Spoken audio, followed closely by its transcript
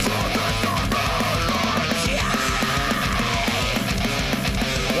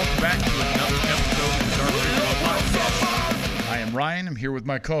Ryan. I'm here with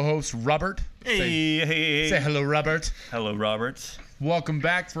my co-host, Robert. Hey. Say hello, Robert. Hello, Robert. Welcome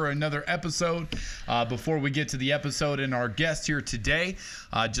back for another episode. Before we get to the episode and our guest here today,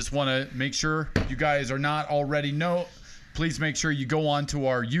 just want to make sure you guys are not already know. Please make sure you go on to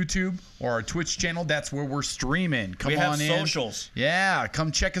our YouTube or our Twitch channel. That's where we're streaming. Come on in. We have socials. Yeah,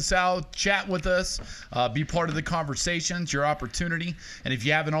 come check us out. Chat with us. Be part of the conversation. It's your opportunity. And if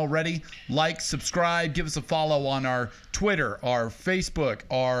you haven't already, like, subscribe, give us a follow on our Twitter, our Facebook,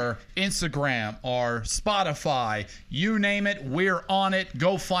 our Instagram, our Spotify. You name it, we're on it.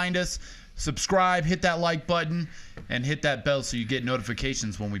 Go find us. Subscribe, hit that like button, and hit that bell so you get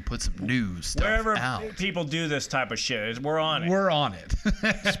notifications when we put some news stuff Wherever out. people do this type of shit, we're on it. We're on it.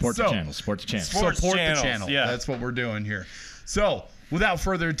 Support the channel. Support the channel. Support channels, the channel. yeah. That's what we're doing here. So, without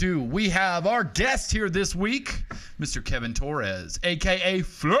further ado, we have our guest here this week, Mr. Kevin Torres, a.k.a.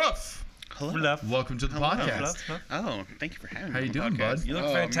 Fluff. Hello. Fluff. Welcome to the podcast. Fluff. Oh, thank you for having me. How you doing, podcast. bud? You look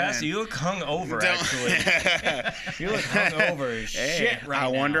Oh, fantastic. man. You look hungover, actually. You look hungover as shit right now.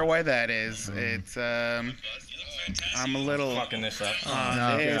 I wonder why that is. It's I'm a little Fucking this up.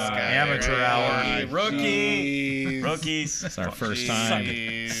 No, this guy, amateur right? hour. Rookie. Jeez. Rookies. It's our first Suck time.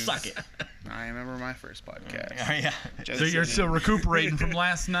 it. Suck it. I remember my first podcast. Yeah. Just So you're kidding. still recuperating from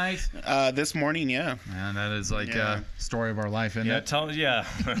last night? This morning, yeah. Man, that is like Yeah. a story of our life, isn't Yeah, it?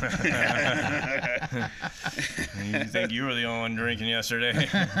 You think you were the only one drinking yesterday?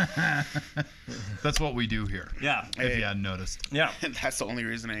 That's what we do here, Yeah. if you hadn't noticed. Yeah. That's the only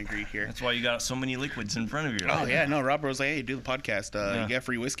reason I agreed here. That's why you got so many liquids in front of you. Oh yeah, no. Robert was like, "Hey, do the podcast. Yeah. You get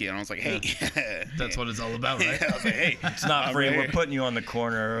free whiskey," and I was like, "Hey." That's what it's all about, right? I was like, "Hey, It's not free. We're putting you on the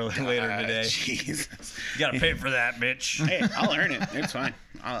corner later today. Jesus. You gotta pay for that, bitch. Hey, I'll earn it. It's fine.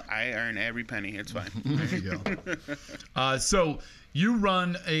 I earn every penny. It's fine. There you go. So you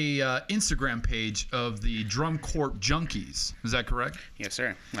run a Instagram page of the Drum Court Junkies. Is that correct? Yes,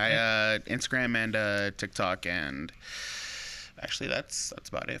 sir. I Instagram and TikTok, and actually that's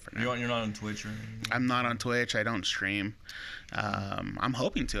about it for now. You're not on Twitch or anything? I'm not on Twitch. I don't stream. I'm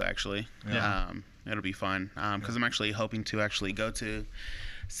hoping to actually. Yeah. It'll be fun because I'm actually hoping to actually go to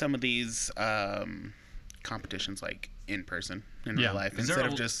some of these competitions like in person in real life Is instead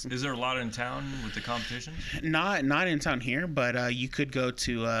of just Is there a lot in town with the competitions? not in town here, but you could go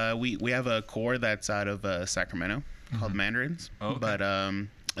to we have a core that's out of Sacramento called Mandarins. Oh, okay.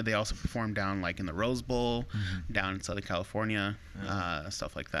 But they also perform down like in the Rose Bowl, down in Southern California,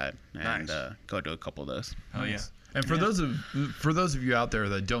 stuff like that, and Nice. go to a couple of those. Oh yeah. And for those of you out there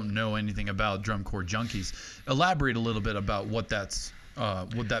that don't know anything about Drum Court Junkies, elaborate a little bit about what that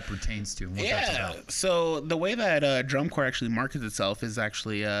pertains to and what that's about. So the way that drum corps actually markets itself is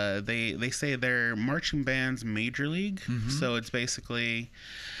actually they say they're marching bands major league. So it's basically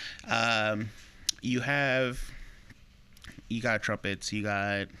you got trumpets, you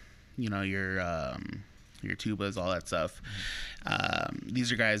got your tubas, all that stuff.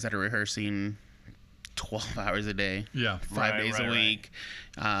 These are guys that are rehearsing 12 hours a day, Yeah. 5 days a week.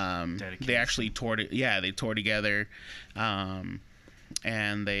 Dedication. They actually toured it. Yeah, they tour together. And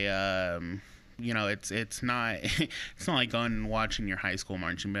they it's not like going and watching your high school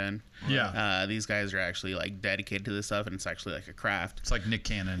marching band. Yeah. These guys are actually like dedicated to this stuff, and it's actually like a craft. It's like Nick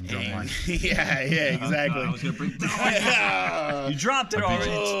Cannon and Drumline. yeah, exactly. I was gonna bring. You dropped it already.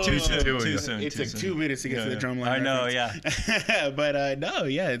 It's too soon. Too soon. It's too like soon. 2 minutes to get to the drum line. I know. reference. Yeah. But no,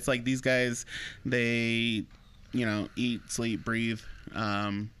 yeah, it's like these guys, they eat, sleep, breathe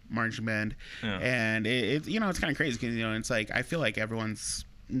marching band. Yeah. And it's kind of crazy because it's like I feel like everyone's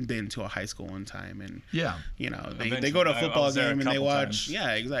been to a high school one time, and Yeah. they go to a I football was there a game and they couple watch times. yeah,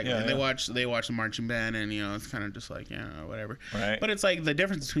 exactly. Yeah, And yeah. they watch the marching band, and it's kind of just like whatever. Right. But it's like the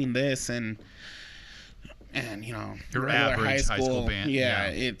difference between this and Your regular average high school band. Yeah,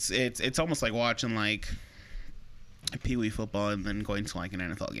 it's almost like watching like Pee Wee football and then going to like an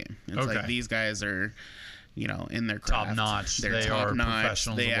NFL game. It's Okay. like these guys are in their craft. Top notch. They're They top are notch.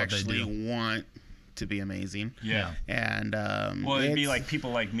 professionals They of what they actually do. want to be amazing. Yeah. And Well, it'd be it's- like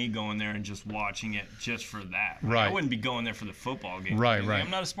people like me going there and just watching it just for that. Like, Right. I wouldn't be going there for the football game. Right, Like, right. I'm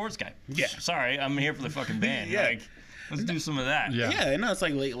not a sports guy. Yeah. Sorry, I'm here for the fucking band. Yeah. Like, let's do some of that. Yeah. Yeah, no, it's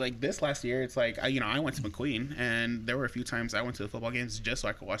like this last year. It's like I went to McQueen, and there were a few times I went to the football games just so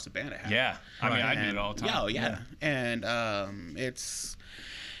I could watch the band. Yeah. I mean, Right. I do it all the time. Yeah. And it's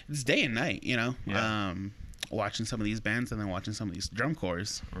day and night. Yeah. Watching some of these bands and then watching some of these drum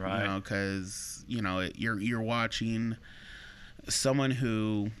corps. Right. Because you're watching someone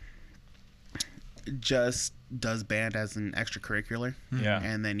who just does band as an extracurricular. Yeah.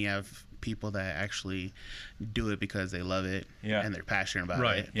 And then you have people that actually do it because they love it and they're passionate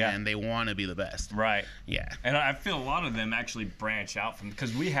about it and they want to be the best. Right. Yeah. And I feel a lot of them actually branch out from,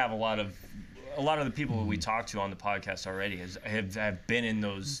 because we have a lot of the people that we talk to on the podcast already have been in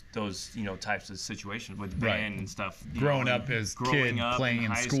those types of situations with band and stuff. Growing up as kid, playing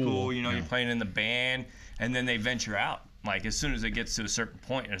in high school. You're playing in the band, and then they venture out. Like as soon as it gets to a certain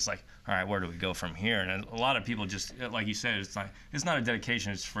point, it's like, all right, where do we go from here? And a lot of people just, like you said, it's not a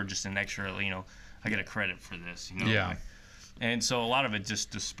dedication. It's for just an extra, I get a credit for this. And so a lot of it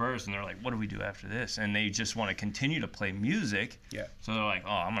just dispersed, and they're like, what do we do after this? And they just want to continue to play music. Yeah. So they're like, oh,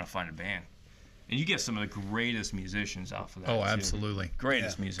 I'm gonna find a band. And you get some of the greatest musicians off of that. Oh, absolutely.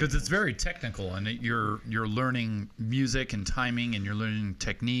 Greatest musicians. Because it's very technical, and you're learning music and timing, and you're learning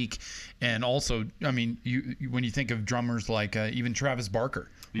technique, and also, I mean, when you think of drummers like even Travis Barker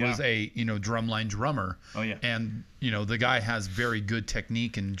was a drumline drummer. Oh yeah. And the guy has very good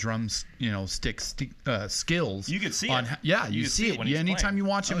technique and drums stick skills. You can see on, it. You see it. when he's Anytime playing. you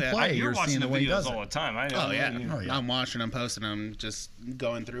watch him play, You're seeing the way he does it all the time. I know. Oh yeah. I'm watching them, posting them, just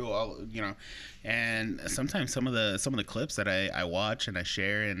going through all, and sometimes some of the clips that I watch and I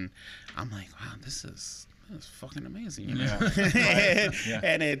share, and I'm like, wow, this is fucking amazing,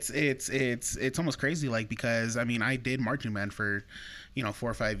 and it's almost crazy, like, because I mean, I did marching band for 4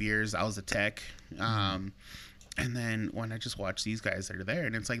 or 5 years. I was a tech, and then when I just watch these guys that are there,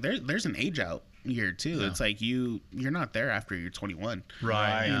 and it's like there's an age out year too. It's like you're not there after you're 21,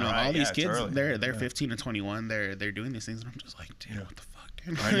 right? All these kids, they're 15 to 21, they're doing these things, and I'm just like, dude, what the fuck?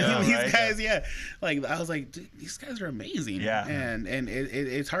 I know, these guys, like I was like, dude, these guys are amazing, and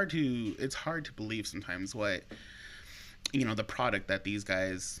it's hard to believe sometimes what the product that these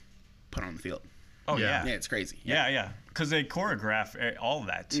guys put on the field. Oh yeah, it's crazy. Yeah, because they choreograph all of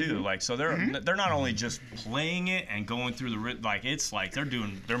that too. Like, so they're not only just playing it and going through it's like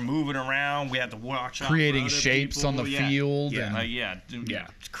they're moving around. We have to watch out creating for other shapes people. on the field.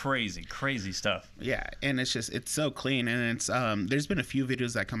 It's crazy stuff. Yeah, and it's so clean, and it's there's been a few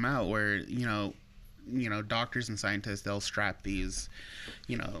videos that come out where doctors and scientists, they'll strap these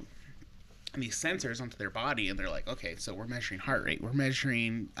these sensors onto their body, and they're like, okay, so we're measuring heart rate, we're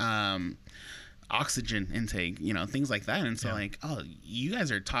measuring oxygen intake, things like that. And so like, oh, you guys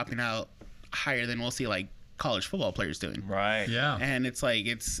are topping out higher than we'll see like college football players doing. Right. Yeah. And it's like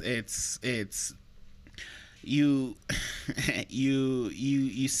it's you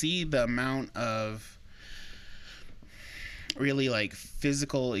see the amount of really like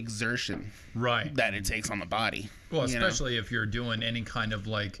physical exertion that it takes on the body. Well, especially if you're doing any kind of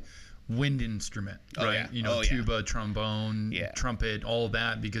like wind instrument, right? Tuba, trombone, trumpet, all of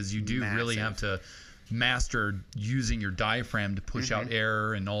that, because you do really have to master using your diaphragm to push out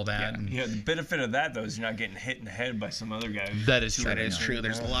air and all that. The benefit of that, though, is you're not getting hit in the head by some other guy. That is true. That is true.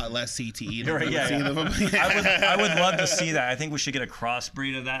 There's a lot less CTE. I would love to see that. I think we should get a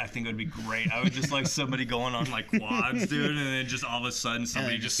crossbreed of that. I think it would be great. I would just like somebody going on like quads, dude, and then just all of a sudden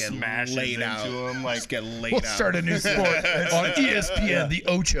somebody just smashes into him. Like, just get laid we'll out. Start a new sport on ESPN, the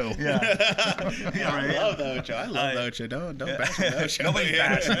Ocho. I love the Ocho. I love the Ocho. Don't bash the Ocho. Nobody's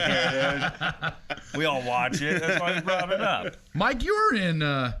bashing here, dude. We all watch it. That's why we brought it up. Mike, you were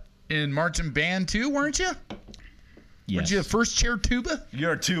in marching band too, weren't you? Yes. Weren't you a first chair tuba?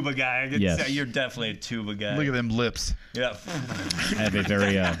 You're a tuba guy. Yes. You're definitely a tuba guy. Look at them lips. Yeah. I have a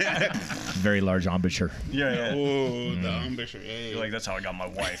very large embouchure. Yeah. Oh, the embouchure. You're like, that's how I got my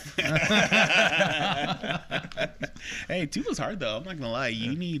wife. Hey, tuba's hard though. I'm not gonna lie.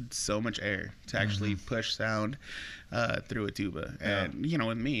 You need so much air to actually push sound through a tuba. And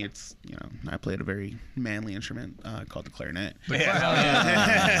with me, it's I played a very manly instrument called the clarinet.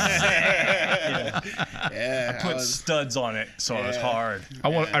 I put studs on it, so it was hard.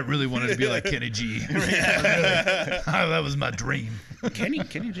 I really wanted to be like Kenny G. That was my dream. Kenny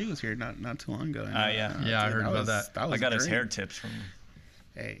G was here not too long ago. I heard about that. I got his hair tips from him.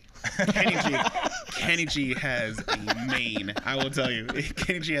 Hey, Kenny G has a mane. I will tell you,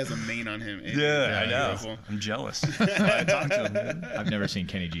 Kenny G has a mane on him. I know. Beautiful. I'm jealous. I talked to him. I've never seen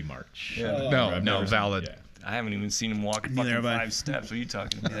Kenny G march. Yeah. No, valid. I haven't even seen him walk fucking 5 steps. What are you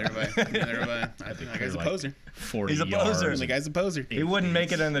talking about? Neither have I. I think that guy's a poser. 40 He's a poser. yards. The guy's a poser. He wouldn't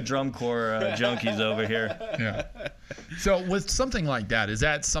make it in the drum corps junkies over here. Yeah. So with something like that, is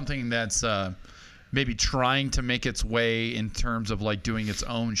that something that's maybe trying to make its way in terms of like doing its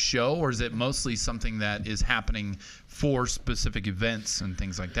own show, or is it mostly something that is happening for specific events and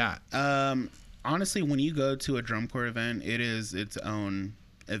things like that? Honestly, when you go to a drum corps event, it is its own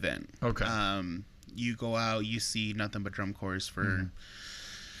event. Okay. You go out, you see nothing but drum corps for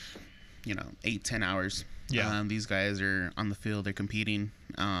 8-10 hours, Yeah. These guys are on the field, they're competing.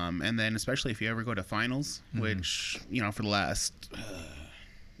 And then especially if you ever go to finals, which, for the last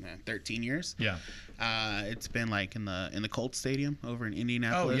 13 years. Yeah. It's been like in the Colts Stadium over in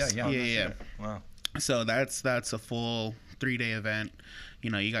Indianapolis. Oh, yeah. Wow. So that's a full 3-day event.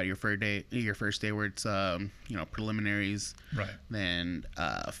 You got your first day where it's preliminaries, Right. then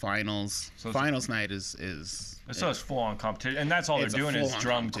finals. So Finals night is So it's full on competition, and that's all they're It's a doing is full-on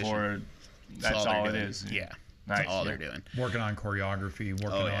drum competition. corps. That's all it is. Yeah. Nice. That's all they're doing. Working on choreography,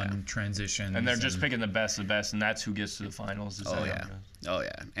 working on transitions. And they're just picking the best of the best, and that's who gets to the finals. Is that how it goes? Oh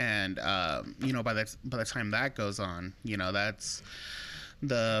yeah. And by the time that goes on, that's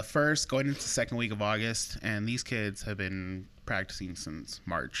the first going into the second week of August, and these kids have been practicing since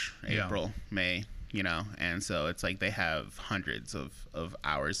March, April, May, and so it's like they have hundreds of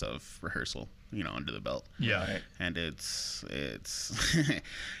hours of rehearsal, under the belt. Yeah. Right. And it's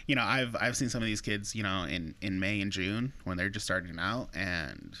I've seen some of these kids, in May and June when they're just starting out,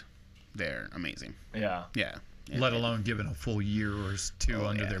 and they're amazing. Yeah. Yeah. Let alone given a full year or two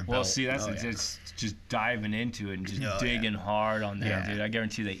under their belt. Well, see, that's just diving into it and just digging hard on that, Yeah. dude. I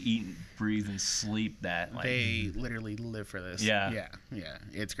guarantee they eat, breathe, and sleep that. Like, They literally live for this. Yeah. Yeah.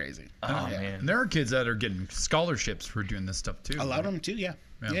 It's crazy. oh Yeah. man. And there are kids that are getting scholarships for doing this stuff too. A lot of them too, yeah.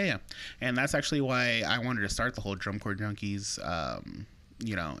 Yeah. Yeah. And that's actually why I wanted to start the whole Drum Corps Junkies,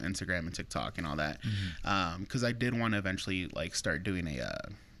 Instagram and TikTok and all that, because I did want to eventually like start doing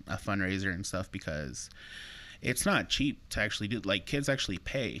a fundraiser and stuff, because it's not cheap to actually do. Like, kids actually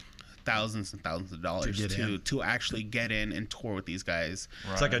pay thousands and thousands of dollars to actually get in and tour with these guys.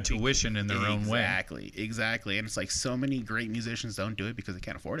 It's like a tuition in their own way. Exactly. And it's like so many great musicians don't do it because they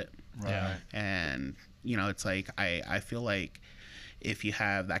can't afford it. Right. Yeah. And it's like I feel like if you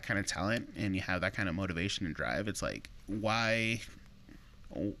have that kind of talent and you have that kind of motivation and drive, it's like why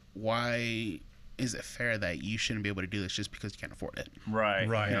is it fair that you shouldn't be able to do this just because you can't afford it? Right.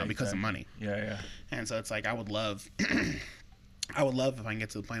 Right. Because of money. Yeah. And so it's like I would love if I can get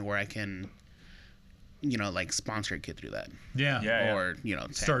to the point where I can like sponsor a kid through that. Yeah. Yeah. Or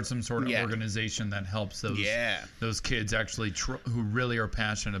Start some sort of organization that helps those kids actually who really are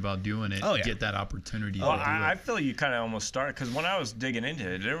passionate about doing it get that opportunity to do I it. feel you kind of almost started, because when I was digging into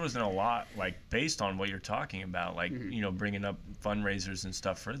it, there wasn't a lot like based on what you're talking about, like bringing up fundraisers and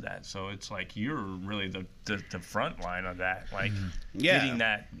stuff for that. So it's like you're really the front line of that, like getting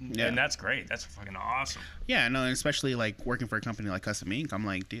that, and that's great. That's fucking awesome. Yeah, no, and especially like working for a company like Custom Ink, I'm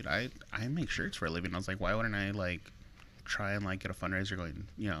like, dude, I make shirts for a living. I was like, why wouldn't I like try and like get a fundraiser going,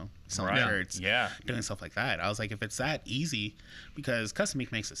 selling shirts, doing stuff like that. I was like, if it's that easy, because Custom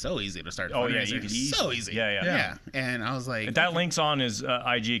Ink makes it so easy to start a fundraiser. You can so easy. Yeah. And I was like, That link's on his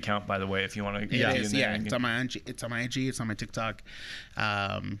IG account, by the way, if you want to. It's on my IG, it's on my TikTok,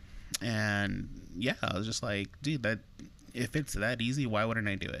 and I was just like, dude, that if it's that easy, why wouldn't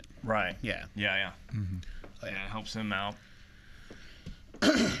I do it? Right. Yeah. Mm-hmm. Yeah, it helps him out.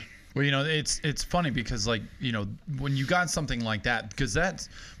 Well, it's funny because, like, when you got something like that, because that's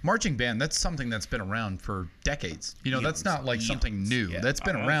marching band, that's something that's been around for decades. That's not like something new. Yeah. That's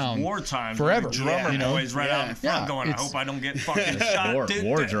been around wartime forever. Drummer boys right out in front going, I hope I don't get fucking shot.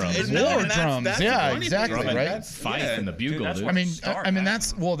 War drums. War drums. That's Yeah, the funny thing, exactly. like, Right. that's- Fife and the bugle, that's dude. what- I mean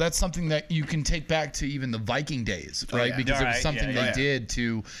that's something that you can take back to even the Viking days, right? yeah. Because it was Right, something yeah, they did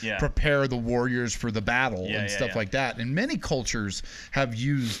to prepare the warriors for the battle and stuff like that. And many cultures have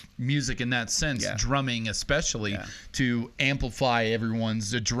used music in that sense, drumming especially, to amplify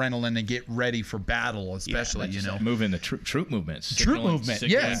everyone's adrenaline and get ready for battle, especially, moving the troop movements. Troop movement,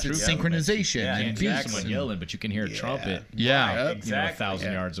 yes, it's synchronization Yeah, and you can hear beats. someone yelling, but you can hear a trumpet. Yeah. Exactly.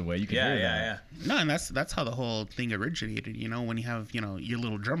 1,000 yards away. You can hear that. No, and that's how the whole thing originated. When you have your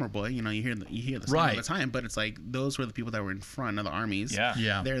little drummer boy, you hear the song all the time. But it's like those were the people that were in front of the armies.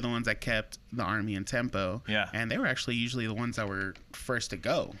 Yeah. They're the ones that kept the army in tempo. Yeah. And they were actually usually the ones that were first to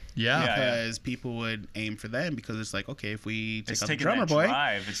go. Yeah. Because people would aim for them, because it's like, okay, if we take It's out the taking drummer that boy,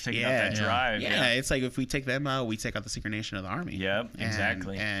 drive. It's taking out that drive. yeah, it's like if we take them out, we take out the synchronization of the army. Yep,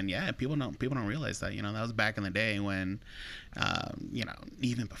 exactly. And people don't realize that. That was back in the day when,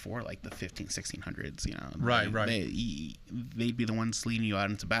 even before like the 1600s. They'd be the ones leading you out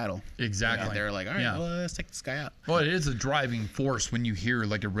into battle. Exactly. They were like, all right, well, let's take this guy out. Well, it is a driving force when you hear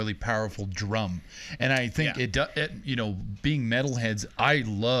like a really powerful drum, and I think being metalheads, I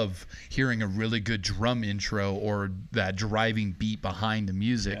love hearing a really good drum intro or that driving beat behind the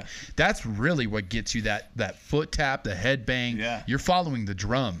music. Yeah. That's really what gets you that foot tap, the head bang. Yeah. You're following the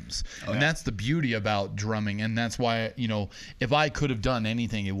drums, and that's the beauty about drumming, and that's why if I could have done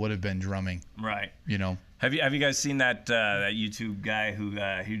anything, it would have been drumming. Right. Have you guys seen that that YouTube guy who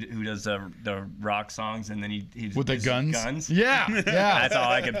does the rock songs and then he with the guns? Guns? Yeah, yeah. That's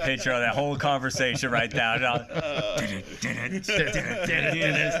all I can picture of that whole conversation right now.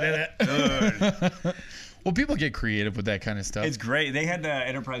 Well, people get creative with that kind of stuff. It's great. They had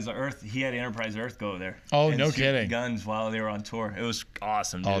Enterprise Earth. He had Enterprise Earth go there. Oh, and no shoot kidding. Guns while they were on tour. It was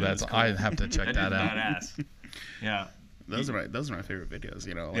awesome. Dude. Oh, that's cool. I have to check that out. Badass. Yeah. Those are my favorite videos.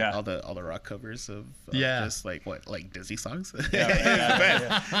 You know, like Yeah. all the rock covers of Yeah. just like Disney songs.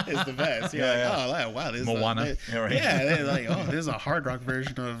 Yeah, It's the best. You're like, oh wow, this Moana. Is Yeah, right. they're like, oh, this is a hard rock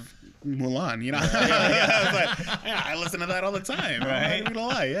version of Mulan. You know, I was like, yeah, I listen to that all the time. Right? I'm not gonna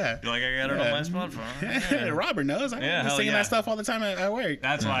lie. Yeah. You're like, I got it on my smartphone. Yeah. Robert knows. I'm Yeah, hell singing yeah. that stuff all the time at work.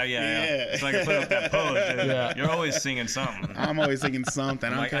 That's why, yeah. Yeah. So I can put up that pose. Yeah. You're always singing something. I'm always singing something.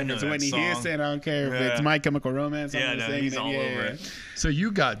 I don't Like, care I if know it's that Whitney song. Houston. I don't care if Yeah. it's My Chemical Romance. I'm Yeah, just no, singing he's it. all Yeah. over it. So you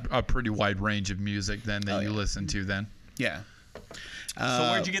got a pretty wide range of music then that you listen to then. Yeah.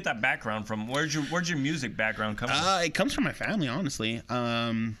 So where'd you get that background from? Where'd your music background come from? It comes from my family, honestly.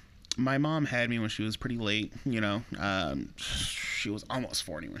 My mom had me when she was pretty late. You know, she was almost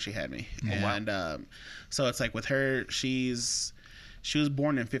 40 when she had me, and so it's like with her, she was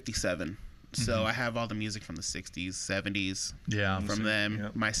born in '57. So I have all the music from the 60s, 70s. Yeah. From them.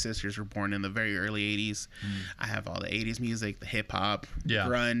 Yep. My sisters were born in the very early 80s. I have all the 80s music, the hip hop, Yeah.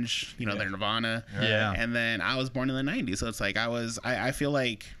 grunge, you know, the Nirvana. Yeah. And then I was born in the 90s. So it's like I feel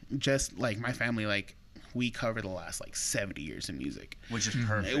like just like my family, like we cover the last like 70 years in music. Which is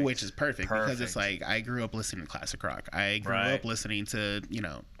perfect. Which is perfect because it's Perfect. like I grew up listening to classic rock. I grew Right. up listening to, you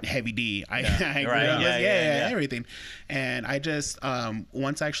know, Heavy D. I grew Right. up Yeah, yeah. everything. And I just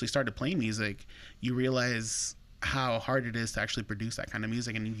once I actually started playing music, you realize how hard it is to actually produce that kind of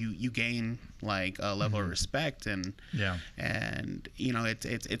music, and you gain like a level of respect and Yeah. and you know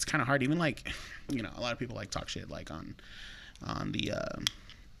it's kind of hard. Even like, you know, a lot of people like talk shit like on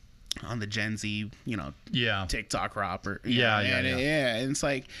the Gen Z, you know, Yeah. TikTok rapper. Yeah, and yeah. And it's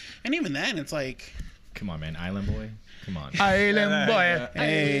like, and even then, it's like, Come on, man. Island Boy. Come on. Island boy.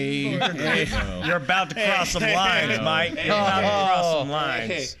 hey, No. You're about to cross some lines, Mike. You're about to cross some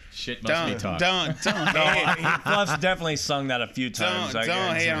lines. Shit must be talked. don't Fluff's definitely sung that a few times. don't I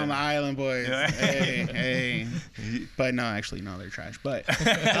hate guarantee on the it. Island Boys. Hey. But no, actually, no, they're trash. But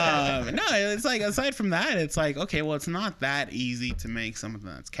no, it's like aside from that, it's like, okay, well, it's not that easy to make something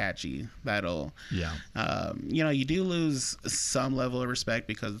that's catchy. That'll, Yeah. you know, you do lose some level of respect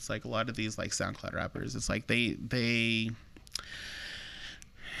because it's like a lot of these like SoundCloud rappers. It's like they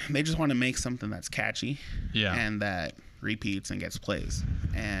just want to make something that's catchy, Yeah. and that repeats and gets plays,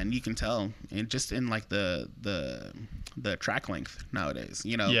 and you can tell, and just in like the track length nowadays.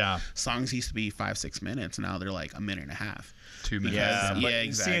 You know, Yeah. songs used to be 5-6 minutes, now they're like a minute and a half. 2 minutes. Yeah, but Yeah, see, a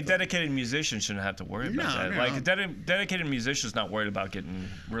exactly. dedicated musician shouldn't have to worry about No, that. no, Like no. a dedicated musician's not worried about getting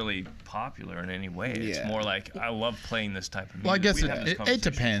really popular in any way. It's Yeah. more like, I love playing this type of music. Well, I guess We have this it conversation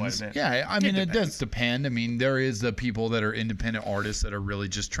depends. quite a bit. Yeah, I mean, it does depends. depend. I mean, there is the people that are independent artists that are really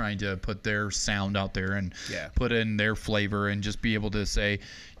just trying to put their sound out there and Yeah. put in their flavor and just be able to say,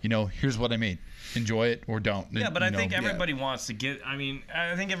 you know, here's what I made. Enjoy it or don't. Yeah, but I You know, think everybody wants to get. I mean,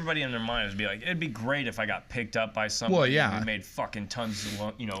 I think everybody in their mind is be like, it'd be great if I got picked up by somebody. Well, yeah. who made fucking tons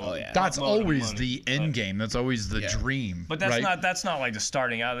of, you know. Oh, yeah. that's buttload of always money. the end game. That's always the Yeah. dream. But that's right? not like the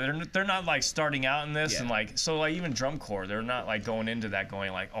starting out. They're not like starting out in this Yeah. and like, so like even drum corps, they're not like going into that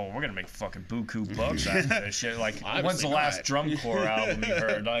going like, oh, we're gonna make fucking buku bucks out of this shit. Like, when's Obviously the last not. drum corps album you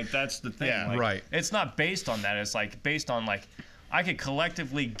heard? Like, that's the thing. Yeah. Like, Right. It's not based on that. It's like based on like, I could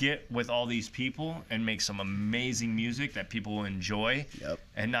collectively get with all these people and make some amazing music that people will enjoy. Yep.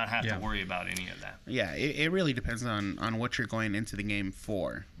 And not have Yeah. to worry about any of that. Yeah, it really depends on what you're going into the game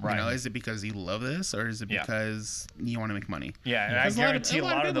for. Right. You know, is it because you love this, or is it Yeah. because you want to make money? Yeah, and I Because a lot of- guarantee a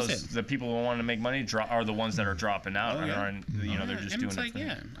lot of people those, say- the people who want to make money are the ones that are dropping out, Oh, yeah. and you know they're just and doing it's it. like, for-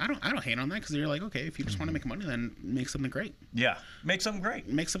 yeah, I don't hate on that, because you're like, okay, if you just want to make money, then make something great. Yeah, make something great.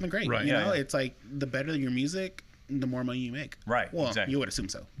 Make something great. Right. You Yeah, know, yeah. it's like the better your music, the more money you make. Right, Well, exactly. you would assume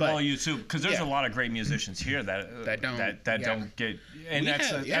so. But Well, you too, because there's yeah. a lot of great musicians here that don't- that yeah. don't get, and We that's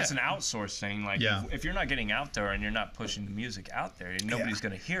have- that's yeah. an outsourced thing. Like, Yeah. if you're not getting out there and you're not pushing the music out there, and nobody's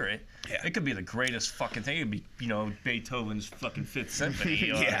gonna hear it. Yeah. It could be the greatest fucking thing. It could be, you know, Beethoven's fucking Fifth Symphony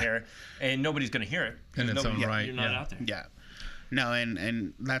out Yeah. here, and nobody's gonna hear it. In its Nobody- own right, You're not yeah. out there. yeah. No,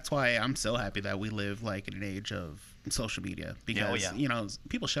 and that's why I'm so happy that we live like in an age of social media, because yeah. you know,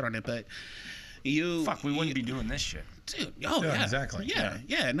 people shit on it, but Fuck, we wouldn't be doing this shit. Dude, oh Yeah, yeah, exactly.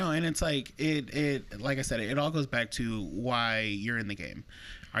 yeah, no, and it's like it like I said, it all goes back to why you're in the game.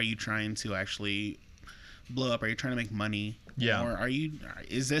 Are you trying to actually blow up? Are you trying to make money? Yeah. Or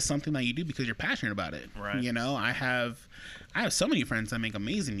is this something that you do because you're passionate about it? Right. You know, I have so many friends that make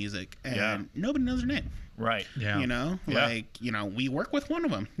amazing music and nobody knows their name. Right. Yeah. You know, like, you know, we work with one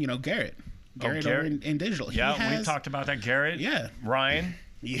of them, you know, Garrett over in digital. Yeah. We talked about that. Garrett. Yeah. Ryan.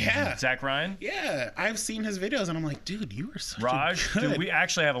 Yeah. Zach Ryan. Yeah, I've seen his videos and I'm like, dude, you are such Raj. a good... Dude, we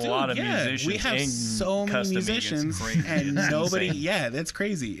actually have a lot of musicians. We have so many musicians and nobody. Yeah, that's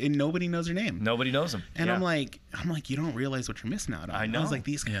crazy, and nobody knows their name. Nobody knows them. And I'm like, you don't realize what you're missing out on. I know. I was like,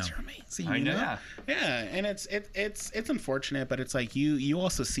 these guys are amazing. I know. You know? Yeah, and it's unfortunate, but it's like you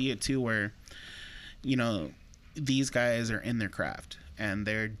also see it too, where, you know, these guys are in their craft and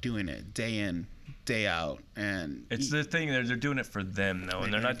they're doing it day in, day out, and it's the thing, they're doing it for them though,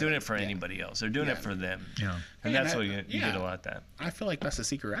 and they're not doing it for anybody else. They're doing it for them. Yeah. And that's what you get a lot of that. I feel like that's the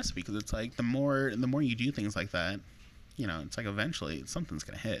secret recipe, because it's like the more you do things like that, you know, it's like eventually something's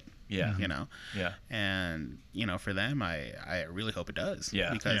gonna hit. Yeah. You know. Yeah. And you know, for them, I really hope it does.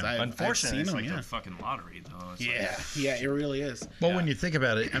 Yeah. Because unfortunately, I've seen it's them, like the fucking lottery though. It's yeah, it really is. Well, when you think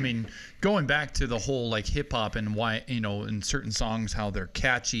about it, I mean, going back to the whole like hip hop and why, you know, in certain songs how they're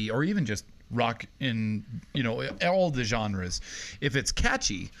catchy, or even just rock in, you know, all the genres, if it's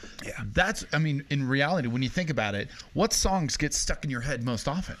catchy, that's, I mean, in reality, when you think about it, what songs get stuck in your head most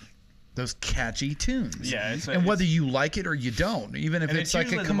often? Those catchy tunes. Yeah, and whether you like it or you don't, even if it's like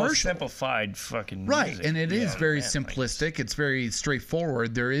a the most commercial. simplified fucking Right, music. and it is very simplistic. It's very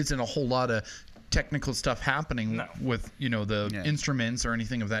straightforward. There isn't a whole lot of technical stuff happening with, you know, the instruments or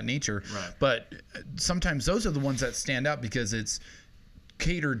anything of that nature. Right. But sometimes those are the ones that stand out because it's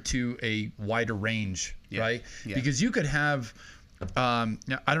catered to a wider range, right? Yeah. Because you could have, now,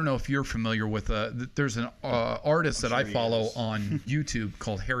 I don't know if you're familiar with, there's an artist that I follow on YouTube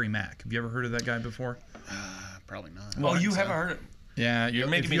called Harry Mack. Have you ever heard of that guy before? Probably not. Well, you haven't heard it. Yeah, you're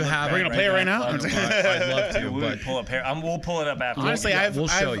making me. We're gonna play it right now. I'd love to. We'll pull up here. We'll pull it up after. Honestly, we'll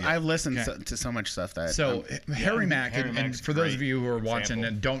show you. I've listened to so much stuff that. So Harry Mack, Harry and Mack's for those of you who are great watching example.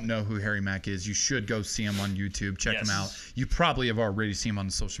 and don't know who Harry Mack is, you should go see him on YouTube. Check him out. You probably have already seen him on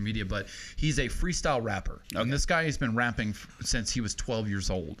social media, but he's a freestyle rapper. Okay. And this guy has been rapping since he was 12 years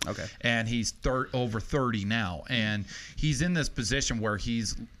old. Okay. And he's over 30 now, and he's in this position where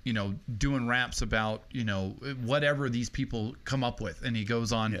he's, you know, doing raps about, you know, whatever these people come up with, and he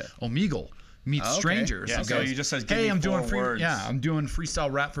goes on Omegle meets strangers. Yeah, so he just says, "Hey, I'm doing words. I'm doing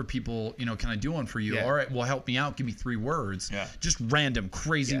freestyle rap for people. You know, can I do one for you? All right, well, help me out. Give me 3 words. Just random,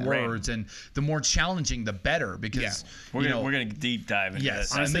 crazy words, and the more challenging, the better. Because we're gonna deep dive into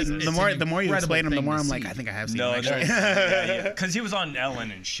this. Honestly, the more you explain them, the more I'm like, I think I have seen him. Because he was on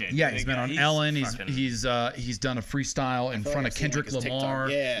Ellen and shit. Yeah, he's been on Ellen. He's done a freestyle in front of Kendrick Lamar.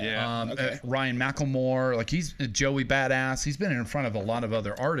 Ryan McElmore. Like, he's Joey Badass. He's been in front of a lot of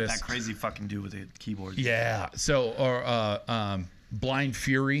other artists. That crazy fucking dude with the keyboard. Yeah. So, Blind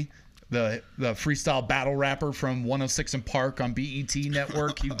Fury, the freestyle battle rapper from 106 and Park on BET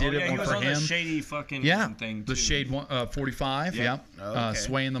Network. You did he it was for on him. The shady fucking thing. The Shade 45. Yeah.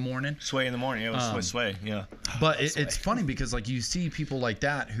 Sway in the morning. Sway in the morning. It was Sway. Yeah. But it's funny because like you see people like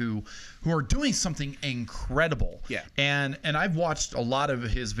that who are doing something incredible. Yeah. And I've watched a lot of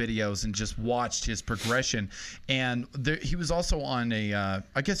his videos and just watched his progression. And he was also on a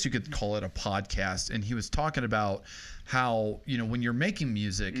I guess you could call it a podcast, and he was talking about how, you know, when you're making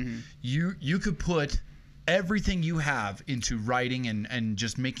music, you could put everything you have into writing and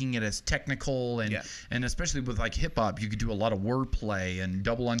just making it as technical and especially with like hip hop, you could do a lot of wordplay and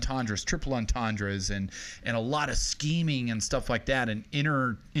double entendres, triple entendres, and a lot of scheming and stuff like that, and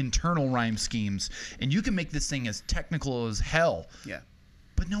internal rhyme schemes, and you can make this thing as technical as hell. Yeah.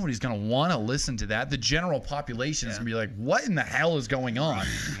 But nobody's going to want to listen to that. The general population is going to be like, what in the hell is going on?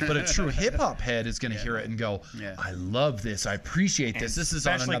 But a true hip-hop head is going to hear it and go, I love this. I appreciate this. This is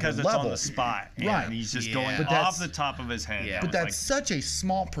on another level. Especially because it's on the spot. Right. And he's just going off the top of his head. But that's such a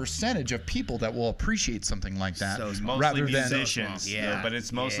small percentage of people that will appreciate something like that. So it's mostly musicians. But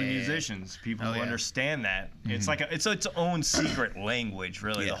it's mostly musicians. People who understand that. It's like it's its own secret language,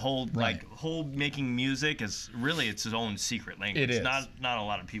 really. The whole whole making music is really its own secret language. It is. Not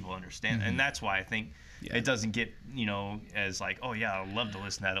a lot of people understand, and that's why I think it doesn't get, you know, as like, oh yeah, I love to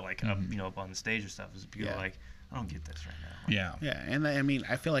listen to it, like up, you know, up on the stage and stuff. Is people are like, I don't get this right now. Yeah, and I mean,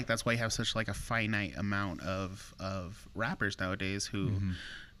 I feel like that's why you have such like a finite amount of rappers nowadays who,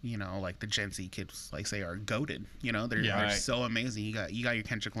 you know, like the Gen Z kids, like say, are goated. You know, they're so amazing. You got your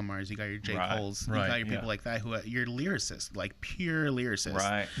Kendrick Lamars, you got your J. Cole's, you got your people like that who are your lyricists, like pure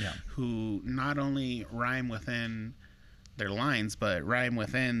lyricists, who not only rhyme within their lines, but rhyme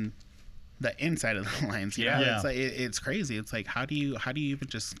within the inside of the lines. You know? Yeah. It's like it's crazy. It's like how do you even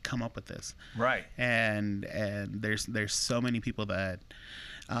just come up with this? Right. And there's so many people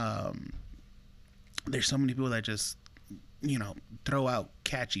that just throw out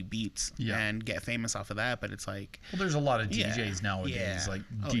catchy beats and get famous off of that, but it's like, well, there's a lot of DJs nowadays, like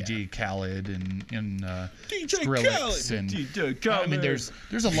DJ Khaled and DJ Skrillex Khaled. and DJ Khaled. I mean, there's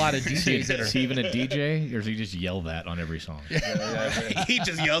a lot of DJs that Is are. he even a DJ, or does he just yell that on every song? He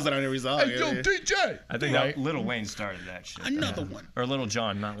just yells it on every song. Hey, yo, DJ. I think Right? that Lil Wayne started that shit. Another one. Or Little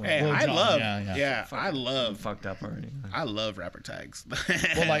John, not Wayne. Hey, Lil I Jon, love, yeah. I Fucked up already. love rapper tags.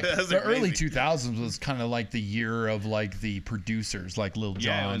 Well, like Those the are early crazy. 2000s was kind of like the year of like the producers, like Lil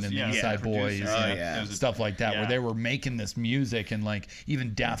Jon and the East Side Boys, producers. Oh, and yeah. It was a- stuff like that, where yeah. they were making this music, and like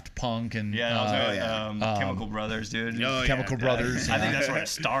even Daft Punk and Chemical Brothers, dude. Oh, yeah. Chemical Brothers. I think that's where it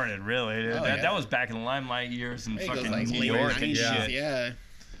started, really. Dude. yeah. That was back in the Limelight years in It fucking goes like New late York and 90s, shit. yeah.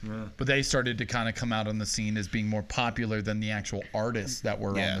 But they started to kind of come out on the scene as being more popular than the actual artists that were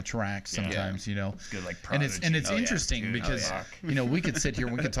on the track sometimes, Good, like and it's Prodigy. interesting dude. because Fuck. we could sit here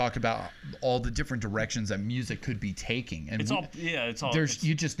and we could talk about all the different directions that music could be taking, and It's all.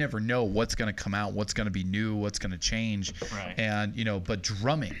 you just never know what's going to come out, what's going to be new, what's going to change, Right. and but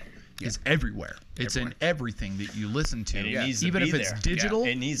drumming is everywhere. It's in everything that you listen to, And it needs to even be if it's there. digital.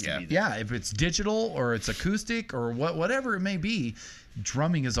 It needs to be there. Yeah, if it's digital or it's acoustic or whatever it may be,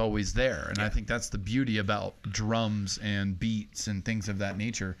 drumming is always there. And I think that's the beauty about drums and beats and things of that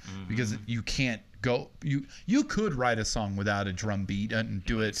nature, because you can't go you could write a song without a drum beat and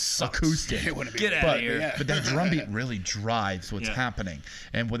do it acoustic. Get out but, of here. but that drum beat really drives what's happening.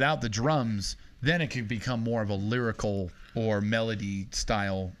 And without the drums, then it could become more of a lyrical or melody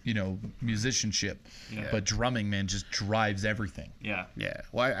style, musicianship. Yeah. But drumming, man, just drives everything. Yeah. Yeah.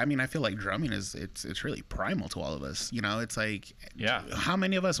 Well, I mean, I feel like drumming it's really primal to all of us. It's like, Yeah. how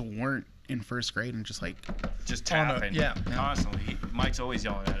many of us weren't in first grade and just like, Just tapping. Constantly. Mike's always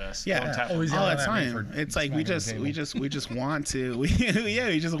yelling at us. yeah, Don't tap always on all yelling the at me time. for It's like we smacking just the we just want to we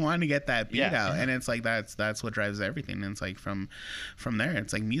just want to get that beat Yeah. out, and it's like that's what drives everything. And it's like from there,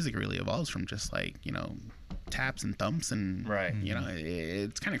 it's like music really evolves from just like taps and thumps and Right.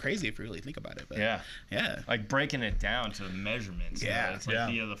 it's kind of crazy if you really think about it. But Yeah. yeah. Like breaking it down to the measurements. Yeah. It's like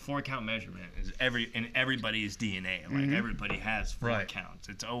the 4-count measurement is in everybody's DNA. Like everybody has 4 counts.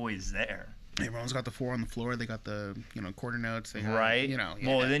 It's always there. Everyone's got the 4 on the floor. They got the quarter notes. They got, Right. Yeah.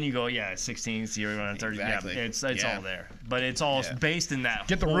 Well, then you go 16, 0, 30. Exactly. Yeah. It's Yeah. all there. But it's all based in that.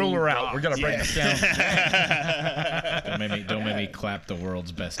 Get the whole ruler out. box. We're gonna break this down. Don't make me clap the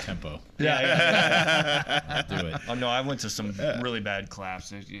world's best tempo. Yeah. Do it. Oh no, I went to some really bad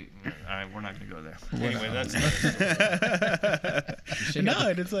claps. All right, we're not gonna go there. Anyway, that's No,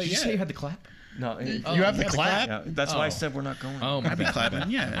 it's like Did you say you had the clap? no. You have to clap. Yeah, that's why I said we're not going. Oh, my I'd be bad.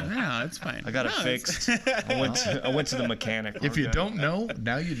 clapping. Yeah, no, it's fine. I got it No, it's- fixed. I went to the mechanic. If We're you good. don't know,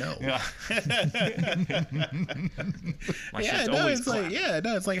 now you know. Yeah. My Yeah, shit's no, always it's like clapped.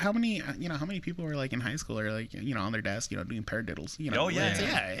 it's like how many people were like in high school or like on their desk doing paradiddles. Oh, yeah.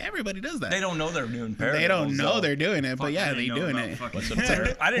 It's- everybody does that. They don't know they're doing paradiddles. They don't know though. they're doing it, but Fuck, yeah, I they didn't know doing about it. fucking- What's a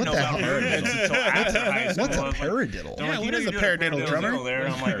paradiddle? I didn't know What the about hell? paradiddles until after high school. What's a I was like, paradiddle? "They're Yeah, like, what you know is you a do paradiddle, drummer?" There.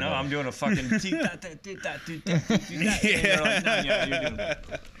 I'm like, no, I'm doing a fucking do that, do that, do that. And they're like, no, yeah, you're doing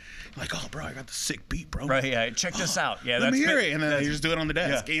that. Like, oh, bro, I got the sick beat, bro. Right, yeah, check this out. Yeah, Let that's me hear been- it, and then they just do it on the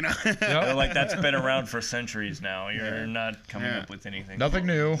desk. Yeah. They're like, that's been around for centuries now. You're not coming up with anything. Nothing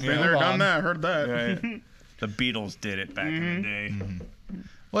new. Been Move there, done on. that, heard that. Right. The Beatles did it back in the day.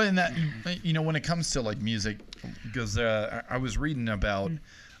 Well, in that, when it comes to like music, because I was reading about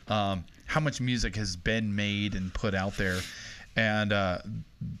how much music has been made and put out there, and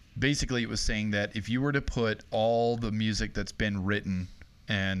basically it was saying that if you were to put all the music that's been written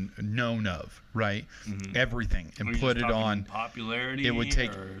and known of, right, everything, and Are you put just it talking on, popularity. it would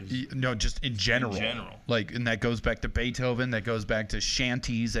take or- no, just in general. Like, and that goes back to Beethoven, that goes back to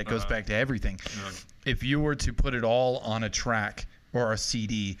shanties, that goes back to everything. If you were to put it all on a track or a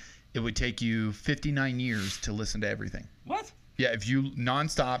CD, it would take you 59 years to listen to everything. What? Yeah, if you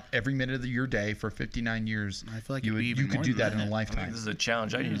nonstop every minute of your day for 59 years, I feel like you it'd be even could more do than that in that. a I think lifetime. this is a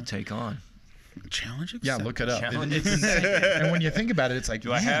challenge I need to take on. Challenge Yeah, accepted. look it up. Challenge It's insane. And when you think about it, it's like,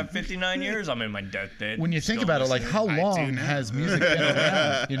 Do I have 59 years? I'm in my deathbed. when you think still about it, like, listening. how do long now. has music been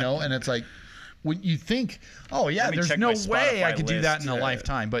around? And it's like, when you think, oh yeah, Let me there's check no my way I Spotify could do that in list. a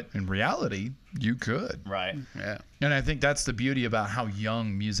lifetime, but in reality, you could. Right. Yeah. And I think that's the beauty about how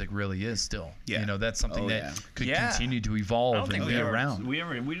young music really is still. Yeah. That's something Oh, that yeah. could Yeah. continue to I evolve don't think and be around.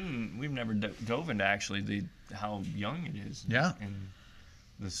 we've never dove into actually how young it is. Yeah. And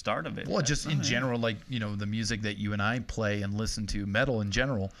the start of it. Well, just in general, like, you know, the music that you and I play and listen to, metal in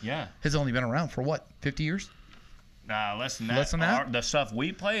general, has only been around for what, 50 years? Nah, less than that. Less than that? The stuff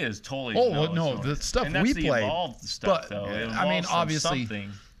we play is totally. No, the stuff and that's we the play. Evolved stuff, But though. It I mean, evolves from obviously,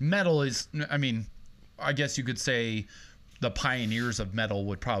 something. metal is. I mean, I guess you could say the pioneers of metal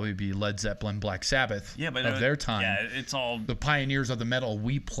would probably be Led Zeppelin, Black Sabbath, of their time. Yeah, it's all the pioneers of the metal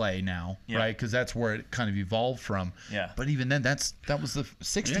we play now, right? Because that's where it kind of evolved from. Yeah. But even then, that was the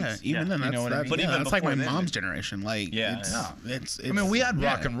 60s. Yeah, even then, you know what I mean? But even that's like my before then, mom's generation. Like, it's I mean, we had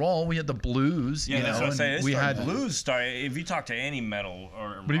rock and roll, we had the blues. Yeah, you that's know, what I'm saying. and we had blues started. If you talk to any metal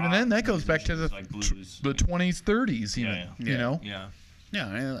or But even then, that goes back to the like blues. the 20s, 30s. Even, you know. Yeah.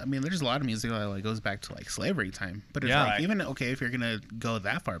 Yeah, I mean, there's a lot of music that like goes back to like slavery time, but it's Yeah. like even if you're gonna go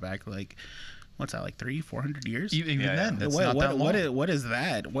that far back, like what's that, like 300-400 years? Even then, that's what, not what, that what long. is, what is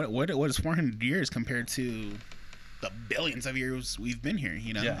that? What is 400 years compared to the billions of years we've been here?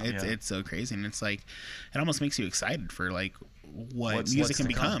 You know, it's so crazy, and it's like it almost makes you excited for like what music can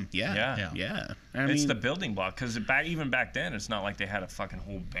become. Yeah. I It's mean, the building block because even back then, it's not like they had a fucking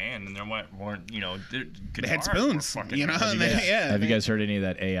whole band and there weren't they had spoons, you know. Have you guys heard any of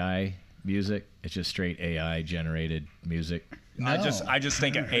that AI music? It's just straight AI generated music. No. I just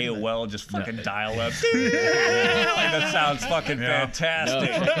think of AOL, just fucking dial up. Like, that sounds fucking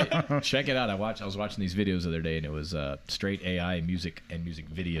fantastic. No, check it out. I was watching these videos the other day, and it was straight AI music and music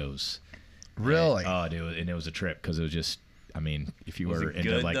videos. Really? And it was a trip because it was just. I mean, if you were into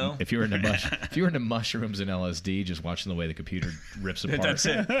good, like, though? if you were into mushrooms and LSD, just watching the way the computer rips apart. That's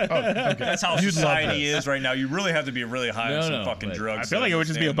it. That's how society is right now. You really have to be really high on some fucking drugs. I feel like it would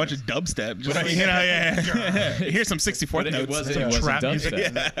just be a bunch of dubstep. Just, you know, here's some 64 notes. It wasn't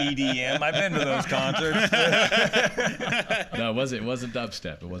dubstep. EDM. I've been to those concerts. No, it wasn't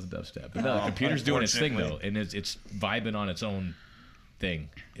dubstep. It wasn't dubstep. But no, the computer's doing its thing though, and it's vibing on its own thing.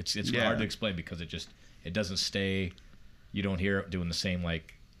 It's hard to explain because it doesn't stay. You don't hear it doing the same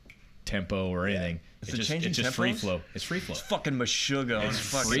like tempo or anything. It's just free flow. It's free flow. It's fucking Meshuggah. It's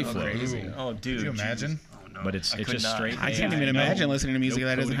free flow. Crazy. Oh, dude. Could you imagine? Oh, no. But it's just straight. I can't even imagine listening to music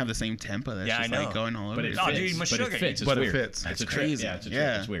that doesn't have the same tempo. That's just like going all over. But it fits. But it fits. It's crazy. Yeah,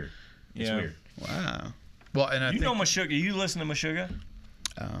 it's weird. It's weird. Wow. Well, and I think know Meshuggah. You listen to Meshuggah?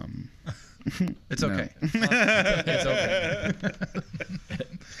 it's okay. It's okay.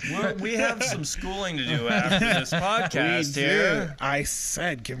 We have some schooling to do after this podcast here. I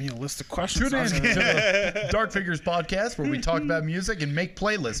said, give me a list of questions. Tune in to the Dark Figures podcast where we talk about music and make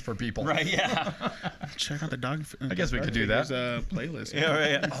playlists for people. Right, yeah. Check out the dog. I guess we could do that. Playlist.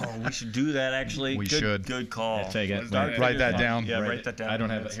 Yeah, right. Oh, we should do that actually. We should. Good call. Yeah, take it. Write that down. Yeah, write that down. I don't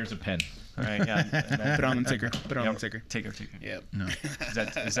have it. Here's a pen. All right, yeah. Put on the ticker. Put on the ticker. Ticker. Yep. No.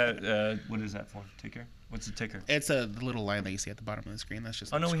 Is that what is that for? Ticker? What's the ticker? It's a little line that you see at the bottom of the screen. That's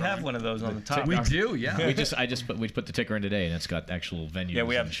just. Oh no, we have scrolling. one of those on the top. We do, yeah. We put the ticker in today, and it's got actual venues. Yeah,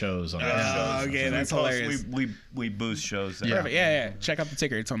 we have and shows on it. Oh, okay, that's hilarious. We boost shows. There. Perfect. Yeah. Check out the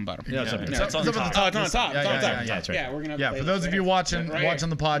ticker. It's on the bottom. Yeah, it's up It's on the top. Oh, it's on the top. Yeah, It's on the top. yeah, that's right. Yeah, we're gonna. Yeah, for those of you watching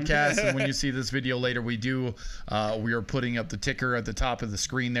the podcast, and when you see this video later, we are putting up the ticker at the top of the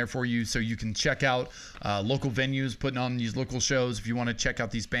screen there for you, so you can check out local venues putting on these local shows. If you want to check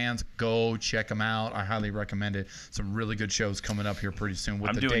out these bands, go check them out. I highly recommend it. Some really good shows coming up here pretty soon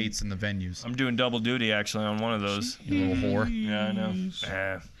with dates and the venues. I'm doing double duty actually on one of those. You little whore. Yeah, I know.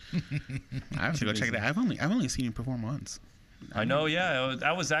 I have to go check it out. I've only seen you perform once. I know. Yeah,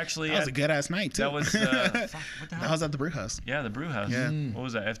 that was actually. That was a good ass night too. That was. Fuck, what the hell? That was at the brew house. Yeah, the brew house. Yeah. What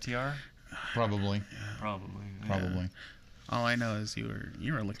was that? FTR? Probably. Probably. All I know is you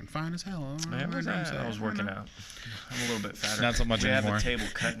were looking fine as hell. I was working out. I'm a little bit fatter. Not so much anymore. We have a table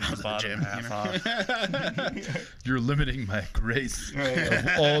cut in the bottom half off. You're limiting my grace of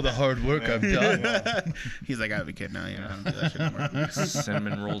all the hard work I've done. He's like, I have a kid now. You know, I don't do that shit anymore.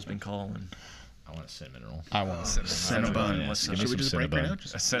 Cinnamon roll's been calling. I want a cinnamon roll. I want a cinnamon. Cinnabon. Let's Give me Should we some just break right now?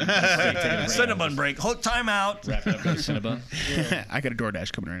 Cinnabon. Cinnamon break. Hold time out. Wrap it up with a Cinnabon. I got a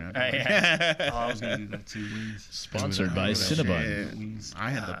DoorDash coming right now. Oh, I was gonna do that too. Wings. Sponsored by Cinnabon. Wings.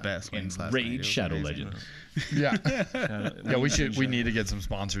 I had the best wings last night. Raid It was Shadow amazing. Legends. Yeah. We need to get some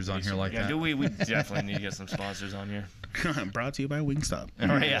sponsors on here like Yeah, that. we definitely need to get some sponsors on here. Brought to you by Wingstop.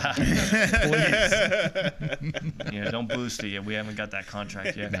 Oh, yeah. Please. Yeah, don't boost it yet. We haven't got that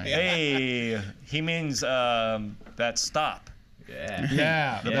contract yet. Hey, he means that stop.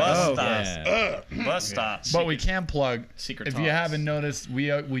 Yeah. The Yeah. bus Oh, stops. yeah. Bus stops. But we can plug. Secret If you talks. haven't noticed,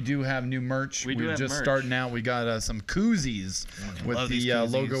 we do have new merch. We do We're have just merch. starting out. We got some koozies with love the these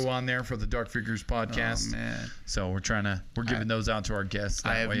koozies. logo on there for the Dark Figures podcast. Oh, man. So we're giving those out to our guests.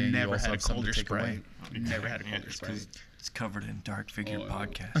 That I have way you never also had a have something colder to take away. Sprite. Never had a colder It's Sprite. 'cause it's covered in Dark Figure Oh.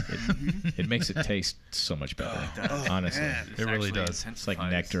 podcast. It makes it taste so much better. Honestly, man. It really does. it's like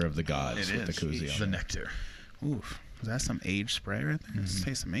nectar of the gods It with the is. koozie. The On it. nectar. Oof. Is that some aged Sprite right there? This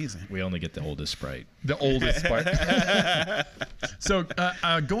tastes amazing. We only get the oldest Sprite. The oldest part. So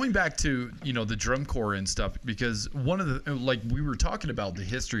going back to the drum corps and stuff, because one of the we were talking about the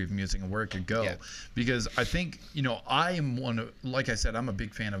history of music and where it could go, Yeah. because I think I am one of, like I said, I'm a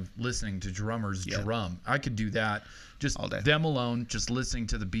big fan of listening to drummers drum. I could do that. Just All day. them alone, just listening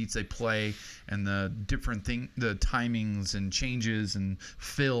to the beats they play and the different the timings and changes and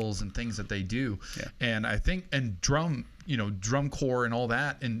fills and things that they do. Yeah. And I think, and drum corps and all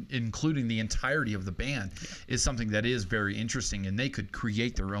that, and including the entirety of the band, is something that is very interesting. And they could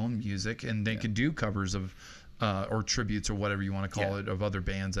create their own music, and they could do covers of, or tributes or whatever you want to call it, of other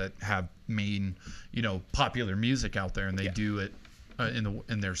bands that have made, popular music out there, and they do it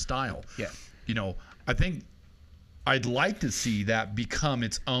in their style. Yeah. I think I'd like to see that become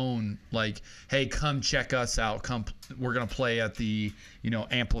its own, hey, come check us out. We're going to play at the,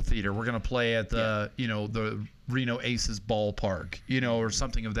 amphitheater. We're going to play at the, the Reno Aces ballpark, or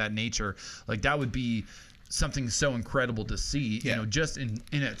something of that nature. That would be something so incredible to see, just in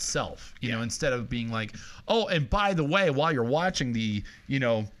itself, instead of being like, oh, and by the way, while you're watching the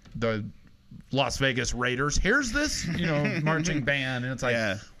Las Vegas Raiders, here's this, marching band. And it's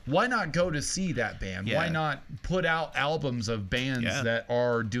like, why not go to see that band? Yeah. Why not put out albums of bands that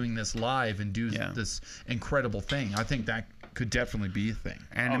are doing this live and do this incredible thing? I think that could definitely be a thing.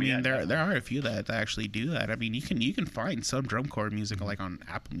 And I mean, there are a few that actually do that. I mean, you can find some drum corps music on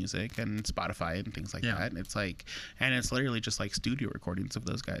Apple Music and Spotify and things like that. And it's and it's literally just studio recordings of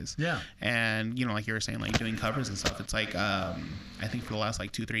those guys. Yeah. And like you were saying, doing covers and stuff. It's I think for the last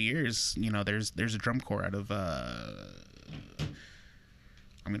 2-3 years, there's a drum corps out of.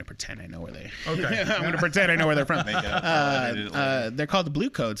 I'm gonna pretend I know where they. Okay. I'm gonna pretend I know where they're from. Make it up. They're called the Blue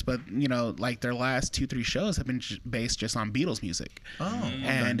Coats, but their last 2-3 shows have been based just on Beatles music. Oh.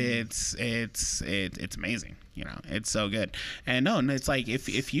 And it's amazing. It's so good. And it's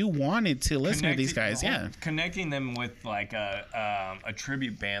if you wanted to listen to these guys, connecting them with a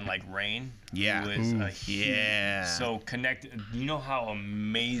tribute band like Rain. Yeah. Who is a huge, yeah. So you know how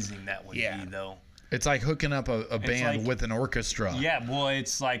amazing that would be, though. It's like hooking up a band with an orchestra. Yeah, well,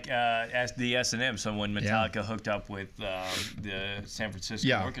 it's like as the S&M. So when Metallica hooked up with the San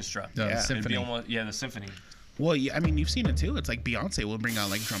Francisco Orchestra, the symphony. The symphony. Well, I mean, you've seen it too. It's like Beyonce will bring out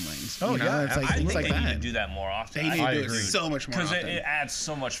drum lines. Oh, yeah. It's I things think like they need that. to do that more often. They need to do it agree. so much more Because often. it adds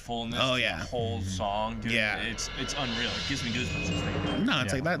so much fullness Oh, to yeah. the whole song. Dude. Yeah. It's unreal. It gives me goosebumps just thinking about it. No,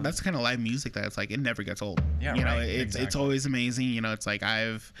 it's like that. That's the kind of live music that it's it never gets old. Yeah, right. It's always amazing. It's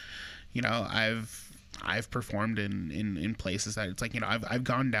I've performed in places that it's I've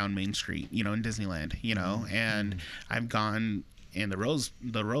gone down Main Street, in Disneyland, and I've gone in the Rose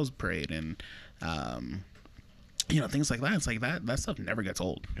Parade and things like that. It's that stuff never gets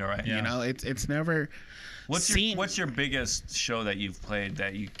old. You're right. Yeah. It's never. What's your biggest show that you've played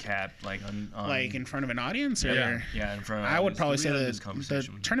that you capped on in front of an audience? Or, in front of I would probably We say had the this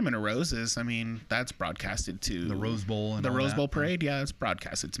conversation with you. Tournament of Roses. I mean, that's broadcasted to The Rose Bowl and the all Rose that. Bowl Parade. Yeah, it's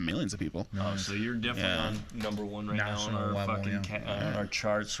broadcasted to millions of people. Oh, so you're definitely on number one right National now on our level, fucking our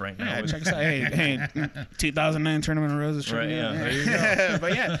charts right now. Yeah, check us out. Hey, 2009 Tournament of Roses. Right, yeah. There you go.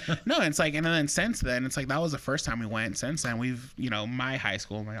 But yeah, no, it's and then since then, it's that was the first time we went. Since then, we've, my high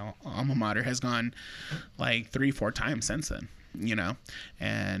school, my alma mater has gone 3-4 times since then,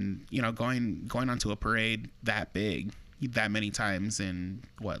 and, going onto a parade that big, that many times in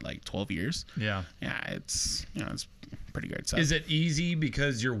 12 years. Yeah. Yeah. It's, it's pretty great stuff. Is it easy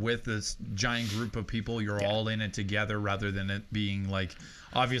because you're with this giant group of people, you're all in it together, rather than it being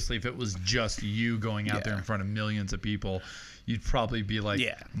obviously if it was just you going out there in front of millions of people, you'd probably be I'm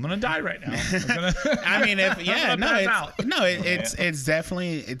gonna die right now. I mean, it's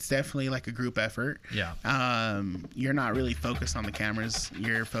definitely like a group effort. Yeah. You're not really focused on the cameras.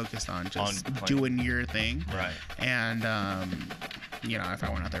 You're focused on just doing your thing. Right. And you know, if I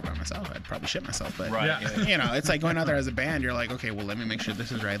went out there by myself, I'd probably shit myself. But Right. Yeah. Yeah. you know, it's like going out there as a band. You're like, okay, well, let me make sure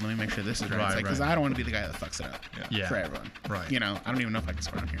this is right. Let me make sure this is right. It's like, because I don't want to be the guy that fucks it up Yeah. for everyone. Right. You know, I don't even know if I can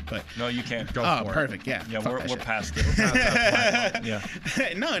swear on here, but No, you can't. Go oh, for it. perfect. Yeah. Yeah, Fuck we're that shit. past it. Yeah.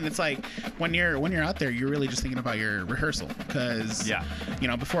 No, and it's like when you're out there, you're really just thinking about your rehearsal because Yeah. you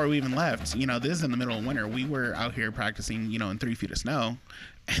know, before we even left, you know, this is in the middle of winter. We were out here practicing, you know, in 3 feet of snow,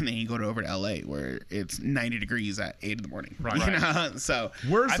 and then you go over to LA where it's 90 degrees at 8 in the morning. Right. You know, so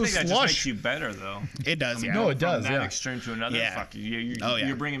Where's I the think that just makes slush? you better, though. it does. Yeah. No, it does. From that Yeah. extreme to another. Yeah. Fuck you. Oh, yeah.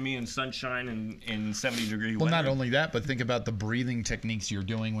 You're bringing me in sunshine and in 70-degree Well, weather. not only that, but think about the breathing techniques you're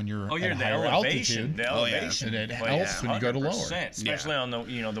doing when you're Oh, you're at the higher elevation. altitude. The Oh, yeah. elevation. And it Well, helps when you go to lower. 100%, especially on the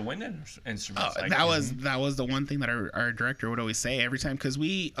the wind instruments. Oh, Like, that was the one thing that our director would always say every time, because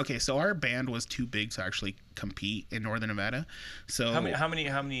so our band was too big to actually compete in Northern Nevada. So how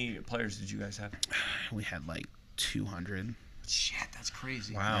many players did you guys have? we had like 200. Shit, that's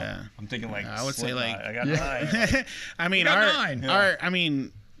crazy. Wow. Yeah. I'm thinking like I would say, Slipknot. like- I got 9. I mean, got our 9. I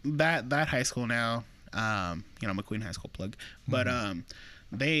mean that high school now, you know, McQueen High School plug, but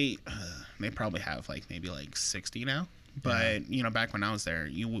they probably have like maybe like 60 now. But you know, back when I was there,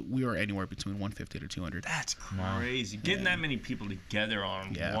 we were anywhere between 150 to 200. That's crazy. Getting that many people together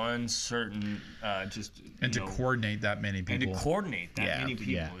on Yeah. one certain And to coordinate that many and people. to coordinate that Yeah. many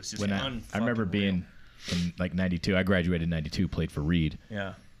people Yeah. is just When I remember unfucking being in like 92. I graduated in 92, played for Reed.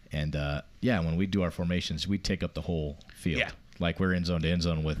 real. Yeah. And when we do our formations, we take up the whole field. Yeah. Like we're end zone to end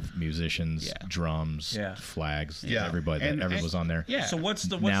zone with musicians, Yeah. drums, Yeah. flags, Yeah. everybody And- that ever was on there. Yeah. So what's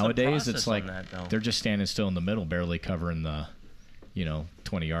the Nowadays, process it's like on that, though? they're just standing still in the middle, barely covering the,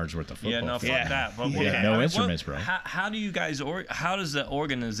 20 yards worth of football. Yeah, no, fuck field. Yeah. that. But Yeah, no instruments, bro. How do you guys how does the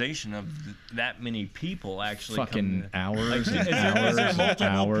organization of that many people actually Fucking come hours is and there hours and multiple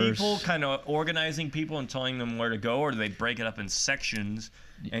hours. people kind of organizing people and telling them where to go, or do they break it up in sections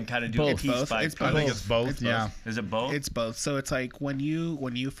and kind of do Both. it piece Both. by It's piece? I think it's both. It's Yeah. both. Is it both? It's both. So it's like when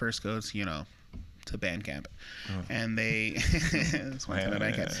you first go to, you know, to band camp, and they it's one time at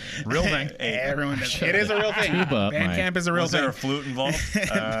band camp. Real thing. Everyone does. It is a real thing. Tuba up, Band Mike. camp is a real Was thing. there a flute involved?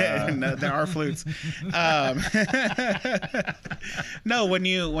 No, there are flutes. No, when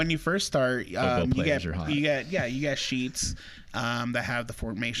you first start, you players are hot. get sheets that have the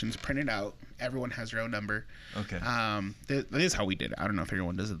formations printed out. Everyone has their own number. Okay. That is how we did it. I don't know if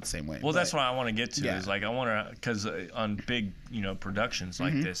everyone does it the same way. Well, that's but- what I want to get to. Yeah. Is like I want to, because on big productions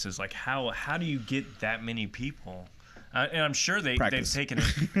like Mm-hmm. this, is like how do you get that many people? And I'm sure they've Practice. taken it.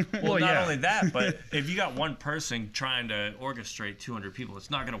 Well, Well, not yeah. only that, but if you got one person trying to orchestrate 200 people, it's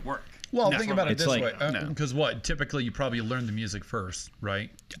not going to work. Well, No. think about it It's this like- way. No. Because typically you probably learn the music first, right?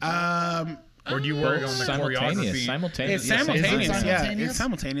 Um, Or do you work on the Simultaneous. choreography? Simultaneous. It's Yeah, simultaneous. Is it Yeah, simultaneous? it's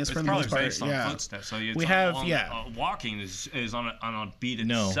simultaneous for It's the probably most part. based on Yeah. footsteps. So it's We have- walking is on a beat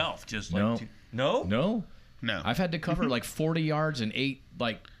No. itself. Just No. like no. No. I've had to cover like 40 yards and 8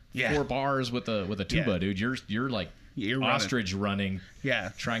 Yeah. 4 bars with a tuba, Yeah. dude. You're like You're running. ostrich running,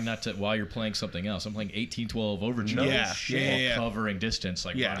 Yeah. trying not to while you're playing something else. I'm playing 1812 overture. No Yeah. shit. Yeah, yeah. Covering distance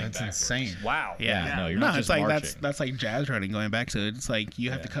like Yeah. running That's backwards. insane. Wow. Yeah, no, you're No, not it's just like marching. that's like jazz running. Going back to it, it's like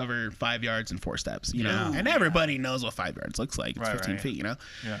you have to Yeah. cover 5 yards and 4 steps. You know, Yeah. and everybody knows what 5 yards looks like. It's Right, 15 right. feet. You know.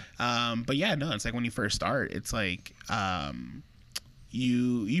 Yeah. But yeah, no, it's like when you first start, it's like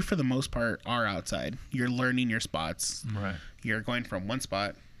you for the most part are outside. You're learning your spots. Right. You're going from one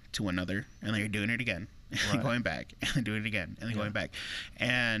spot to another, and then you're doing it again, and then Right. going back, and then doing it again, and then going back,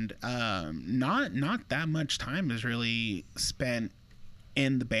 and not that much time is really spent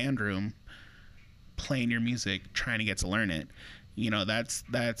in the band room playing your music, trying to get to learn it. You know, that's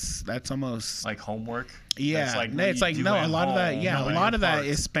almost Like homework. yeah. That's like No, what it's you like do no, at a lot of that. home, Yeah, not a in lot your of that parts.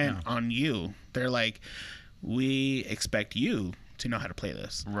 is spent on you. They're like, we expect you to know how to play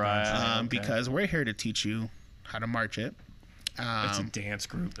this, Right. Okay. because we're here to teach you how to march it. It's a dance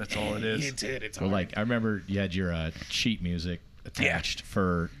group. That's all it is. It's Well, hard. like I remember you had your sheet music attached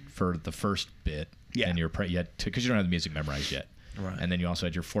for the first bit, Yeah. and because you don't have the music memorized yet, Right. And then you also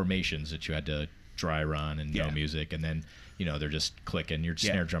had your formations that you had to dry run and Yeah. no music, and then they're just clicking your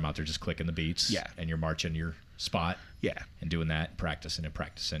Yeah. snare drum out there, just clicking the beats, Yeah. and you're marching your spot, Yeah. and doing that, practicing,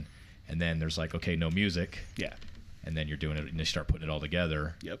 and then there's like, okay, no music, Yeah. and then you're doing it and you start putting it all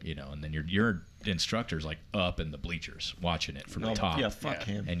together, Yep. and then you're instructor's like up in the bleachers watching it from the top. Yeah, fuck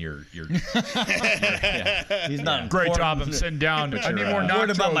him. And you're He's not Great job. I'm sitting down. I need more nachos. Worried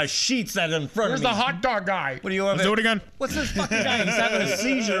about my sheets that are in front Where's of me. the hot dog guy? What do you want? Let's do it again. What's this fucking guy? He's having a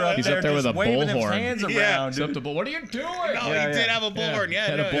seizure up He's there. up there with just a waving his bullhorn. hands Yeah. around. dude. What are you doing? Oh, he did have a bullhorn. Yeah,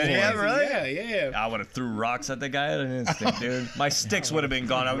 Had a bullhorn. Yeah, right? Yeah. I would have threw rocks at the guy at an instant, dude. My sticks would have been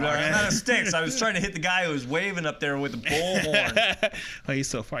gone. I would have out of sticks. I was trying to hit the guy who was waving up there with the bullhorn. Well, he's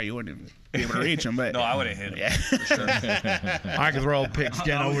so far, you wouldn't be able to reach him, but No, I would have hit him. yeah. For sure. I could throw a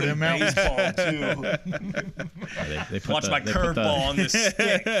pigskin I was over in them mountains. baseball too. They put Watch my they put the- curveball on this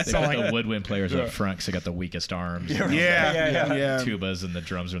stick. They got the woodwind players up front because they got the weakest arms. Yeah. Tubas and the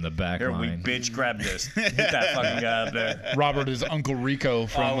drums are in the back Here, weak line. bitch, grab this. Hit that fucking guy up there. Robert is Uncle Rico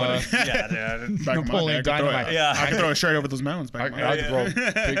from Yeah, dude. Back of my Napoleon neck, I could throw- Dynamite. Yeah. I can throw a shirt over those mountains. I Back of my neck. could throw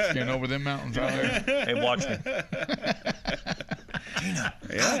a pigskin over them mountains out there. Hey, watch me.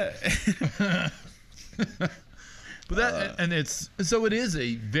 Yeah. But that and it's so it is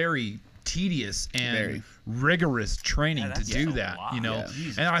a very tedious and Very. rigorous training to that's do a that, lot. you know. Yeah.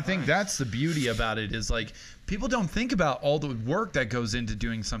 Jesus And I think that's the beauty about it is like people don't think about all the work that goes into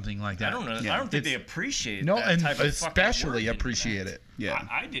doing something like that. I don't know. Yeah. I don't think they appreciate No, that and type of especially fucking work appreciate it. Yeah.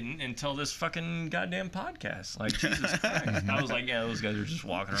 I didn't until this fucking goddamn podcast. Like, Jesus Christ. I was like, yeah, those guys are just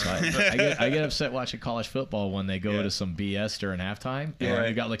walking around. I get upset watching college football when they go to some BS during halftime. And Right.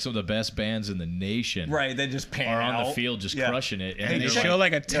 you got like some of the best bands in the nation Right, they just pan are on out. the field just Yeah. crushing it. And And they they're show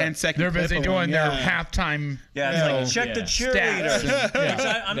like, like a 10-second They're clip busy of doing them. their halftime. Yeah, you it's know, like check the cheerleaders. stats. Which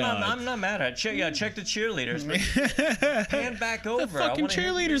I'm No. not mad at. Check the cheerleaders. But pan back over. The fucking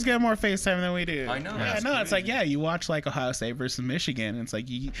cheerleaders get more FaceTime than we do. I know, Yeah, that's no, it's like, crazy. yeah, you watch like Ohio State versus Michigan. It's like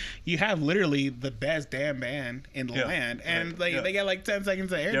you have literally the best damn band in the Yeah, land, and right, like yeah. they get like 10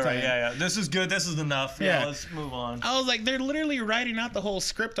 seconds of airtime. Yeah, right, yeah. This is good. This is enough. Yeah, Yeah. let's move on. I was like, they're literally writing out the whole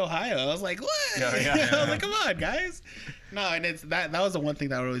script Ohio. I was like, what? Yeah. I was like, come on, guys. No, and it's that was the one thing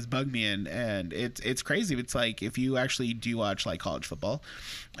that would always bug me, and it's crazy. It's like if you actually do watch like college football,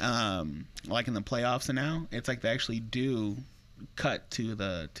 like in the playoffs and now, it's like they actually do cut to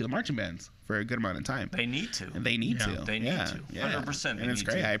the marching bands for a good amount of time. They need to. And they need Yeah, to. they need to. 100% they And it's need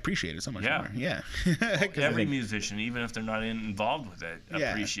great. to. I appreciate it so much Yeah. more. Yeah. Every musician, even if they're not involved with it,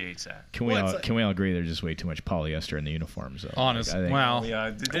 Yeah. appreciates that. can we Well, all it's like- can we all agree there's just way too much polyester in the uniforms? Though? Honest. Like, I think- Wow.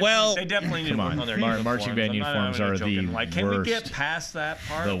 Yeah, Well, they definitely need come to work on. on their Marching uniforms. band I'm not uniforms even are joking. the Like, can we get worst. past that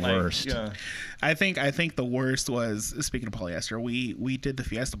part? The Like, worst. Yeah. I think the worst was, speaking of polyester, we did the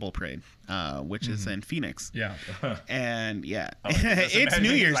Fiesta Bowl parade, which is in Phoenix. Yeah. And yeah, just it's imagine New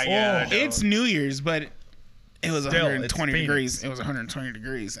it's Year's. like, yeah, I know. It's New Year's, but it was Still, 120 it's degrees. Phoenix. It was 120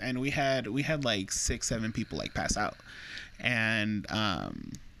 degrees, and we had like 6-7 people like pass out, and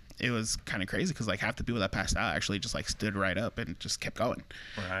it was kind of crazy because like half the people that passed out actually just like stood right up and just kept going.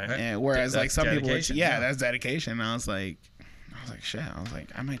 Right. And whereas like That's some people, would, dedication, yeah, yeah. that's dedication. And I was like, shit. I was like,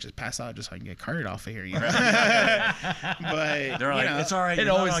 I might just pass out just so I can get carted off of here, you know. But They're like, you know, it's all right. It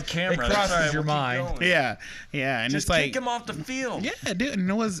You're always- not on camera. it It's crosses all right, your we'll keep mind. going." yeah, and Just it's like, kick him off the field. yeah, dude, and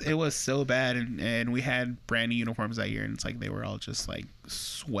it was so bad, and we had brand new uniforms that year, and it's like they were all just like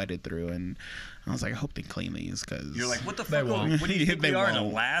sweated through, and I was like, I hope they clean these because You're like, what the They fuck? won't. What do you think They we are in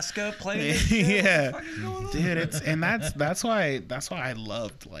won't. Alaska playing? yeah, What the fuck is going on? dude, that's why I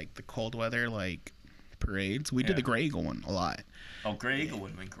loved like the cold weather like parades. We did Yeah. the Grey Eagle one a lot. Oh, Grey Eagle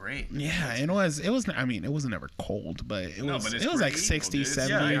would have been great. Yeah, it was. I mean, it wasn't ever cold, but it No, was. but it's It was like Grey 60, Eagle, dude.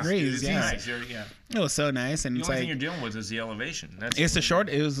 70 Yeah, degrees. it's Yeah, nice. Yeah. it was so nice, and The it's only like thing you're dealing with is the elevation. That's it's the short.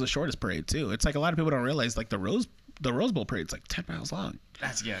 It was the shortest parade too. It's like a lot of people don't realize like the Rose Bowl parade's like 10 miles long.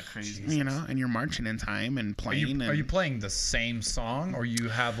 That's crazy. You know, and you're marching in time and playing. Are you playing the same song or you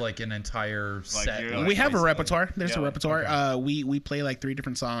have like an entire set? you're, We have a Basically. repertoire. There's a Yeah, repertoire. We play like 3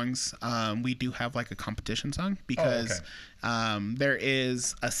 different songs. We do have like a competition song because there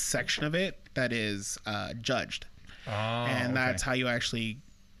is a section of it that is judged, Oh, and that's how you actually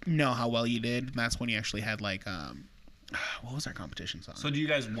know how well you did. And that's when you actually had like what was our competition song? So do you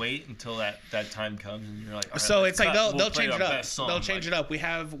guys wait until that time comes and you're like, all right, So let's it's like cut. they'll We'll play change our it up. best song, They'll change like- it up. We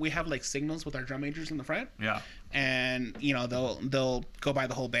have like signals with our drum majors in the front, Yeah. and you know they'll go by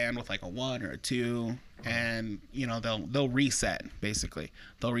the whole band with like a 1 or a 2, and you know they'll reset basically.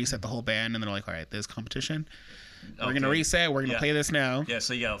 They'll reset the whole band, and they're like, all right, this competition, we're gonna Okay. reset. We're gonna Yeah. play this now. Yeah,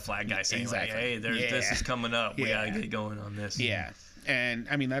 so you got a flag guy saying Exactly. like, hey, this Yeah. is coming up. We Yeah. gotta get going on this. Yeah, and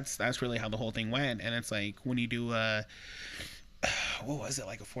I mean that's really how the whole thing went. And it's like when you do what was it,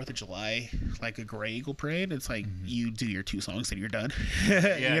 like a 4th of July, like a Grey Eagle parade? It's like you do your 2 songs and you're done.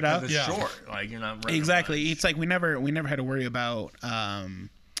 Yeah, you know, 'cause it's short. Like you're not running exactly. much. It's like we never had to worry about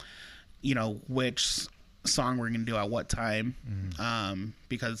you know, which song we're gonna do at what time,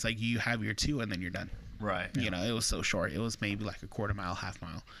 because it's like you have your 2 and then you're done. Right. You know, it was so short. It was maybe like a quarter mile, half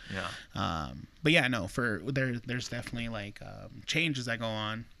mile. Yeah. But yeah, no, there's definitely like changes that go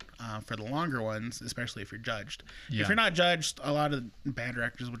on for the longer ones, especially if you're judged. Yeah. If you're not judged, a lot of band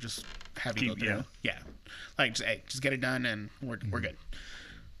directors will just have you go through. Yeah. Like just get it done and we're good.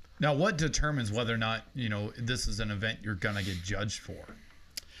 Now, what determines whether or not, you know, this is an event you're gonna get judged for?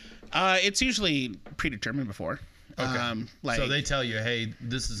 It's usually predetermined before. Okay. So they tell you, hey,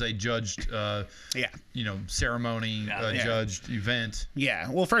 this is a judged, you know, ceremony, judged event. Yeah.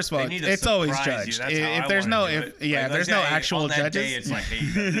 Well, first of all, it's always judged. If there's no, there's no actual judges. Day, it's like, hey,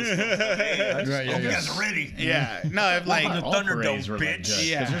 you guys are ready. Yeah. No, if like the Thunderdome, bitch.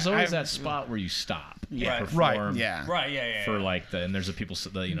 Yeah. Because there's always that spot where you stop. Yeah. Perform Yeah. For like and there's the people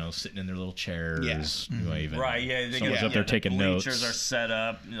you know sitting in their little chairs. Waving. Right. Yeah. They someone's up there taking notes. Bleachers are set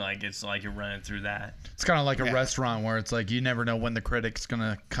up. Like it's like you're running through that. It's kind of like a restaurant where it's like you never know when the critic's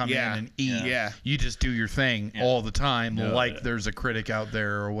gonna come in and eat. Yeah. You just do your thing all the time, like there's a critic out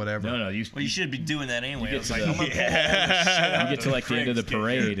there or whatever. No. You should be doing that anyway. It's like you get to like the end of the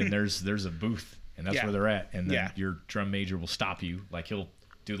parade and there's a booth and that's where they're at, and then your drum major will stop you. Like he'll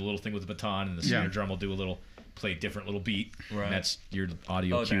do the little thing with the baton, and the snare drum will do play a different little beat, and that's your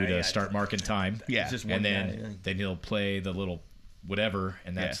audio cue to start marking time. Yeah. And then he'll play the little whatever,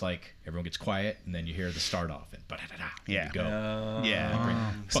 and that's like everyone gets quiet, and then you hear the start off, and you go.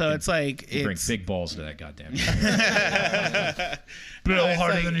 So it's like bring big balls to that goddamn. Blow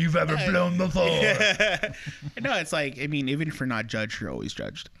harder than you've ever blown before. No, it's like, I mean, even if you're not judged, you're always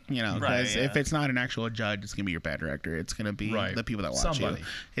judged. You know, because if it's not an actual judge, it's gonna be your band director. It's gonna be the people that watch you.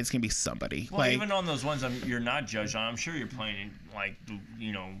 It's gonna be somebody. Well, like, even on those ones you're not judged on, I'm sure you're playing like,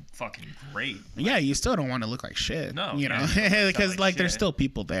 you know, fucking great. Yeah, you still don't want to look like shit. No, you know, because like there's still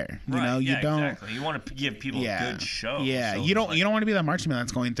people there. You know, you don't. Exactly. You want to give people a good show. Yeah, so you don't want to be that marching band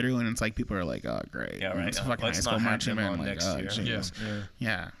that's going through and it's like people are like, oh great, yeah, right. It's a fucking high school marching band. Like, oh, geez.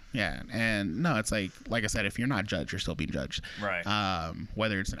 Yeah, and no, it's like I said, if you're not judged, you're still being judged. Right.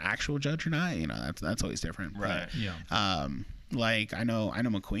 Whether it's an actual judge or not, you know, that's always different. Right. But, like I know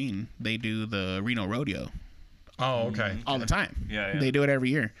McQueen, they do the Reno Rodeo. Oh, okay. All the time. Yeah. They do it every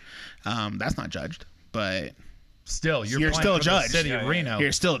year. That's not judged, but still, you're still judged. City of Reno.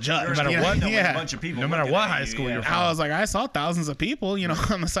 You're still judged. No matter what. A bunch of people. No matter what high school you're from. I was like, I saw thousands of people, you know,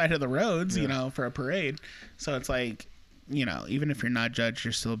 on the side of the roads, you know, for a parade. So it's like, you know, even if you're not judged,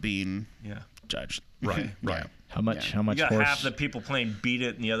 you're still being judged. Right. Yeah. How much You got horse? half the people playing Beat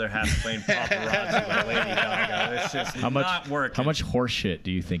It and the other half playing Paparazzi by Lady Gaga. It's just not working. How much horse shit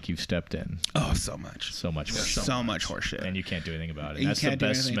do you think you've stepped in? Oh, so much. So much horse shit. So much horse shit. And you can't do anything about it. That's the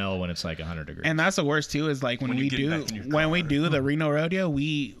best smell when it's like 100 degrees. And that's the worst too, is like when we do the Reno Rodeo,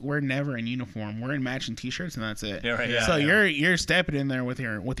 we're never in uniform. We're in matching t-shirts and that's it. Yeah, right. So you're stepping in there with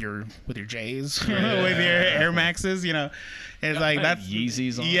your J's, with your Air Maxes, you know. It's like that's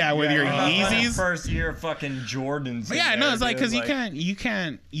Yeezys on. Yeah, with your Yeezys. First year fucking Jordans. But yeah, no, it's like because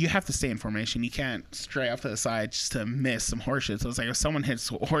you have to stay in formation. You can't stray off to the side just to miss some horseshit. So it's like if someone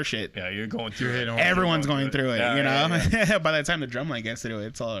hits horseshit, you're going through it. Everyone's going through it, you know. By the time the drumline gets to it,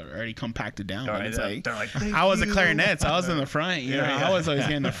 it's already compacted down. Right, it's like I was a clarinet, so I was in the front. You know, I was always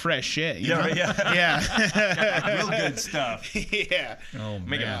getting the fresh shit. You know? Yeah. Real good stuff. Yeah. Oh man.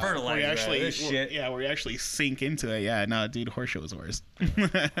 Making fertilizer. We actually sink into it. Yeah. No, dude, horseshit was worse.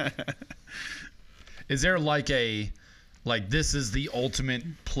 Is there like this is the ultimate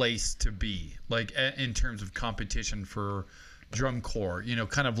place to be, like in terms of competition for drum corps, you know,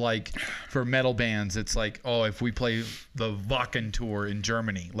 kind of like for metal bands, it's like, oh, if we play the Wacken tour in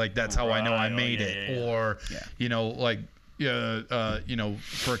Germany, like that's how I know I made it. Or you know, like you know,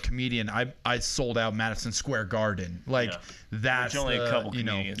 for a comedian, I sold out Madison Square Garden, like that's only a couple you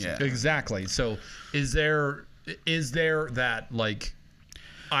know, comedians. exactly. So is there that like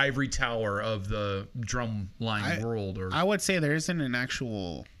ivory tower of the drum line world? Or I would say there isn't an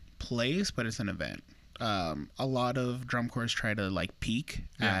actual place, but it's an event. A lot of drum corps try to like peak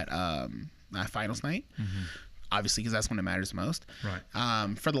at finals night, obviously because that's when it matters most.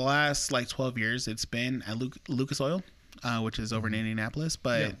 Right. For the last like 12 years, it's been at Lucas Oil, which is over in Indianapolis.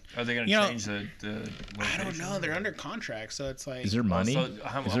 But are they going to change the I don't know. They're under contract, so it's like. Is there money?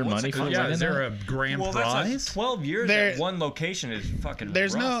 Is there money for is there a grand prize? 12 years at one location is fucking.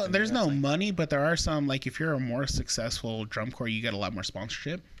 There's no money, but there are some, like if you're a more successful drum corps, you get a lot more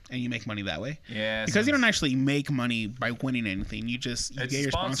sponsorship. and you make money that way. Yeah. Because you don't actually make money by winning anything. You get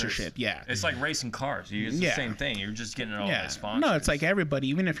your sponsors. sponsorship. Yeah. It's like racing cars. It's the same thing. You're just getting all the sponsors. No, it's like everybody,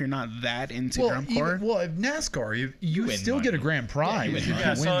 even if you're not that into drum corps. If NASCAR, you still get a grand prize if you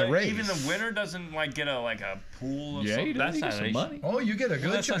win the race. Even the winner doesn't like get a pool of something. That's not some money. Oh, you get a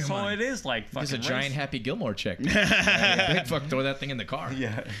good chunk of money. That's all it is. Like fucking it's a giant Happy Gilmore check. Big fuck, throw that thing in the car.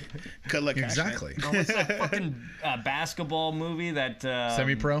 Yeah. Good luck. Exactly. What's that fucking basketball movie that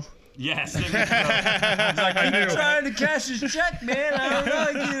Semi-pro? Yes. He's like, are you trying to cash his check, man? I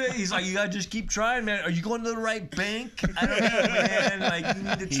don't know. He's like, you gotta just keep trying, man. Are you going to the right bank? I don't know, man. Like, you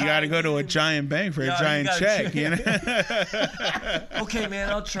need to try. You gotta go to a giant bank for a giant check, you know? Okay, man,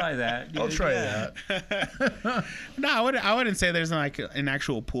 I'll try that. I'll try that. No, I wouldn't say there's like an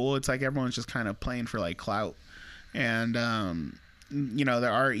actual pool. It's like everyone's just kind of playing for like clout. And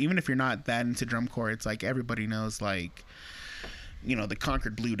there are, even if you're not that into drum corps, it's like everybody knows like, the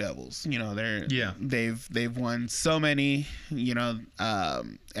Concord Blue Devils. They've won so many.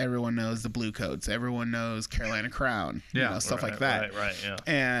 Everyone knows the Blue Coats. Everyone knows Carolina Crown. Stuff like that. Right. Yeah.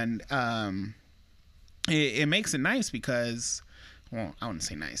 And it makes it nice because, well, I wouldn't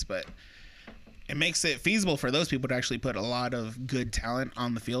say nice, but it makes it feasible for those people to actually put a lot of good talent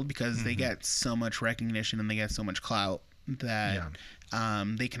on the field because they get so much recognition and they get so much clout that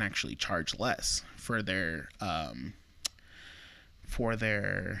they can actually charge less for their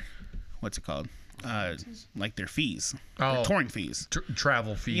what's it called? Like their fees, their touring fees,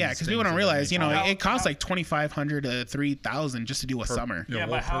 travel fees. Yeah, because people don't realize, it costs like $2,500 to $3,000 just to do a summer. Yeah,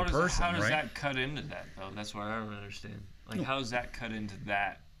 but how does that cut into that though? That's what I don't understand. Like, how does that cut into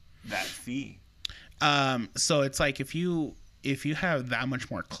that fee? So it's like if you have that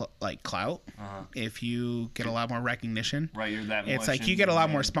much more clout, if you get a lot more recognition, right? You're that. It's like you get a lot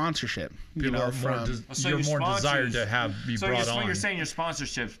more sponsorship. You're more desired to be brought on. So you're saying your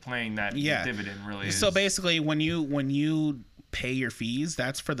sponsorship's playing that dividend, really? So basically, when you pay your fees,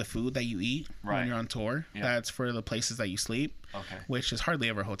 that's for the food that you eat when you're on tour. Yeah. That's for the places that you sleep. Okay. Which is hardly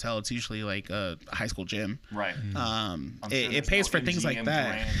ever a hotel. It's usually like a high school gym. Right. It pays for things like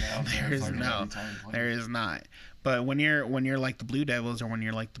that. There is not. But when you're like the Blue Devils or when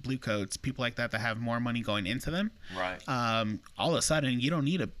you're like the Blue Coats, people like that have more money going into them. Right. All of a sudden, you don't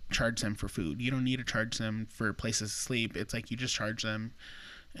need to charge them for food. You don't need to charge them for places to sleep. It's like you just charge them.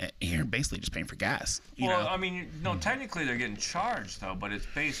 You're basically just paying for gas. I mean, no, technically they're getting charged though, but it's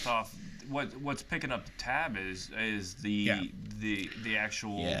based off what's picking up the tab is the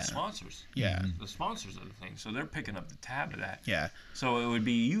actual sponsors. Yeah. The sponsors of the thing. So they're picking up the tab of that. Yeah. So it would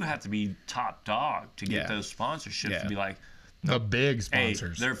be you have to be top dog to get those sponsorships to be like the big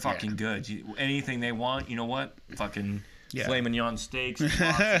sponsors. Hey, they're fucking good. Anything they want, you know what? Fucking filet mignon steaks,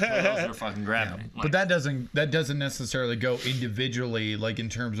 they're fucking grabbing it. Like, but that doesn't necessarily go individually, like in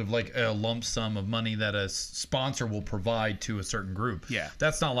terms of like a lump sum of money that a sponsor will provide to a certain group. Yeah,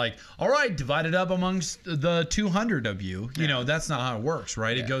 that's not like, all right, divide it up amongst the 200 of you. You know, that's not how it works,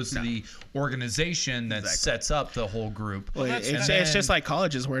 right? It goes to the organization that sets up the whole group. Well, it's just like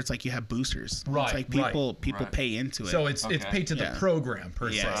colleges where it's like you have boosters. Right. It's like people pay into it. So it's paid to the program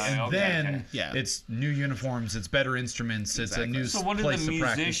per se, and then it's new uniforms, it's better instruments. It's a new place to practice, rehearse. So what do the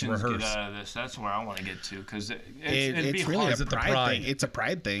musicians get out of this? That's where I want to get to, because it's really a pride thing. It's a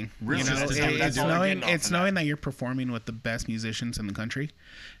pride thing. Really, it's knowing that you're performing with the best musicians in the country,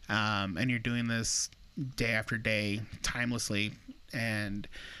 and you're doing this day after day, timelessly, and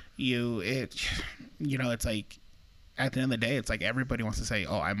it's like at the end of the day, it's like everybody wants to say,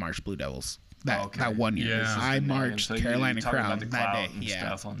 "Oh, I marched Blue Devils." That 1 year. Yeah. I marched Carolina Crown that day.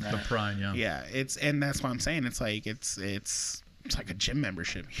 Stuff on that. The pride, yeah. And that's what I'm saying. It's like it's like a gym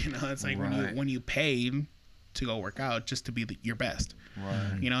membership. It's like when you pay to go work out just to be your best.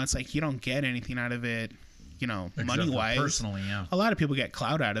 Right. It's like you don't get anything out of it. Money wise. Personally, yeah. A lot of people get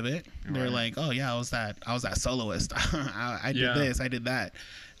clout out of it. They're like, oh yeah, I was that soloist. I did this. I did that.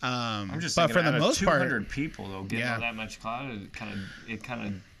 I'm just but thinking for the most part, 200 people though getting all that much clout, it kind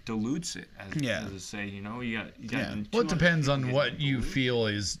of dilutes it as to say, you got well, it depends on what you feel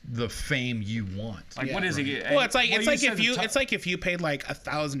is the fame you want. Like what is it? Well, it's like if you paid like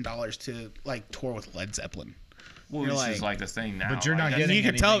 $1,000 to like tour with Led Zeppelin. Well, this is like the thing now. But you're not getting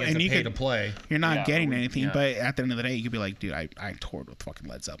anything as a pay to play. You're not getting anything, but at the end of the day, you could be like, dude, I toured with fucking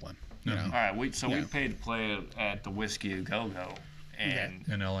Led Zeppelin. You know? All right, we paid to play at the Whiskey A Go Go, and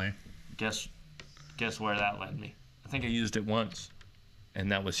in LA. Guess where that led me? I think I used it once. And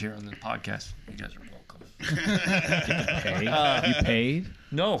that was here on the podcast. You guys are welcome. You paid?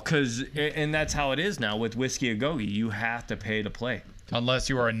 No, and that's how it is now with Whiskey A Go Go. You have to pay to play. Unless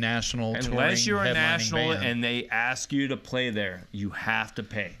you are a national Unless you're a touring national band. and they ask you to play there, you have to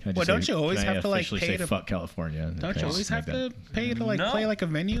pay. Well, don't you always have to like officially pay say to fuck California? Don't you always have to pay to like No. play like a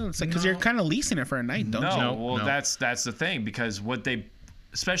venue? It's like because you're kind of leasing it for a night, don't you? Well, that's the thing, because what they,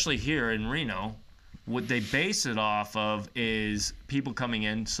 especially here in Reno, what they base it off of is people coming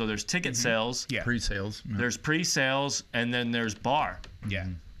in. So there's ticket sales, Yeah. Pre-sales. there's pre-sales, and then there's bar. Yeah.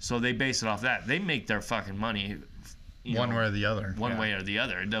 So they base it off that. They make their fucking money One way or the other. One way or the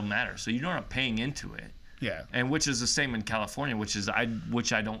other. It doesn't matter. So you're not paying into it. Yeah. And which is the same in California, which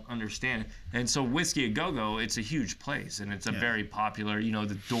I don't understand. And so Whiskey A Go Go, it's a huge place, and it's a very popular.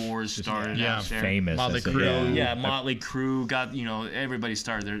 The Doors started out there. Famous. Motley That's Crue. Yeah, Motley Crue got everybody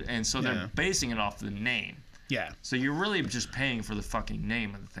started there, and so they're basing it off the name. Yeah. So you're really just paying for the fucking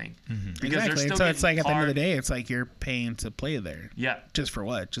name of the thing. Because Exactly. they're So still it's like at the end of the getting day, it's like you're paying to play there. Yeah, Just for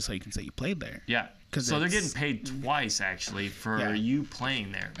what? Just so you can say you played there. yeah. 'Cause So they're it's- getting paid twice actually for you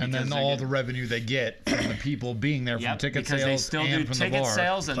playing there. And then because all they're the revenue they get from the people being there from ticket because sales they still and do from ticket the bar.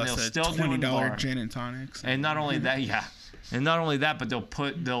 sales, and Plus they'll the still do $20 bar. gin and tonics. And not only that, and not only that, but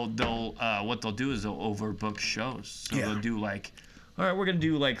what they'll do is they'll overbook shows. So they'll do like, all right, we're gonna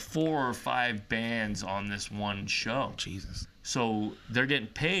do like 4 or 5 bands on this one show. Jesus. So they're getting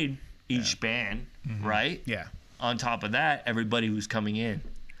paid each band, right? Yeah. On top of that, everybody who's coming in,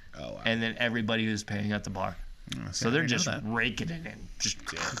 Oh wow. and then everybody who's paying at the bar. So they're just raking it in, just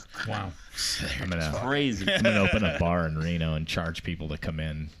Wow. I'm gonna crazy. I'm gonna open a bar in Reno and charge people to come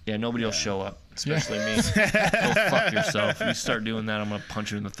in. Yeah, nobody will show up, especially me. Go fuck yourself. You start doing that, I'm gonna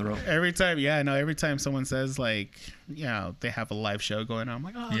punch you in the throat. Every time someone says like, they have a live show going on, I'm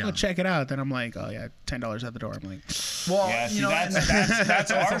like, oh, I'll go check it out. Then I'm like, oh yeah, $10 at the door. I'm like, Well, Yeah, see,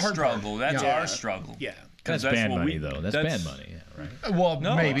 that's our struggle. That's Yeah. our struggle. yeah. That's that's band what money we- though. That's band money, yeah, right? well,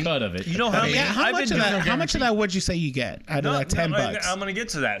 maybe. Cut of it. You know how many? Yeah, how I've much been of doing- that? How much of that would you say you get out of that $10? I'm gonna get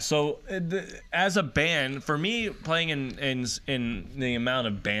to that. So, as a band, for me, playing in the amount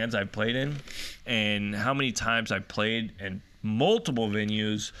of bands I've played in, and how many times I've played in multiple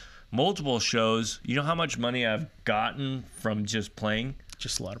venues, multiple shows, you know how much money I've gotten from just playing?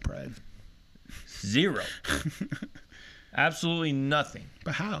 Just a lot of pride. 0. Absolutely nothing.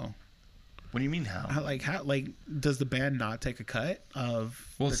 But how? What do you mean how? How does the band not take a cut of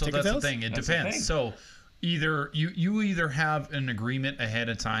Well, the so ticket that's sales? the thing. It That's the depends. thing. So either you either have an agreement ahead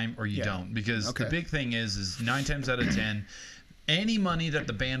of time or you Yeah. don't. Because Okay. the big thing is 9 times out of 10, any money that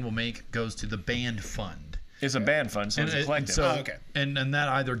the band will make goes to the band fund. It's a band fund, so it's a collective. So, okay. and that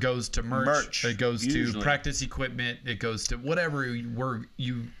either goes to merch, it goes to usually. practice equipment, it goes to whatever you are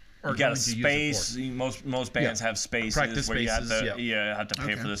You got going a to space. use it most bands Yeah. have spaces Practice where you have spaces, to have to pay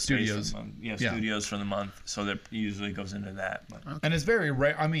Okay. for the space Studios. For the month. Yeah. Studios for the month. So that usually goes into that. But for. And it's very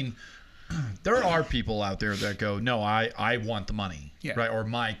rare. I mean, there are people out there that go, no, I want the money, Yeah. right, or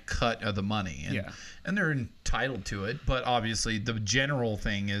my cut of the money, and Yeah. and they're entitled to it. But obviously, the general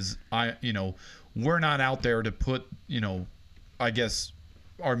thing is, we're not out there to put, I guess,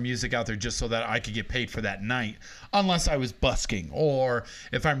 our music out there just so that I could get paid for that night, unless I was busking, or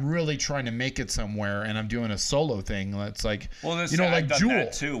if I'm really trying to make it somewhere and I'm doing a solo thing. That's like, this, like I've done Jewel.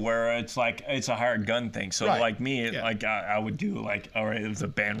 that too, where it's like it's a hired gun thing. So Right. like me, Yeah. like I would do like, all right, if the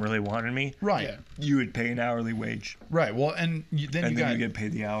band really wanted me, Right, Yeah. you would pay an hourly wage, right. Well, and then and you then got you get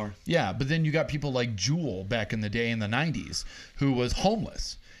paid the hour. Yeah, but then you got people like Jewel back in the day in the 90s who was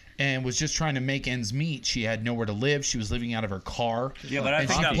homeless and was just trying to make ends meet. She had nowhere to live. She was living out of her car. Yeah, but I and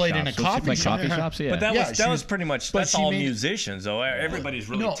think she that- played in a So coffee like shop. coffee shops, yeah. But that Yeah, was she was- pretty much but that's she all made- musicians though. Everybody's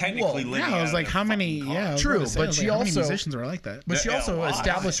really No, technically well, living. Yeah, I out was of like, their how fucking many? car. Yeah, I was True, about to say, but I was she like, how many also- musicians are like that? But she Yeah, also a lot.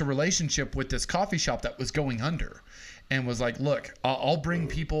 established a relationship with this coffee shop that was going under, and was like, "Look, I'll bring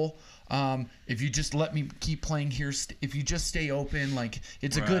people if you just let me keep playing here. If you just stay open, like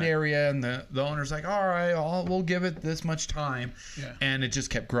it's a good Right. area." And the owner's like, "All right, we'll give it this much time." Yeah. And it just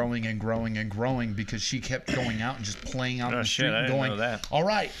kept growing and growing and growing because she kept going out and just playing out Oh, in the shit, street I and didn't going, know that. "All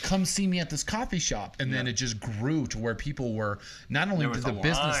right, come see me at this coffee shop." And then it just grew to where people were not only There did was the a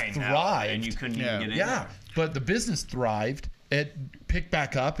business line out, thrive, and you couldn't Yeah. even get in. yeah, but the business thrived. It picked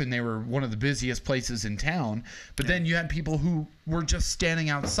back up, and they were one of the busiest places in town. But then you had people who were just standing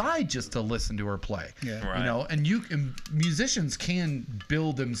outside just to listen to her play. Yeah. Right. And musicians can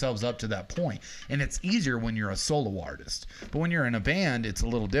build themselves up to that point, and it's easier when you're a solo artist. But when you're in a band, it's a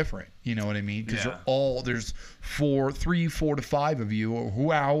little different. You know what I mean? Because Yeah. there's 4 to 5 of you,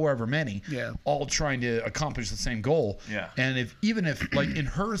 or however many, Yeah. all trying to accomplish the same goal. Yeah. And even if like in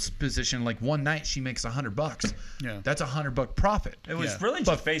her position, like one night she makes $100, Yeah. that's $100 profit. It was Yeah. really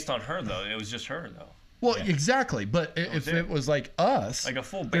just based on her though. It was just her though. Well, exactly. But if it was like us, like a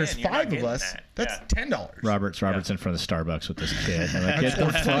full band, there's you're not 5 of getting us. that. That's $10. Robert's in front of the Starbucks with this kid. I'm like, get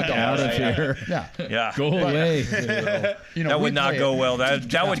the fuck out of here. Yeah. Go away. That would not go well.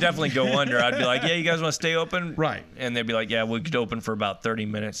 That would definitely go under. I'd be like, yeah, you guys want to stay open? Right. And they'd be like, yeah, we could open for about 30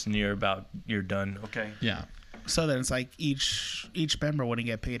 minutes and you're done. Okay. Yeah. So then it's like each member wouldn't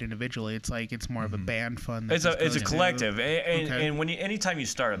get paid individually. It's like it's more of a band fund. It's a collective, and Okay. and anytime you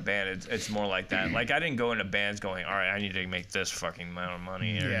start a band, it's more like that. Like I didn't go into bands going, all right, I need to make this fucking amount of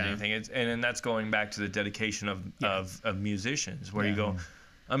money or anything. And then that's going back to the dedication of musicians, where you go,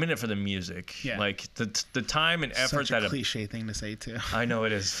 I'm in it for the music. Yeah. Like the time and effort Such a cliche thing to say too. I know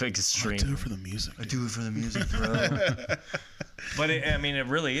it is extreme. I do it for the music. I do it for the music, bro. But it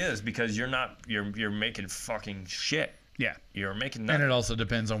really is, because you're making fucking shit. Yeah. You're making And nothing. it also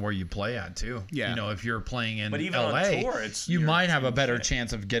depends on where you play at too. Yeah. You know, if you're playing in But even on LA, tour, you you're might have a doing better shit.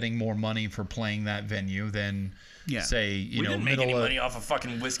 chance of getting more money for playing that venue than Yeah. say, We you know, didn't make any middle of money off of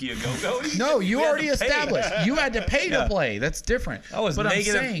fucking Whiskey a Go-Go. No, you We had already to pay. established. You had to pay to play. That's different. That was but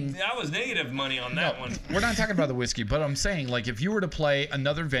negative. I'm saying, That was negative money on that one. we're not talking about the whiskey, but I'm saying, like, if you were to play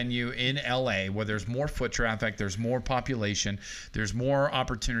another venue in LA where there's more foot traffic, there's more population, there's more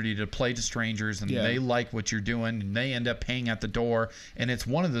opportunity to play to strangers, and they like what you're doing, and they end up paying at the door, and it's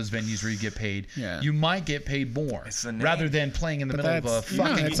one of those venues where you get paid, you might get paid more It's the name. rather than playing in the middle of a that's- no,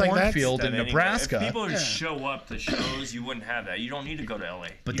 fucking it's like that's- cornfield in That anyway. Nebraska. If people show up to shows, you wouldn't have that. You don't need to go to LA.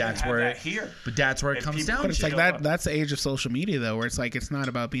 But You that's have where that here. But that's where it If comes people- down But to. it's like show that. up. That's the age of social media, though, where it's like it's not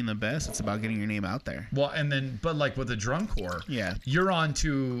about being the best; it's about getting your name out there. Well, and then, but like with the drum corps, you're on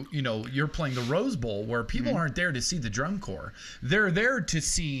to, you know, you're playing the Rose Bowl where people aren't there to see the drum corps. They're there to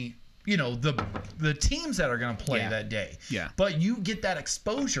see, you know, the teams that are going to play that day. Yeah. But you get that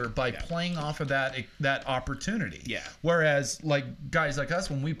exposure by playing off of that opportunity. Yeah. Whereas like guys like us,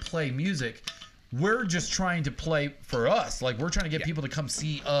 when we play music, we're just trying to play for us. Like we're trying to get people to come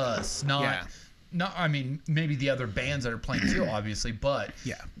see us, not, I mean, maybe the other bands that are playing too, obviously, but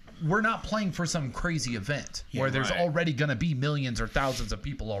we're not playing for some crazy event where there's already going to be millions or thousands of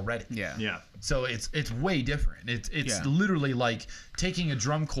people already. Yeah. So it's way different. It's literally like taking a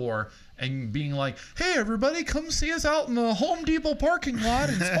drum corps and being like, hey, everybody, come see us out in the Home Depot parking lot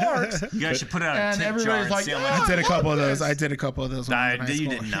in Sparks. You guys should put out a And tip jar everybody's and like, see how "Yeah, much. I did a couple of love those. this." I did a couple of those. When I was in high You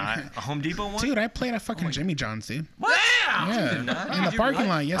school. did not. A Home Depot one? Dude, I played at fucking Jimmy John's, dude. What? Yeah, did not? in the Did you parking really?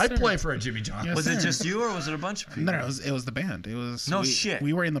 lot. Yes, I sir. play for a Jimmy John. Yes, Was it sir. just you, or was it a bunch of people? No, it was the band. It was Shit.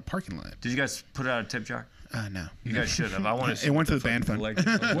 We were in the parking lot. Did you guys put out a tip jar? No. You guys should have. I want to see. It went what to the band fund. collective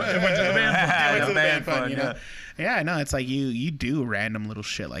fund. It went to the band. It went to The band fund, fund, you know? Yeah, no, it's like you do random little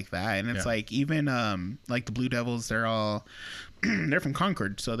shit like that, and it's like even like the Blue Devils, they're all they're from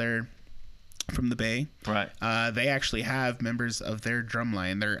Concord, so they're from the Bay. Right. They actually have members of their drum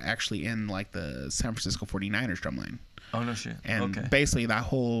line. They're actually in like the San Francisco 49ers drum line, Oh no shit. and Okay. basically that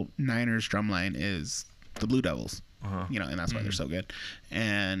whole Niners drum line is the Blue Devils. You know, and that's why they're so good.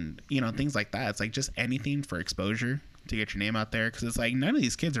 And you know, things like that. It's like just anything for exposure to get your name out there, because it's like none of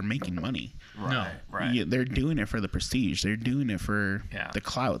these kids are making money. Right. Right. Yeah, they're doing it for the prestige. They're doing it for Yeah. the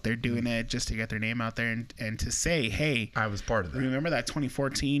clout. They're doing it just to get their name out there and to say, hey, I was part of that. remember that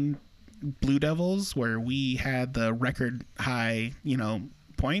 2014 Blue Devils where we had the record high, you know,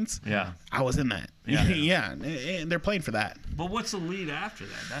 points? Yeah. I was in that. Yeah. Yeah. And they're playing for that. But what's the lead after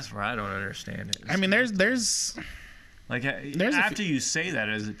that? That's where I don't understand it. I mean, there's Like There's a after you say that,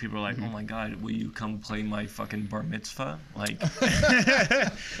 is it people are like, "Oh my God, will you come play my fucking bar mitzvah?" Like,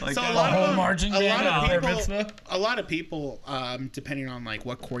 So a lot of marching a band lot at of bar people, mitzvah? a lot of people, depending on like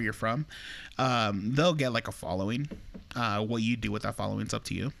what corps you're from, they'll get like a following. What you do with that following is up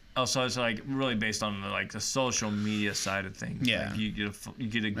to you. oh, so it's like really based on the social media side of things. Yeah. Like you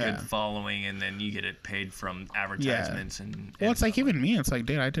get a good Yeah. following, and then you get it paid from advertisements and. Well, it's like stuff. even me. It's like,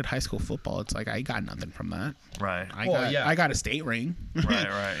 dude, I did high school football. It's like I got nothing from that. Right. I got a state ring. Right.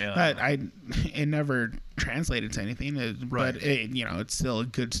 Yeah. But it never translated to anything. But you know, it's still a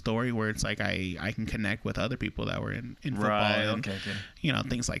good story where it's like I can connect with other people that were in football. Right. And, Okay. you know,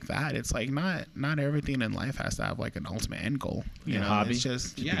 things like that. It's like not everything in life has to have like an ultimate end goal. You know, hobby. it's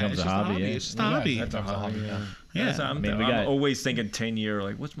just becomes it's a just hobby, yeah. It's just a hobby. That's a hobby. Yeah. I'm, I mean, we I'm got- always thinking 10-year.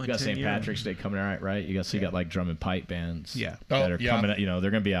 Like, what's my You got 10-year? St. Patrick's Day coming out, right? You got like drum and pipe bands. Yeah. That Oh, are yeah. coming. You know,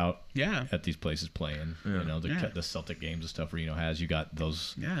 they're gonna be out. Yeah. At these places playing. You know, the Celtic games and stuff. Reno has. You got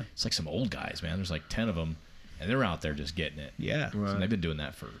those. Yeah. It's like some old guys, man. There's like 10 of them, and they're out there just getting it. Yeah. So they've been doing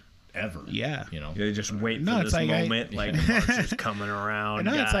that forever. Yeah. You know. They just wait No, for it's this like moment. Like March is coming around.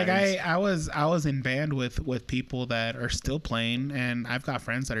 No, it's like guys. I was in band with people that are still playing, and I've got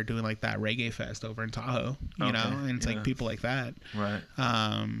friends that are doing like that reggae fest over in Tahoe, you know, and it's like people like that. Right.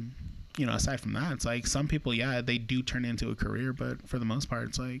 aside from that, it's like some people, yeah, they do turn into a career, but for the most part,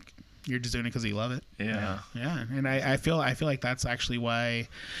 it's like you're just doing it because you love it. Yeah. And I feel like that's actually why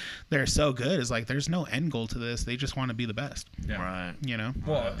they're so good. Is like there's no end goal to this. They just want to be the best. Yeah. Right. You know.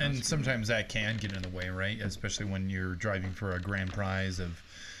 Well, and sometimes that can get in the way, right? Especially when you're driving for a grand prize of,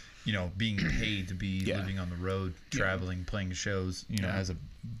 being paid to be living on the road, traveling, playing shows, as a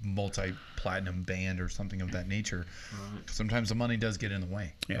multi-platinum band or something of that nature. Right. Sometimes the money does get in the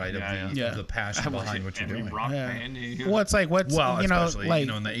way, right? Of the passion behind what you're doing. Rock band, Well, it's like especially, like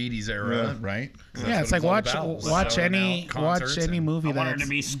in the 80s era, right? Yeah, it's like watch any movie I wanted to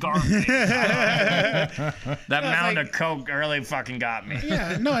be Scarface. That mound of coke really fucking got me.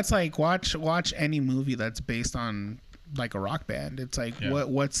 Yeah, no, it's like watch any movie that's based on like a rock band. It's like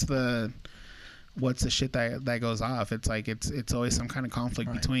what's the shit that goes off? It's like it's always some kind of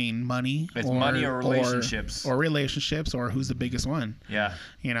conflict between money. It's money or relationships. Or relationships, or who's the biggest one. Yeah.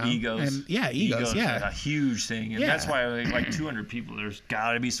 Egos. And egos. Yeah. A huge thing. And that's why like 200 people, there's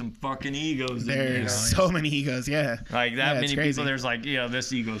got to be some fucking egos. There's so many egos, yeah. Like that many people, there's like,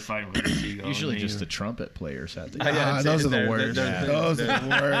 this ego's fighting with this ego. Usually just the trumpet players at the those are the worst. Those are the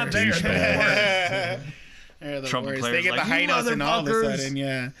worst. They're the worst. They get the high notes and all of a sudden,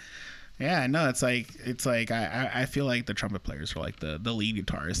 yeah, no, it's like I feel like the trumpet players are like the lead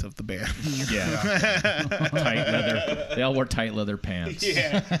guitarists of the band. Tight leather. They all wore tight leather pants.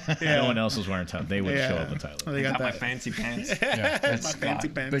 No one else was wearing tight. They would show up with tight leather. They got my fancy pants. My fancy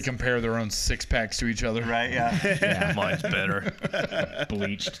pants. They compare their own six packs to each other, right? Yeah. Mine's better.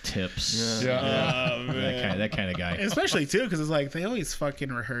 Bleached tips. Yeah. That kind of guy. Especially too, because it's like they always fucking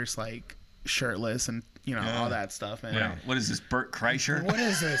rehearse like shirtless and all that stuff. And what is this, Bert Kreischer? What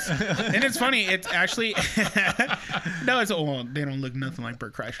is this? And it's funny. It's actually they don't look nothing like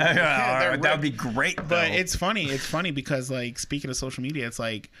Bert Kreischer. That would be great. Though. But it's funny. It's funny because like speaking of social media, it's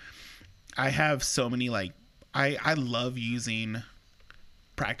like I have so many like I love using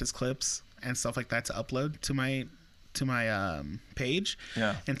practice clips and stuff like that to upload to my page.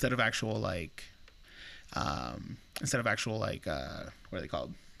 Yeah. Instead of actual like what are they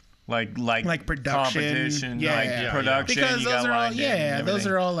called? Like production, competition, production. Because those are all, those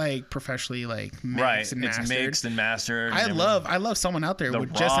are all like professionally like mixed and mastered. It's mixed and mastered. I love someone out there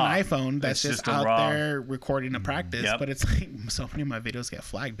with just an iPhone that's just out there recording a practice. But it's like so many of my videos get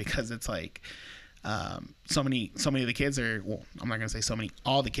flagged because it's like so many of the kids are. Well, I'm not gonna say so many.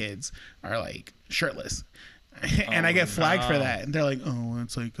 All the kids are like shirtless. And I get flagged for that, and they're like, "Oh,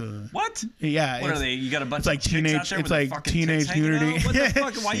 it's like what? Yeah, what are they? You got a bunch of like teenage. It's like teenage nudity. What the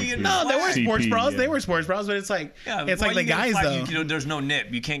fuck? Why are you getting? No, they were sports bras. They were sports bras, but it's like it's like the guys though. There's no nip.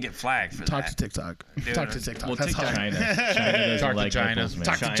 You can't get flagged for that. Talk to TikTok. Talk to TikTok. Well, That's China doesn't like nipples, man.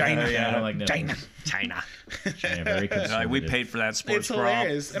 Talk to China. Yeah, I don't like nipples. China. Very conservative. We paid for that sports bra. It's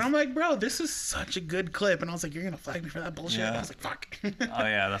hilarious, and I'm like, bro, this is such a good clip, and I was like, you're gonna flag me for that bullshit. I was like, fuck. Oh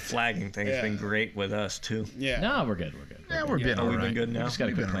yeah, the flagging thing's been great with us too. Yeah. No, we're good. Yeah, we've been all right. We've been good now. We just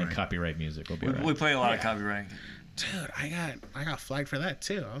gotta quit playing copyright music. We'll be all right. We play a lot of copyright. Dude, I got flagged for that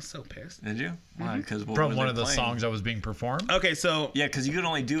too. I was so pissed. Did you? Why? Because from one of the songs that was being performed. Okay, so because you could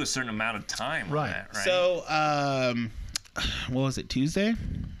only do a certain amount of time. Right. So what was it? Tuesday?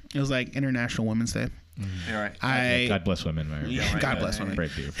 It was like International Women's Day. You're right. God bless women. Yeah, God bless women. Pray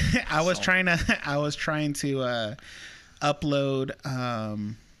for you. I was trying to upload.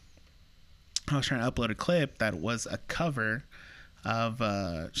 I was trying to upload a clip that was a cover of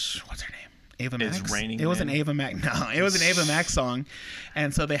what's her name? Ava Max. It's Raining It was Men. an Ava Max. No, it was an Ava Max song,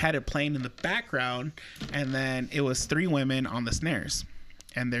 and so they had it playing in the background, and then it was three women on the snares,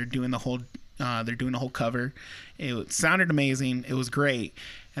 and they're doing the whole cover. It sounded amazing. It was great,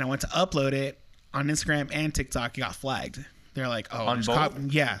 and I went to upload it on Instagram and TikTok. It got flagged. They're like, "Oh,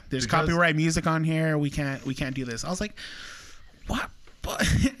 there's copyright music on here. We can't do this." I was like, "What? But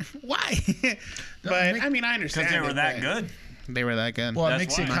why?" But I mean, I understand because they were that good. They were that good. Well, it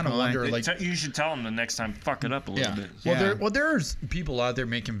makes you kind of wonder. Like, you should tell them the next time, fuck it up a little bit. Well, there's people out there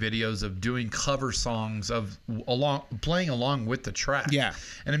making videos of doing cover songs of playing along with the track. Yeah,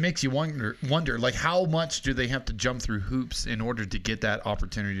 and it makes you wonder like how much do they have to jump through hoops in order to get that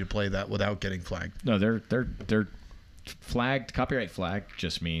opportunity to play that without getting flagged? No, they're flagged. Copyright flag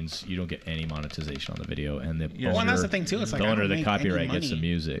just means you don't get any monetization on the video, and the owner, well, that's the thing too. It's like the owner of the copyright gets the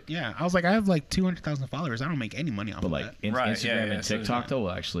music. Yeah, I was like, I have like 200,000 followers. I don't make any money off of that. But like Instagram and TikTok, they'll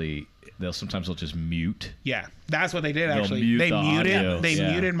just mute. Yeah, that's what they did actually. Mute they audio.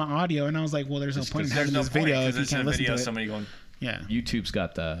 muted my audio, and I was like, well, there's no point in having this video if you can't listen to it. Somebody going. Yeah. YouTube's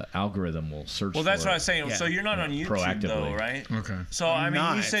got the algorithm will search. Well, that's for what I was saying. Yeah. So you're not on YouTube though, right? Okay. So I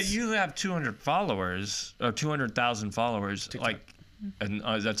mean, you said you have 200 followers or 200,000 followers. TikTok. Like, And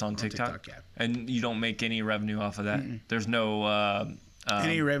that's on TikTok? Yeah. And you don't make any revenue off of that? There's no...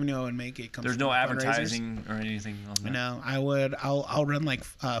 any revenue I would make, it comes. There's from no fundraisers. advertising or anything on that? No, I'll run like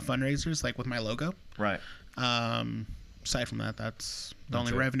fundraisers like with my logo. Right. Aside from that, that's the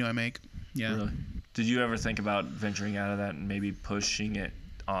only revenue I make. Yeah. Really? Did you ever think about venturing out of that and maybe pushing it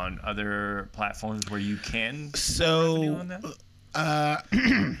on other platforms where you can? So, on that? I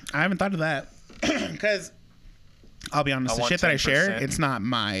haven't thought of that because I'll be honest, the shit that I share, it's not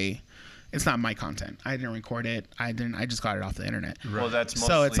my content. I didn't record it. I just got it off the internet. Well, that's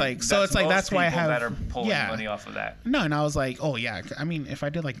mostly, so it's like that's why I have that are pulling money off of that. No, and I was like, oh yeah. I mean, if I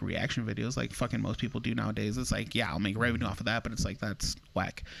did like reaction videos, like fucking most people do nowadays, it's like, yeah, I'll make revenue off of that, but it's like that's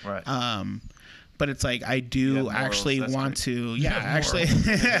whack. Right. But it's like I do actually want to. Yeah, actually, I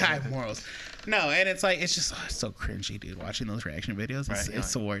have morals. No, and it's like it's just it's so cringy, dude. Watching those reaction videos,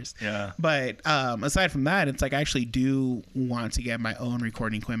 it's the worst. Yeah. But aside from that, it's like I actually do want to get my own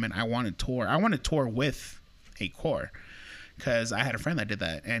recording equipment. I want to tour. I want to tour with a core, because I had a friend that did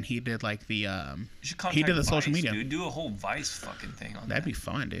that, and he did like the he did the social media. Dude, do a whole Vice fucking thing on That'd be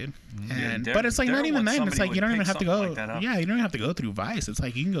fun, dude. And yeah, but it's like not even then. It's like you don't even have to go. Like yeah, you don't even have to go through Vice. It's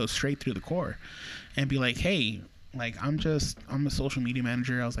like you can go straight through the core, and be like, hey. Like I'm a social media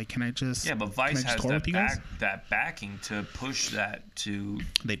manager. I was like, can I just but Vice has that backing to push that to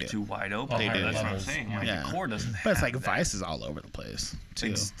wide open. They do. That's what I'm saying. Like the core doesn't. But it's have like that. Vice is all over the place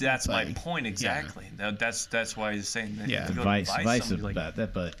too. That's my point exactly. Yeah. That's why he's saying that. Yeah, Vice is about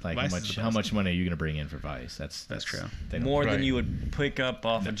that, but like how much money are you gonna bring in for Vice? That's true. More than you would pick up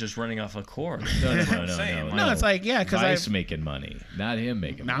off of just running off a core. No. It's like because Vice making money, not him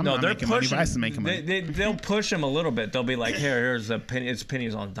making money. No, they're pushing. Vice is making money. They'll push him a little bit. They'll be like, here's a penny. It's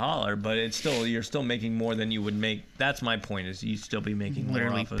pennies on dollar, but it's still you're still making more than you would make. That's my point. Is you still be making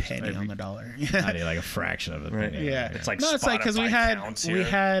literally more off penny on the dollar. I need like a fraction of it. Right. Yeah. It's like it's like because we Spotify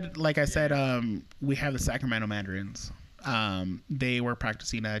had like I said we have the Sacramento Mandarins. They were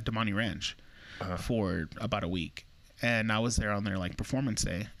practicing at Damani Ranch for about a week. And I was there on their like performance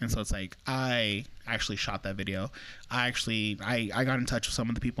day, and so it's like I actually shot that video. I got in touch with some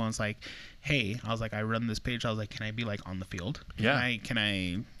of the people and was like, hey, I was like, I run this page. I was like, can I be like on the field? Can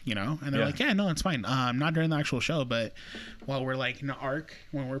I you know? And they're like, yeah, no, it's fine. Not during the actual show, but while we're like in the arc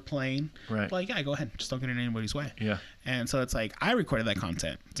when we're playing, like, yeah, go ahead, just don't get in anybody's way. Yeah. And so it's like I recorded that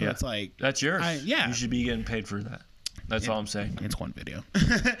content, so it's like that's yours. You should be getting paid for that. That's all I'm saying. It's one video.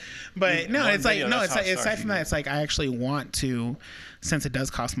 But no, it's like aside from that, it's like I actually want to, since it does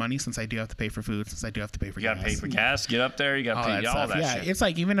cost money, since I do have to pay for food, since I do have to pay for gas. You gotta pay for gas, get up there, you gotta pay all that shit. It's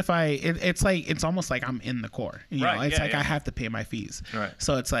like even if it's almost like I'm in the core. You know, it's like I have to pay my fees. Right.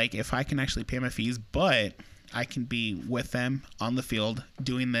 So it's like if I can actually pay my fees, but I can be with them on the field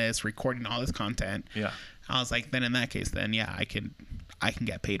doing this, recording all this content. Yeah. I was like, then in that case, then yeah, I can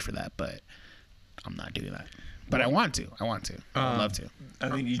get paid for that, but I'm not doing that. But I want to. I would love to. I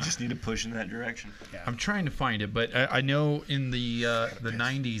think you just need to push in that direction. Yeah. I'm trying to find it, but I know in the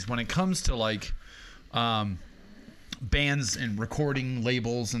 90s, when it comes to like bands and recording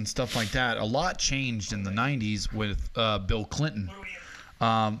labels and stuff like that, a lot changed in the 90s with Bill Clinton.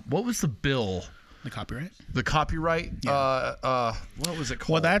 What was the bill? The copyright? The copyright? Yeah. What was it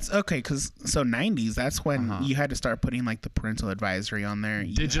called? Well, that's okay, because so 90s, that's when you had to start putting like the parental advisory on there.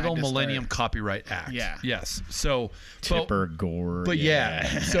 Digital Millennium Copyright Act. Yeah. Yes. So Tipper Gore. But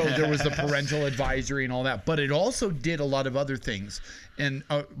so there was the parental advisory and all that, but it also did a lot of other things. And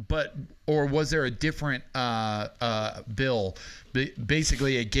or was there a different bill?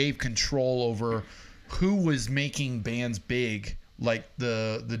 Basically, it gave control over who was making bands big, like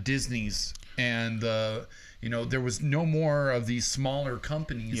the Disneys. And there was no more of these smaller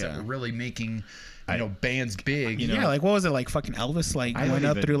companies that were really making bands big. Like what was it, like fucking Elvis went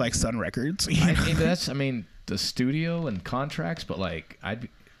up through like Sun Records. I mean the studio and contracts, but like I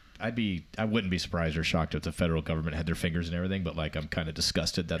wouldn't be surprised or shocked if the federal government had their fingers in everything, but like I'm kind of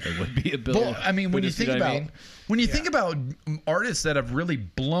disgusted that there would be a bill. Well, I mean, when you think about artists that have really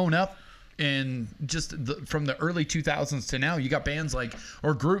blown up. And just from the early 2000s to now, you got bands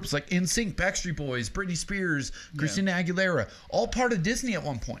or groups like NSYNC, Backstreet Boys, Britney Spears, Christina Aguilera, all part of Disney at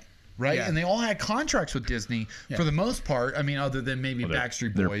one point, right? Yeah. And they all had contracts with Disney for the most part. I mean, other than maybe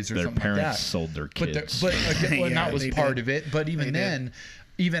Backstreet Boys or something like that. Their parents sold their kids. But that was part of it. But even then,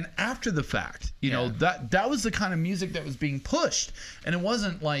 even after the fact, you know, that was the kind of music that was being pushed, and it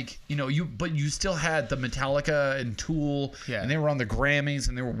wasn't like, you know, but you still had the Metallica and Tool, and they were on the Grammys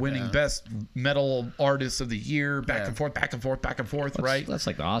and they were winning best metal artists of the year, back and forth, right? That's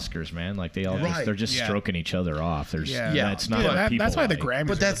like the Oscars, man. Like they all they're just stroking each other off. There's it's not Dude, what people that's why the like. Grammys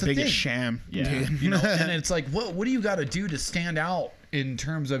But that's are the the biggest thing. sham. You know, and it's like, what do you got to do to stand out in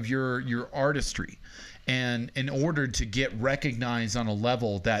terms of your artistry, and in order to get recognized on a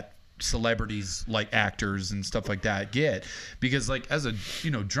level that celebrities like actors and stuff like that get? Because like as a,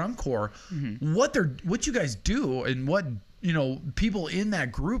 you know, drum corps, what you guys do and what, you know, people in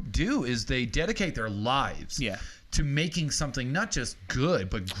that group do is they dedicate their lives to making something not just good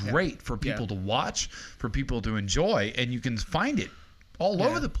but great for people to watch, for people to enjoy, and you can find it all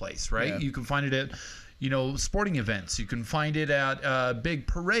over the place, right? You can find it at, you know, sporting events. You can find it at big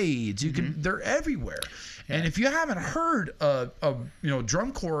parades. You can, they're everywhere. And if you haven't heard of you know,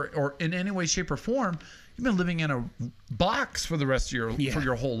 drum corps or in any way, shape, or form, you've been living in a box for the rest of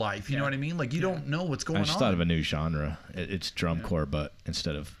your whole life. You know what I mean? Like you don't know what's going on. I just thought of a new genre. It's drum corps, but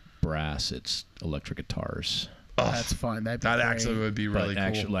instead of brass, it's electric guitars. Oh, that's fun. That actually would be really cool.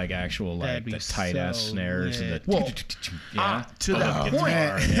 Actual like the tight ass snares and the to that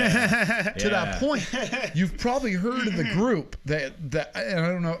point. To that point, you've probably heard of the group that and I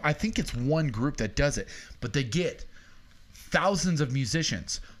don't know. I think it's one group that does it, but they get thousands of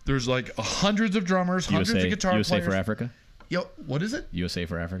musicians. There's like hundreds of drummers, hundreds of guitar players. USA for Africa. Yo, what is it? USA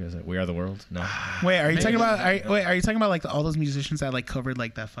for Africa? Is it We Are the World? No. Wait, are you talking about? Are you talking about like all those musicians that like covered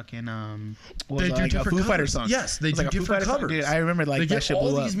like that fucking They do like a Foo Fighters song? Yes, they do like different covers. Dude, I remember like they that get shit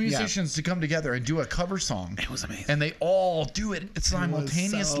all blew these up. musicians to come together and do a cover song. It was amazing, and they all do it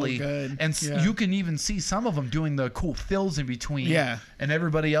simultaneously. so good. And you can even see some of them doing the cool fills in between. Yeah, and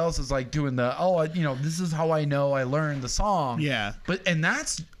everybody else is like doing the you know, this is how I know I learned the song. Yeah, and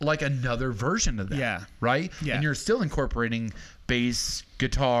that's like another version of that. Yeah, right. Yeah, and you're still incorporating bass,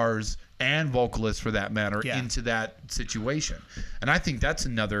 guitars, and vocalists for that matter into that situation, and I think that's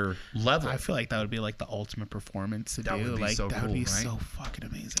another level. I feel like that would be like the ultimate performance to do. Would be like so that cool, would be right? so fucking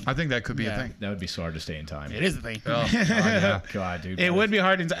amazing. I think that could be a thing. That would be so hard to stay in time. It is a thing. Oh, God, God, dude. It would be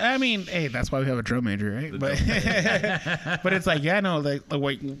hard to. I mean, hey, that's why we have a drum major, right? But it's like,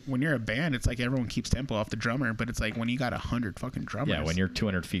 like when you're a band, it's like everyone keeps tempo off the drummer. But it's like when you got 100 fucking drummers. Yeah, when you're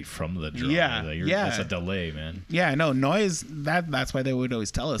 200 feet from the drum. That's a delay, man. Yeah, no noise. That's why they would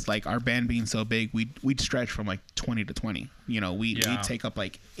always tell us, like, our band being so big, we'd stretch from like 20 to 20. You know, we'd take up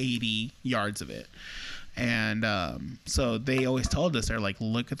like 80 yards of it. And so they always told us, they're like,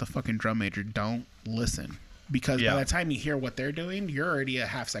 look at the fucking drum major, don't listen, because by the time you hear what they're doing, you're already a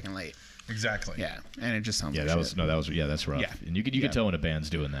half second late. Exactly. Yeah, and it just sounds like that's rough. Yeah. And you could tell when a band's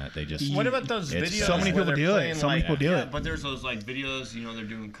doing that. They just What about those videos? So many people do it. So many people do it. But there's those like videos, you know, they're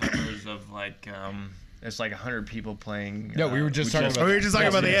doing covers of like it's like 100 people playing. Yeah, we were just talking about. We were just talking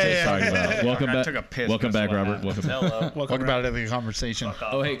about the Welcome back. I took a piss. Welcome back, Robert. Welcome. Hello. Welcome back to the conversation.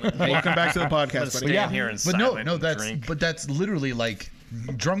 Oh, hey, Welcome back to the podcast, buddy. Stand here and but no, drink. that's literally like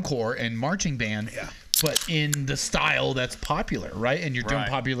drum corps and marching band. Yeah. But in the style that's popular, right? And you're doing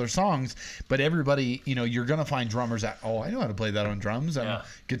popular songs, but everybody, you know, you're gonna find drummers that, I know how to play that on drums, and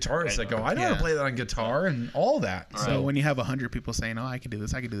guitarists that go, I know how to play that on guitar, and all that. Right. So when you have 100 people saying, I can do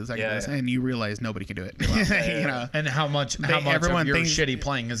this, I can do this, I can do this, and you realize nobody can do it, you know, and how much everyone of your shitty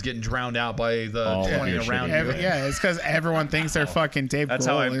playing is getting drowned out by the 20 around you. It's because everyone thinks they're fucking Dave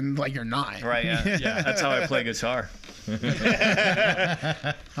Grohl, and like you're not. Right? Yeah. That's how I play guitar.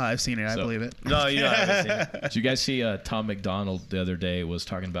 I've seen it. I believe it. No, you know, I haven't seen it. Did you guys see Tom McDonald the other day was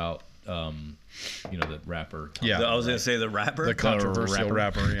talking about you know, the rapper? I was gonna say the rapper, the controversial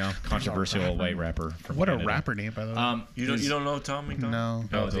rapper, controversial white rapper. From what Canada. A rapper name, by the way. You don't know Tom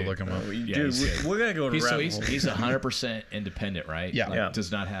McDonald? No. To look him up. Dude, we're gonna go to he's 100% independent, right? Yeah. Like,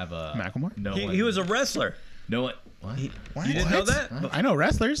 does not have a Macklemore. No, he was a wrestler. No one. What? You didn't know that? Huh? I know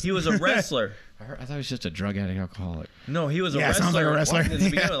wrestlers. He was a wrestler. I thought he was just a drug addict alcoholic. No, he was a wrestler. Sounds like a wrestler. In the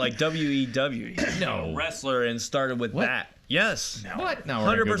beginning, like WEW. No. A wrestler and started with that. Yes. No. What? No,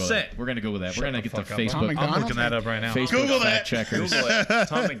 100%. We're gonna go with that. We're gonna get the Facebook. I'm looking that up right now. Facebook Google fact checkers. Google it.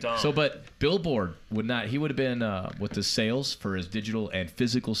 Tom McDonald. So, but Billboard would not. He would have been with the sales for his digital and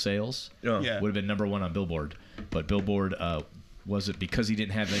physical sales. Would have been #1 on Billboard. But Billboard was it because he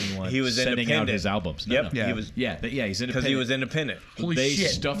didn't have anyone he was sending out his albums? No, Yep. no. He was. He's independent. Because he was independent. Holy they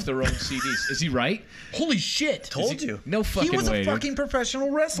shit. stuff their own CDs. Is he right? Holy shit. Told you. No fucking way. He was a fucking professional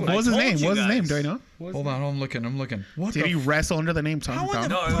wrestler. What was his name? Do I know? Hold on, I'm looking. What Did he wrestle under the name Tommy Tom?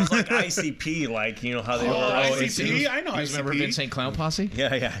 No, it was like ICP, like you know how they were. ICP? I know He's never ICP. been St. Clown Posse?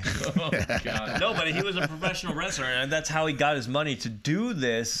 Yeah. Oh, God. No, but he was a professional wrestler, and that's how he got his money to do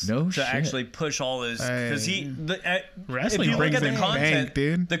this. No to shit. actually push all his because Wrestling if you look brings at the in content, bank,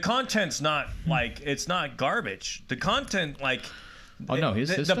 dude. the content's not like it's not garbage. The content like Oh, no,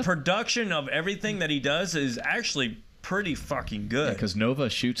 his the stuff? production of everything that he does is actually pretty fucking good. Because Nova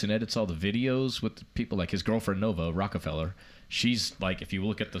shoots and edits all the videos with the people, like his girlfriend Nova Rockefeller. She's like, if you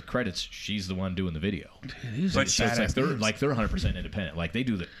look at the credits, she's the one doing the video. But So it's like they're 100% independent. Like they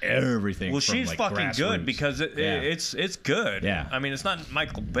do everything. Well, from, she's like, fucking good grassroots. because it's good. Yeah. I mean, it's not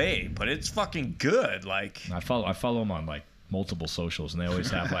Michael Bay, but it's fucking good. Like, I follow him on like multiple socials, and they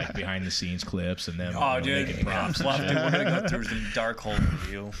always have like behind the scenes clips and them. oh, you know, dude, making props. Fluff, dude, we're gonna go through some dark hole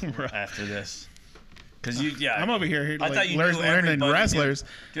review after this. Cause I'm over here I like, thought you knew learning everybody, wrestlers.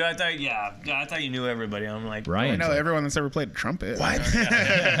 Dude, I thought you knew everybody. I'm like, I Ryan's know like, everyone that's ever played trumpet.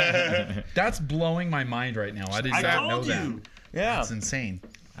 That's blowing my mind right now. I did I not know told that. you. Yeah. That's insane.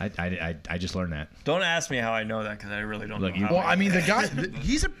 I just learned that. Don't ask me how I know that because I really don't Look, know. you- How Well, I mean, the guy,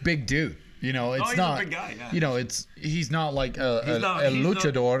 he's a big dude. You know, it's he's a not. big guy, yeah. You know, he's not like a He's not-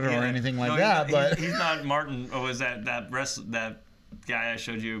 luchador yeah. or anything like No, that. he's not, But he's not Martin. Oh, was that guy I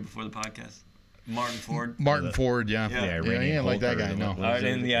showed you before the podcast? Martin Ford. Martin Ford, yeah, Yeah. Yeah, he ain't like that guy. No.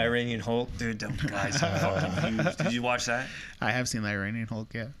 And the Iranian Hulk, dude. Them guys are fucking huge. Did you watch that? I have seen the Iranian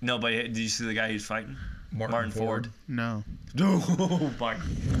Hulk, yeah. No, but did you see the guy he's fighting? Martin Ford. No. Oh my,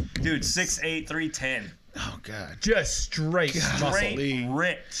 dude, 6'8", 310. Oh, God. Just straight muscle. Straight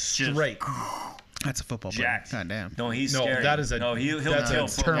ripped. Straight. That's a football player. Jacked. God damn. No, he's No, scary. that is a- no. He'll that's kill a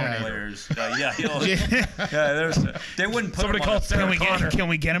football Terminator. players. Yeah, he'll. Yeah, they wouldn't put Somebody him call on Sarah Connor. Can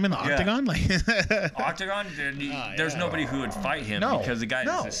we get him in the octagon? Like, Octagon. There's nobody who would fight him No, because the guy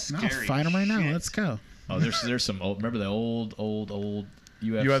no. is just no, scary. fight him right now. shit. Let's go. Oh, there's some old. Remember the old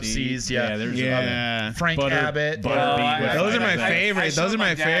UFC? UFCs, yeah. There's Yeah. Frank Butter- Abbott. Butter- Those are my I favorite. showed Those are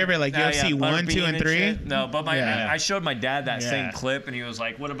my dad- favorite, like UFC 1, 2, and 3. shit. No, but Yeah. I showed my dad that Yeah. same clip, and he was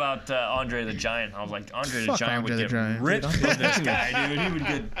like, "What about Andre the Giant?" I was like, "Andre the Fuck Giant would Andre get the Giant. ripped with this guy, dude. He would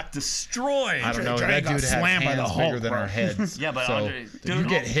get destroyed." I don't know. Giant That got dude has slammed by the hands bigger Hulk, than bro. our heads. Yeah, but so Andre- you dude,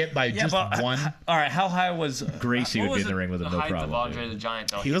 get hit by Yeah, just but one. all right, how high was Gracie what would be was in the ring with him, no height problem, Of Andre dude. the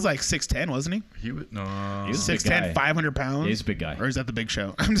Giant, though. He was like 6'10", wasn't he? He would no. He was a big 6'10", guy. 500 pounds. He's a big guy. Or is that the Big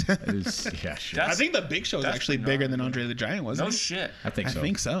Show? Yeah, sure. That's- I think the Big Show is that's actually no- bigger than Andre the Giant, wasn't no he? shit. I think I so.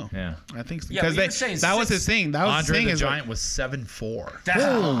 think so. Yeah. I think so. Yeah, Because but you're saying that was six- his thing. That was his Andre thing. the is Giant was 7'4".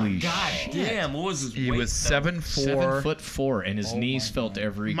 Holy God damn! What was his He weight? was though? 7'4". 7'4", and his knees felt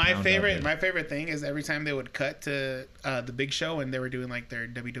every. my pound favorite of it. my favorite thing is every time they would cut to the Big Show and they were doing like their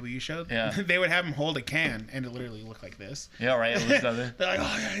WWE show, Yeah. they would have him hold a can and it literally looked like this. Yeah, right. It was other. They're like,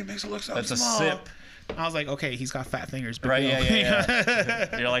 oh yeah, he makes it look so That's a small. sip. I was like, okay, he's got fat fingers. Big Right? deal.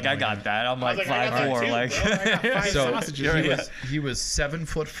 Yeah. You're like, I got that. I'm I was like I got that 5'4". too, Like, bro. I got 5 So sausages. he was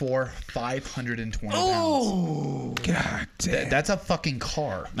 7'4", 520 pounds. Oh, God damn. That's a fucking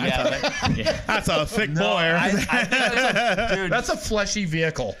car. yeah, That's a thick no, boy. dude, That's a fleshy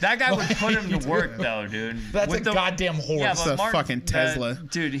vehicle. that guy would put him to work though, dude. That's With a goddamn horse. Yeah, It's but a Martin, fucking Tesla.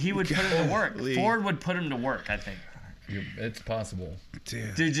 dude, he would put him to work. Golly. Ford would put him to work, I think. It's possible.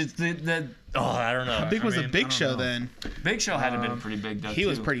 Dude. Dude, just I don't know. How big was I the mean, I Big don't Show know. then? Big Show had to been pretty big though. He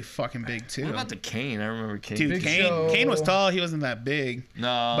was too. pretty fucking big too. What about the Kane? I remember Kane. Dude, Big Kane? Show? Kane was tall. He wasn't that big.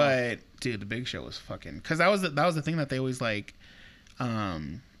 No, But dude, the Big Show was fucking. Because that was the thing that they always like.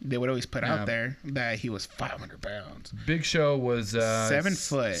 They would always put Yeah. out there that he was 500 pounds. Big Show was 7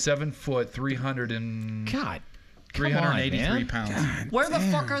 foot. 7 foot, 300 and God. Come on, 383 man. pounds. where the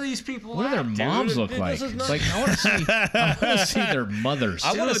fuck are these people? What do their at, dude? moms look This like? is not- Like I want to see their mothers.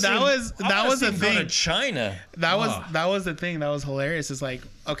 I wanna Dude, see- that was the Go to thing. China. That was the thing that was hilarious. Is like,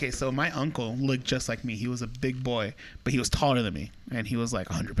 okay, so my uncle looked just like me. He was a big boy, but he was taller than me, and he was like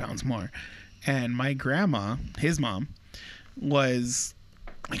 100 pounds more. And my grandma, his mom, was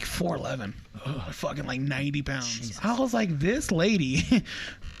like 4'11", fucking like 90 pounds. I was like, this lady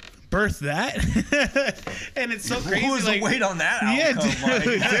birthed that, and it's so crazy. Who was like, the weight on that yeah,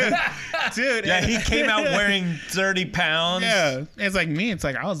 outcome? dude. Yeah, he came out wearing 30 pounds. Yeah, it's like me. It's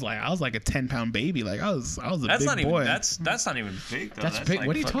like I was like a 10-pound baby. Like I was a That's big not boy. even that's not even big though. That's big. like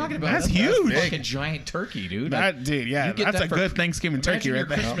What are you fucking- talking about? That's huge. Fucking giant turkey, dude. that, dude. Yeah, You get that's that a for- good Thanksgiving turkey Imagine right your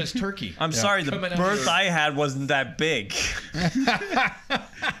there. Christmas turkey. I'm sorry, the Coming out birth of your- I had wasn't that big.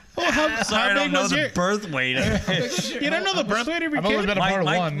 Well, how Sorry, I don't big know was the your? birth weight. You don't know the birth weight of your I've only kid? been a part of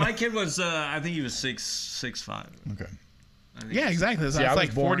one. My kid was I think he was 6'5". Okay. Yeah, exactly. So See, I that's was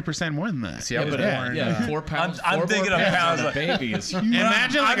like born- 40% more than that. See, I was born. Yeah, 4 pounds. I'm four thinking more of pounds, on a like- baby is huge.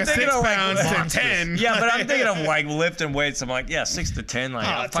 Imagine like I'm a thinking 6 of, like, pounds to monsters. 10. Yeah, but I'm thinking of like lifting weights. I'm like, yeah, 6 to 10. Like,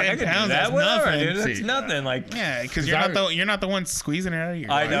 Oh, fuck, 10 I could pounds, do that. that's Whatever, nothing. dude. That's See, nothing. Like, Yeah, because you're not the one squeezing it out of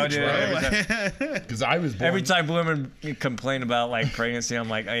your. I know, lunch, dude. bro. Because I was born. every time women complain about like pregnancy, I'm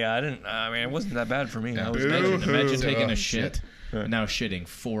like, oh, yeah, I mean, it wasn't that bad for me. I was Imagine Boo-hoo. taking Oh, a shit. Now shitting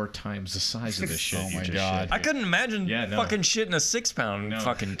 4 times the size of the shit. Oh you my just God. shit. I couldn't imagine Yeah, no. fucking shitting a 6-pound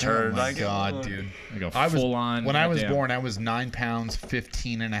fucking turd. Oh my like, God, dude. Like a I was full on. when I was goddamn- born. I was 9 pounds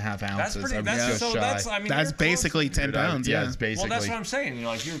 15 and a half ounces. That's pretty. I was That's just so. shy. That's. I mean, That's you're close. basically 10 Dude, I- pounds. yeah, Yeah. it's basically. Well, that's what I'm saying.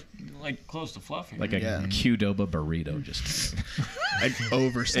 You're like close to Fluff here. like a Yeah. Qdoba burrito. Just An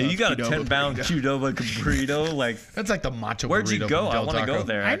overstuffed. Hey, you got a Qdoba 10-pound burrito. Qdoba burrito. Like, That's like the macho where'd you burrito go? from I Del want to Taco. go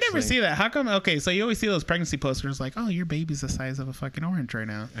there. I never actually. see that. How come? Okay, so you always see those pregnancy posters like, "Oh, your baby's the size of a fucking orange right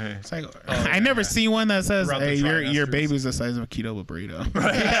now." It's like I never see one that says, Throughout the "Hey, your trimesters. baby's the size of a Qdoba burrito."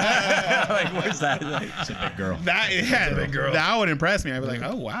 Like, where's that? Like, it's a big girl. That would impress me. I'd be like,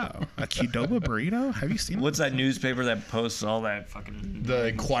 "Oh wow, a Qdoba burrito? Have you seen it?" what's that newspaper that posts all that fucking The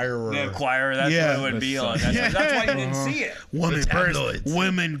Inquirer. the Inquirer? That's Yeah. what it would be That's on. That's why you didn't see it.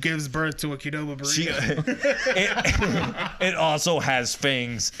 Woman gives birth to a Qdoba burrito. It also has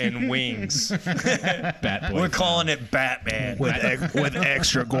fangs and wings. Bat Boy. We're calling it Batman. with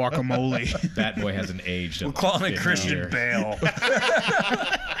extra guacamole. Bat Boy hasn't aged. We're calling it Christian Bale.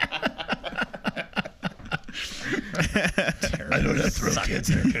 I don't have throat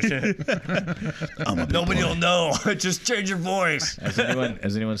cancer. Nobody will know. Just change your voice.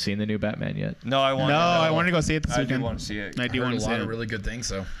 Has anyone seen the new Batman yet? No, I want. No, I wanted to go see it this I do weekend. want to see it. I do Heard want a to see lot it. of really good things.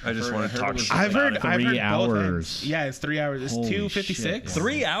 So I just want to talk shit. I've heard about it. 3 both hours. ends. Yeah, it's 3 hours. It's Holy 256. shit,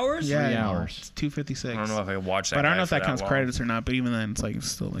 3 hours. Yeah, 3 no, hours. It's 256. I don't know if I can watch that. But I don't guy know if for that counts long. credits or not. But even then, it's like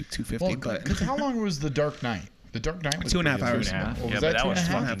still like 250. well, but because how long was the Dark Knight? The Dark Knight was 2.5 pretty hours. good. 2.5. What Yeah, was but that that was 2.5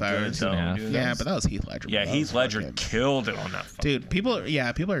 fucking hours? good though, 2.5. dude. yeah, but that was Heath Ledger. Yeah, bro. Heath That was Ledger fucking- killed it on that. Dude, people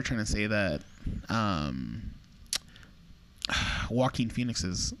are trying to say that Joaquin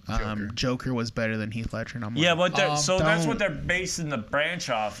Phoenix's Joker was better than Heath Ledger. And I'm like, Yeah, but so that's don't- what they're basing the branch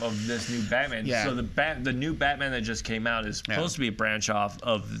off of this new Batman. Yeah. So the new Batman that just came out is supposed to be a branch off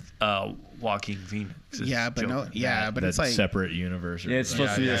of Joaquin Phoenix. yeah, but no, yeah, but it's That like separate universe. Yeah, it's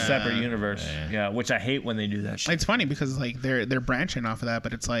supposed to be a separate universe. Yeah. Yeah, which I hate when they do that shit. it's funny because like they're branching off of that,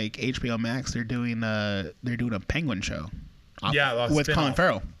 but it's like HBO Max. They're doing a Penguin show. Yeah, a with Colin spin-off.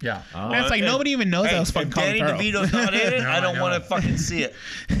 Farrell. Yeah. And it's like nobody even knows that was fucking if Colin Danny Farrell. DeVito's not in it, I don't know. want to fucking see it.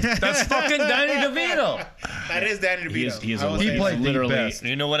 That's fucking Danny DeVito. That is Danny DeVito. He is I a will He say played that. the literally. best.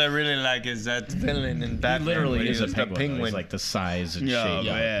 You know what I really like is that villain in He Batman. literally when he is a was penguin. He's like the size and Yeah, shape of a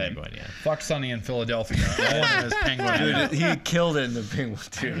man. penguin. Yeah. Fuck Sunny in Philadelphia. I wanted his penguin. Dude, he killed it in the Penguin,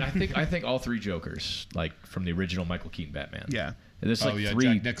 dude. I think all 3 Jokers, like from the original Michael Keaton Batman. Yeah. There's like Oh yeah, 3.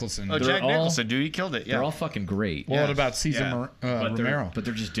 Jack Nicholson. Oh, They're Jack all- Nicholson, dude, he killed it. Yeah. They're all fucking great. Well, what about Caesar Yeah. but Romero?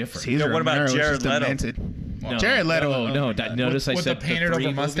 they're just different. Caesar what about Romero was Jared just Leto? demented. No. Jared Leto. Oh no! Notice I with said the painted 3 over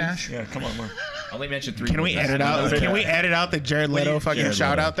movies. mustache. Yeah, come on, Mark. I only mentioned 3. Can we movies. edit out? Can we edit out the Jared Leto fucking Jared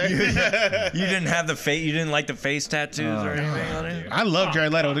shout Leto. out there? You didn't have the face. You didn't like the face tattoos or anything on it. I love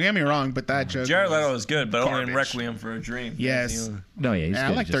Jared Leto. Don't get me wrong, but that joke. Jared Leto was good, but only in Garbage. Requiem for a Dream. Yes. No, yeah, he's Yeah, I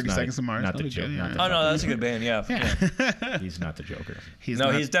good. like just 30 not- Seconds to Mars. Not the That'd be joke. good, Not yeah. the Oh no, that's a good band. Yeah. Yeah. He's not the Joker. He's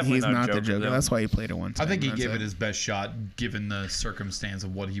definitely he's not not the Joker, Joker. though. That's why he played it one time. I think he That's gave it his best shot given the circumstance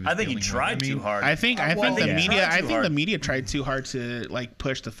of what he was. I think he dealing with. tried I mean, too hard. I think Well, the he media. tried I too think the hard. media tried too hard to like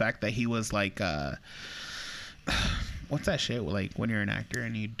push the fact that he was like, what's that shit? Like when you're an actor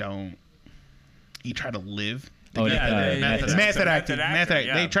and you try to live. Oh, Method acting. yeah.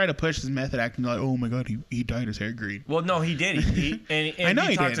 They try to push his method acting. Like, oh my god, he dyed his hair green. Well, no, he did. And I know he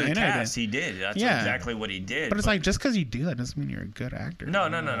he talked did. to I the know he cast. did. He did. That's Yeah. exactly what he did. But it's like just because you do that doesn't mean you're a good actor. no.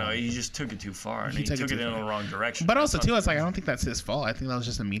 He just took it too far, and he took it in the wrong direction. But also too, it's like I don't think that's his fault. I think that was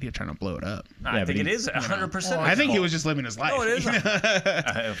just the media trying to blow it up. I Yeah, think but it is 100%. I think he was just living his life. No, it is.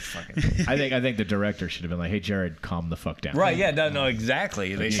 Fucking. I think the director should have been like, "Hey, Jared, calm the fuck down." Right? Yeah. No.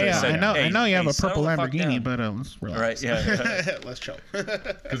 Exactly. They should Yeah, have said, I know you have a purple settle the fuck Lamborghini, down. but let's relax. Right. Yeah. Let's chill.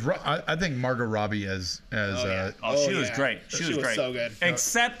 Because I think Margot Robbie as Oh, she was great. She was great. so good.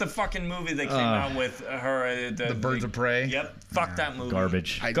 Except the fucking movie that came out with her. the Birds of Prey. Yep. Fuck that movie.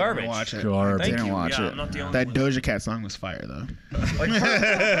 Garbage. I Garbage. didn't watch it. Garbage. Thank Didn't you. watch Yeah, it. I'm not the only That one. Doja Cat song was fire though. Like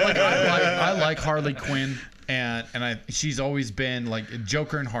I like Harley Quinn, she's always been like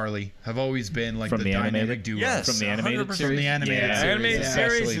Joker and Harley have always been like From the the dynamic animated? duo. Yes. From the animated 100%. series? From the animated Yeah. series, Animated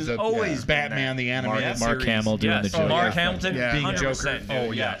especially series has the always been Batman, that. the animated Mark series. Hamill doing the Yes. Joker. Mark Hamilton Yeah. being 100%, Joker. dude,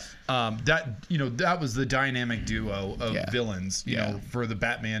 Oh yeah. yes. That was the dynamic duo of Yeah. villains, Yeah. for the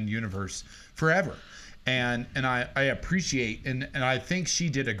Batman universe forever. and I appreciate and I think she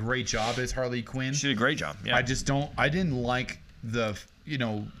did a great job as Harley Quinn. She did a great job. Yeah. I didn't like the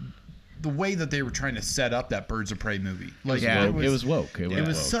the way that they were trying to set up that Birds of Prey movie. Like it was woke. It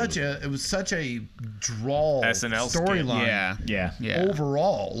was such a drawl SNL storyline. Yeah.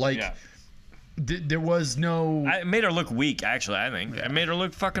 Overall, like there was no. It made her look weak. Actually, I think it made her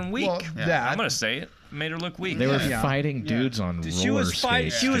look fucking weak. Well, I'm gonna say it. Made her look weak. They were fighting dudes on roller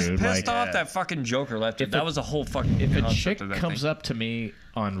skates. She was dude. pissed off that fucking Joker left it. That was a whole fucking. If a chick comes up to me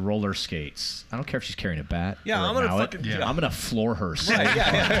on roller skates, I don't care if she's carrying a bat. Yeah, or I'm a gonna mallet, fucking. I'm gonna floor her. So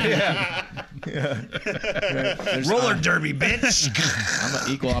Roller derby, bitch. I'm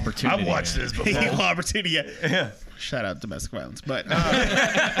an equal opportunity. I've watched this before. Equal opportunity. Yeah. Shout out domestic violence, but no,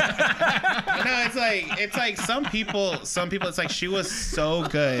 it's like some people. It's like she was so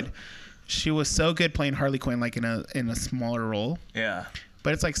good. She was so good playing Harley Quinn, like in a smaller role. Yeah.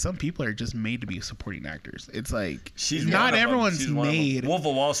 But it's like some people are just made to be supporting actors. It's like She's not everyone's made. Wolf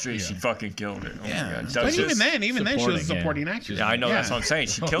of Wall Street, she fucking killed it. Oh my God. But even then, she was a supporting actress. Yeah, I know. That's what I'm saying.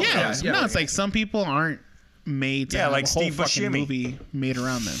 She killed it. No, it's like some people aren't made to have like a whole Steve fucking Buscemi. movie made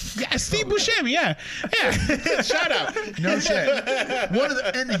around them. Yeah, Steve Buscemi. Yeah. Shout out. No shit.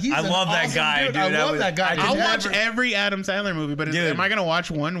 And I love that guy, dude. I love that guy. I'll watch every Adam Sandler movie, but am I gonna watch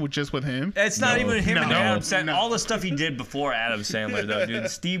one just with him? It's not even him and Adam Sandler. No. All the stuff he did before Adam Sandler, though, dude.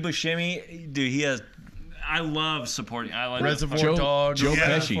 Steve Buscemi, dude, he has. I love supporting. I like Reservoir Dogs. Joe Pesci.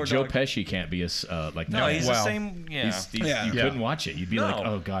 Reservoir Joe Dogs. Pesci can't be as like. No, he's the Wow. same. Yeah. You couldn't watch it. You'd be like,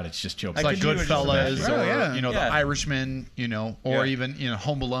 oh god, it's just Joe. It's Pesci. like Goodfellas or Yeah. The Irishman, or even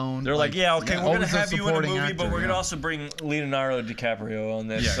Home Alone. They're like, yeah, okay, we're gonna always a have you in a supporting movie, actor, but we're gonna yeah. also bring Leonardo DiCaprio on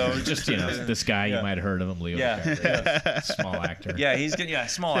this. Yeah. So just this guy you might have heard of him, Leo. DiCaprio. Small actor. Yeah, he's good. Yeah,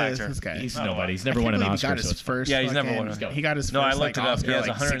 small actor. This guy. He's nobody. He's never won an He Oscar. got his So it's first. Yeah, he's never fucking- won a- He got his first. No, I looked it up. Oscar, He has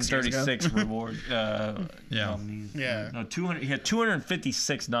like 6 years ago. 136 reward. Nominees. Yeah. No, 200. He had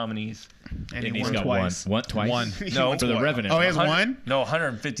 256 nominees. And and he he's won got twice. twice. One. No, for The Revenant. Oh, he has one? No,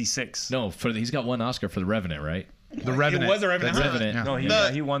 156. No, he's got one Oscar for The Revenant, right? The Revenant. It was The Revenant. The huh? Revenant. Yeah.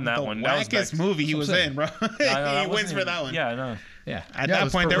 No, he won that the one. That was wackest back- movie he was in, bro. I He wasn't wins for that one. Yeah, I know. Yeah. At Yeah, it that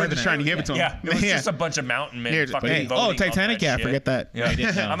was point, for they were Revenant. just trying to give it to him. Yeah, it was just a bunch of mountain men fucking Hey, voting. Titanic. on Yeah, that forget that. Yeah,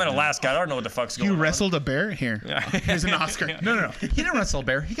 didn't know. I'm in Alaska. I don't know what the fuck's going You on. wrestled a bear? Here. Here's an Oscar. No. He didn't wrestle a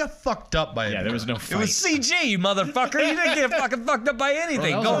bear. He got fucked up by a Yeah, bear. there was no It fight. was CG, you motherfucker. You didn't get fucking fucked up by Bro,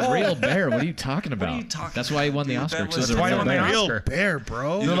 anything. that Go was a home. real bear. What are you talking about? are you talking That's why he won the about, Oscar. dude? 'cause That it was a was why he real won the bear. Oscar. Real bear,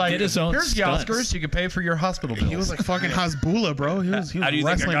 bro. They're like, did his own here's the stunts. Oscars. You can pay for your hospital bills. He was like fucking Hasbullah, bro. He was How do you think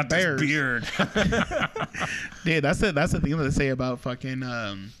I wrestling got bears. this beard? Dude, that's the thing that they say about fucking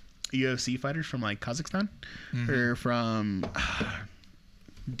UFC fighters from like Kazakhstan or from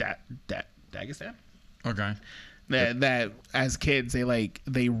Dagestan. Okay. That as kids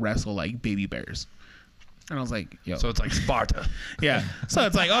they wrestle like baby bears. And I was like, yo. So it's like Sparta. Yeah. So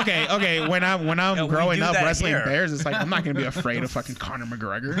it's like, okay, when I'm we growing do up that wrestling here. bears, it's like I'm not gonna be afraid of fucking Conor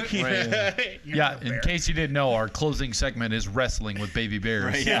McGregor. You're Yeah, not a in bear. case you didn't know, our closing segment is wrestling with baby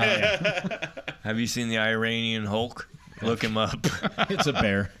bears. Have you seen the Iranian Hulk? Look him up. It's a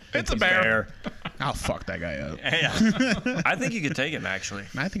bear. It's a bear. I'll fuck that guy up. Yeah. I think you could take him, actually.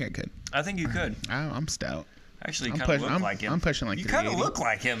 I think I could. I think you could. I'm stout. Actually, you I'm kind of pushing- look like him. I'm pushing like You kind of 380. look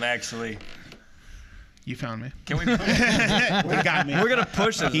like him, actually. You found me. Can we? You got me. We're gonna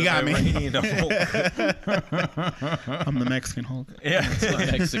push this. You got me. Iranian Hulk. I'm the Mexican Hulk. Yeah.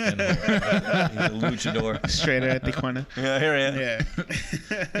 Mexican. He's a luchador. Straight out of Tijuana. Yeah, here I am.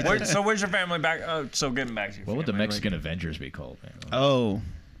 Yeah. So where's your family back? So getting back to your What would the family, Mexican Avengers be called, man? Oh,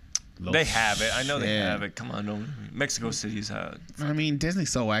 They have it. I know they Shit. have it. Come on, don't. Mexico City's had. I mean, Disney's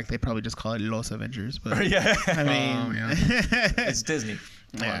so whack. They probably just call it Los Avengers. But Yeah. I mean, It's Disney.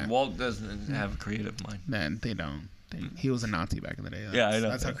 Come Yeah. on, Walt doesn't have a creative mind. man, they don't. He was a Nazi back in the day. Yeah, I know.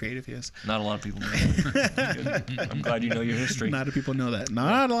 That's how creative he is. Not a lot of people know that. Good. I'm glad you know your history. Not a lot of people know that.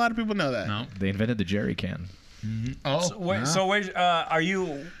 Not a lot of people know that. No. They invented the jerry can. Oh. So wait, are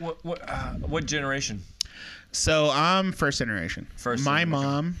you what generation? So I'm first generation. First My generation.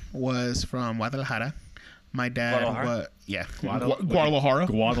 mom was from Guadalajara. My dad Guadalajara? was Guadalajara?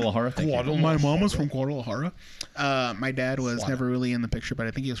 Guadalajara. Thank you. My mom was from Guadalajara. My dad was never really in the picture, but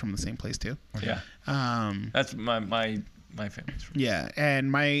I think he was from the same place too. Yeah. That's my family's from. Yeah, and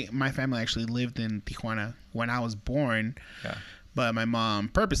my family actually lived in Tijuana when I was born. Yeah. But my mom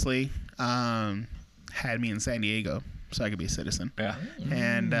purposely had me in San Diego so I could be a citizen. Yeah.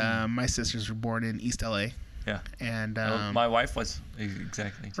 And my sisters were born in East LA. Yeah. And My wife was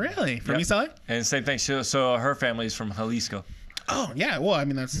exactly. really from Yep. East LA. And same thing. So her family's from Jalisco. Oh yeah, well I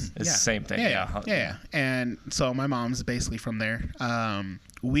mean that's It's yeah. the same thing. Yeah. And so my mom's basically from there.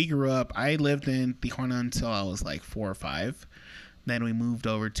 We grew up. I lived in Tijuana until I was like 4 or 5. Then we moved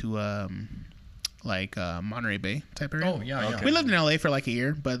over to Monterey Bay type area. Oh yeah, yeah. We lived in LA for like a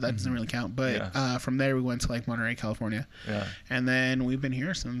year, but that doesn't really count. But Yeah. from there we went to like Monterey, California. Yeah. And then we've been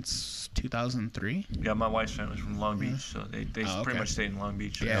here since 2003. Yeah, my wife's family's from Long Beach, so they Oh, pretty okay. much stayed in Long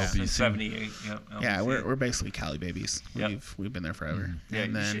Beach. Yeah. Since 78. Yep, Yeah, LBC. we're basically Cali babies. Yep. We've been there forever. Yeah,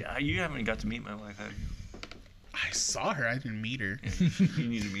 And then you haven't got to meet my wife, have you? I saw her. I didn't meet her. You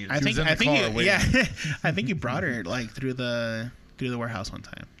need to meet her. I think was in the car you, waiting. yeah. I think you brought her like through the warehouse one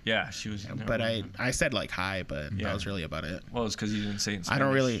time. Yeah, she was in there. But I said like hi, but Yeah. that was really about it. Well, it's because you didn't say it in I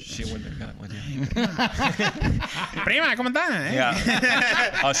don't Spanish. really- She wouldn't have got with you. Prima, ¿cómo estás?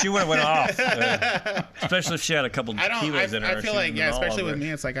 Yeah. Oh, she would have went off. Especially if she had a couple I don't. kilos in her. I feel she like would've been all especially over with it.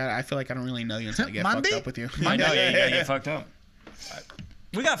 me, it's like I feel like I don't really know you until I get Monday? fucked up with you. I know, yeah, you gotta get fucked up.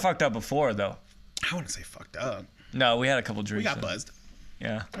 We got fucked up before, though. I want to say fucked up. No, we had a couple We drinks. got though. buzzed.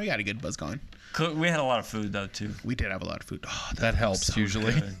 Yeah. We got a good buzz going. We had a lot of food, though, too. We did have a lot of food. Oh, That helps so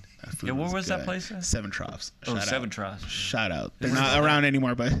usually. Good. that food Yeah, where was that good. place at? 7 Troughs. Oh, Shout Seven out. Troughs. Shout out. They're not around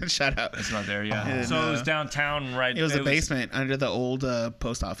anymore, but shout out. It's not there, yeah. And, So it was downtown, right? It was a basement under the old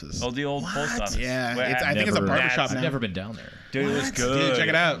post office. Oh, the old post office. Yeah, Where it's, it I had- think it's a Never- barbershop I've now. never been down there. Dude, it was Dude, good. check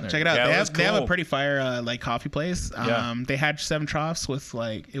it out. Check it out. Yeah, they it have was a cool. pretty fire like coffee place. Yeah. They had 7 Troughs with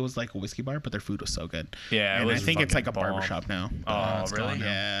like it was like a whiskey bar, but their food was so good. Yeah, it and I was think it's like a fucking bomb. barbershop now. Oh, really?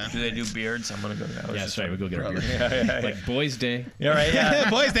 Yeah. Do they do beards? I'm gonna go there. Yeah, that's right. We go get a beer. Yeah. Like Boys Day. Yeah, right. Yeah.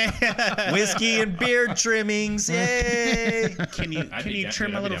 Boys Day. Whiskey and beard trimmings. Yay! Can you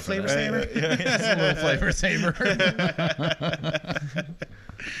trim a little flavor saver? saver? It's a little flavor saver.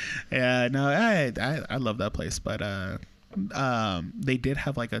 Yeah, no, I love that place, but they did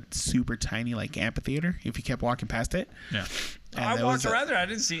have like a super tiny like amphitheater if you kept walking past it. Yeah. And I there walked was a- around there. I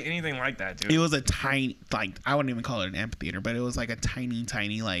didn't see anything like that, dude. It was a tiny, like I wouldn't even call it an amphitheater, but it was like a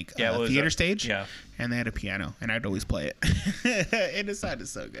tiny like Yeah, it was theater a- stage. yeah. And they had a piano, and I'd always play it. And it sounded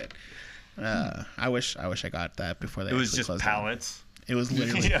so good. I wish I got that before they. It was actually just closed down. pallets. It was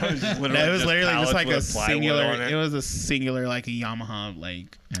literally. Yeah, it was just literally, It was literally just like a pallets with plywood singular. on It was a singular like a Yamaha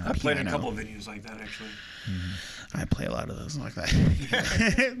like. I played in a piano. couple of venues like that, actually. I play a lot of those like that.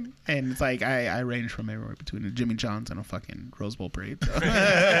 And it's like I range from everywhere between a Jimmy John's and a fucking Rose Bowl parade. So.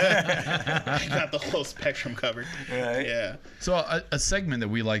 I got the whole spectrum covered. Right. Yeah. So a segment that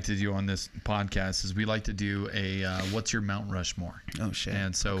we like to do on this podcast is we like to do a what's your Mount Rushmore? Oh shit.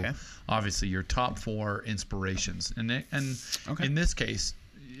 And so Okay. obviously your top 4 inspirations, and Okay. in this case,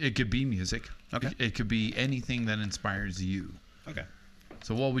 it could be music. Okay. It could be anything that inspires you. Okay.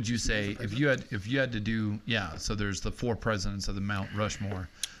 So what would you say if you had to do? Yeah. So there's the 4 presidents of the Mount Rushmore.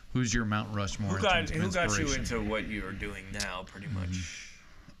 Who's your Mount Rushmore? Who got you inspiration? into what you are doing now, pretty much?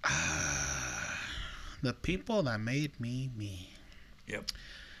 The people that made me me. Yep.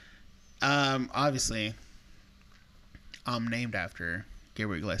 Obviously, I'm named after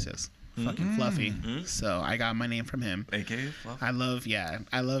Gabriel Iglesias. Fucking Fluffy. So I got my name from him. a.k.a. Fluff. I love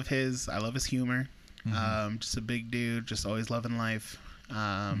his humor. Just a big dude, just always loving life.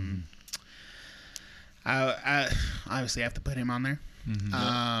 I obviously have to put him on there.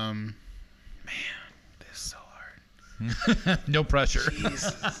 Man, this is so hard. No pressure.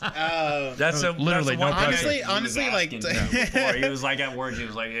 That's Literally no pressure. Honestly, like, before he was like at work, he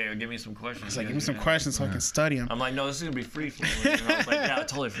was like, "Hey, give me some questions." it's like give me some questions so I can study them. I'm like, "No, this is gonna be free for you." And I was like, "Yeah, I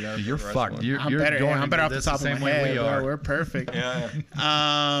totally forgot." You're the rest fucked. of it. You're I'm going better into off the this top of my same way head. we are. We're perfect. Yeah.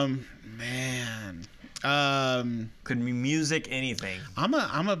 Man. Could be music, anything. I'm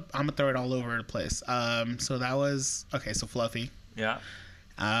gonna throw it all over the place. So that was okay. So Fluffy. Yeah.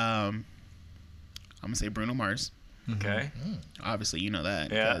 I'm gonna say Bruno Mars. Okay. Obviously, you know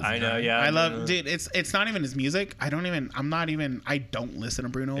that. Yeah, 'cause I know. Yeah. I love, dude. It's not even his music. I don't listen to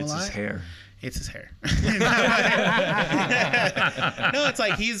Bruno a It's lot. his hair. It's his hair. No, it's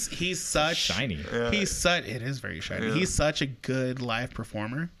like he's such Shiny. it is very shiny. Yeah. He's such a good live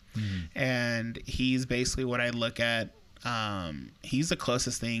performer, and he's basically what I look at. He's the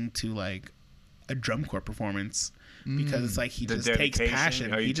closest thing to like a drum corps performance because it's like he The just takes dedication?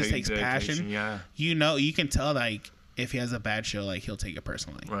 passion. Are you He just taking takes passion. dedication? Yeah. You can tell like if he has a bad show, like he'll take it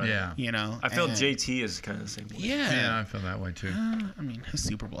personally. Right. Yeah. You know, I feel and- JT is kind of the same way. Yeah. Yeah, I feel that way too. I mean, his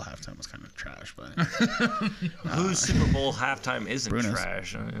Super Bowl halftime was kind of trash, but Whose Super Bowl halftime isn't Bruno's.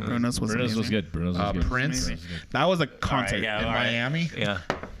 trash? Bruno's was Bruno's was amazing. good. Bruno's was good. Prince Amazing. That was a concert. yeah. in all right. Miami. Yeah.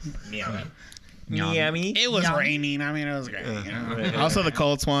 Miami. It was Yeah. raining. I mean, it was great. You know? Right. Also, the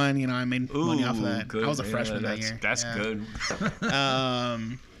Colts won. You know, I made money off of that. Good. I was a Yeah, freshman that that's- year. That's Yeah. good.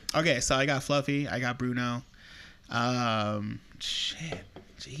 Okay, so I got Fluffy. I got Bruno. Shit.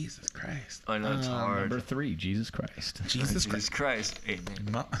 Jesus Christ. I know it's hard. Number 3, Jesus Christ. Jesus Jesus Christ. Christ.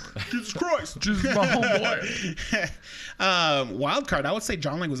 Amen. Jesus Christ. Jesus, my homeboy. Wild card. I would say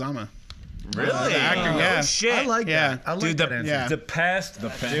John Leguizamo. Really? The actor, Oh, yeah. shit. I like Yeah. that. I like Dude, that the, answer. Yeah. the past,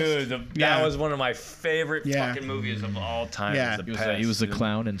 dude, Yeah. that was one of my favorite Yeah. fucking movies of all time. Yeah. The He was the dude.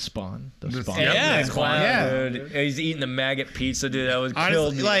 clown in Spawn. The Spawn. Yeah, Yeah. clown, Yeah. dude. He's eating the maggot pizza, dude. That was killed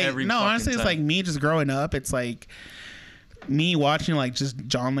Honestly, me like, every no, fucking honestly, it's time. like me just growing up. It's like me watching like just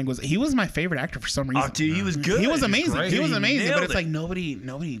John Leguizamo. He was my favorite actor for some reason. Oh, dude, he was good. He was amazing. great. He was He amazing, but nailed it's it. like nobody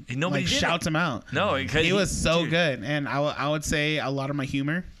Nobody like did shouts it. him out. No, because He was so dude, good, and I would say a lot of my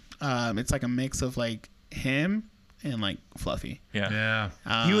humor, it's like a mix of like him and like Fluffy. Yeah.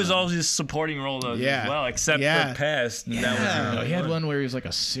 Yeah. He was always just supporting role though, Yeah. as well, except Yeah. for past. And Yeah. that was No, he had one where he was like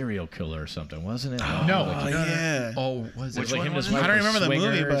a serial killer or something, wasn't it? No. Oh, yeah. Oh, was it? It was like him and his was it? wife I don't were remember the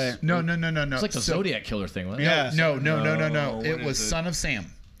movie, swingers. but No. It's like the So- Zodiac killer thing, wasn't it? Yeah. No. what It is was it? Son of Sam.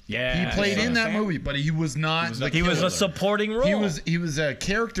 Yeah. He played yeah. in that movie, but he was not. was the like- he was killer. a supporting role. He was a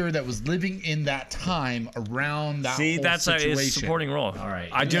character that was living in that time around that See, whole that's situation. his supporting role. All right.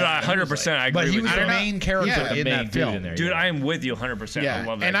 I do. Yeah, I 100%. I agree But he with was you. the don't know. main character Yeah. in Main that dude film. in there, Dude, yeah. I am with you 100%. I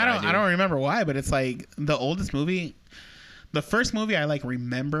love that and guy, I don't remember why, but it's like the oldest movie, the first movie I like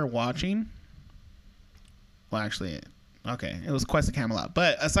remember watching. Well, actually, okay, it was Quest of Camelot.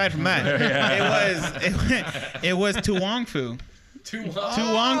 But aside from that, it was To Wong Fu. To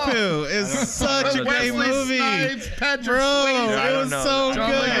Wong Fu is such a great Wesley movie, Snipes, Patrick bro. Swayze. I It don't was know. so John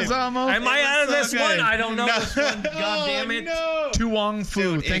good. Leguizamo. Am I out of so this good. one? I don't know No. this one. God damn it. No. To Wong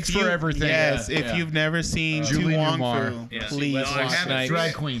Fu. Dude, Thanks if for you- everything. Yes, Yeah. if Yeah. you've never seen To Julie Wong Newmar. Fu, Yeah. please Wesley watch it. Snipes.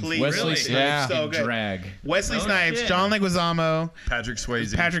 Drag queens. Please. Wesley Really? Snipes So in good. drag. Wesley Snipes, shit. John Leguizamo, Patrick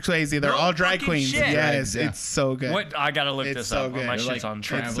Swayze. Patrick Swayze. They're No all drag fucking queens. shit. Yes, Yeah. it's so good. What? I gotta look It's this so up. good. My They're shit's like on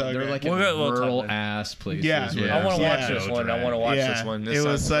travel. so They're good. like We'll in go- we'll talk rural about it. ass places. Yeah. where I want to Yeah. watch this one. I want to watch this one. This it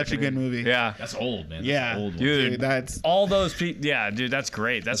was sounds such a good freaking- movie. Yeah. That's old, man. That's Yeah. an old one. Dude, That's. all those people. Yeah, dude, that's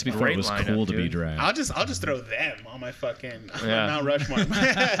great. That's Before great it was lineup, cool to be dude. drag. I'll just throw them on my fucking Yeah. Mount Rushmore.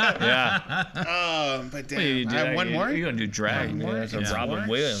 Yeah. But What do you damn, do? I have one more. You're gonna do drag. One Man. more? That's a Yeah. Robin More?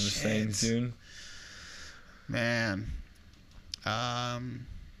 Williams thing, Shit. dude. Man, I'm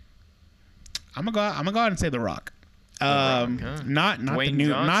gonna go out and say The Rock. huh? Not Dwayne the new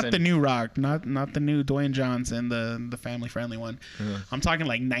Johnson. not the new Rock, not the new Dwayne Johnson, the family friendly one. I'm talking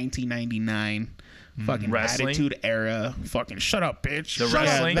like 1999. Fucking Wrestling? Attitude Era. Fucking shut up, bitch. The Shut up,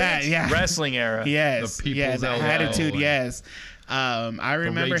 wrestling, that, yeah. wrestling era. Yes, The yeah, People's the Elbow Attitude. and- Yes, I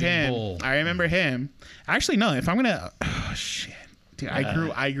remember Raging him. Bull. I remember him. Actually, no. If I'm gonna, oh shit, dude,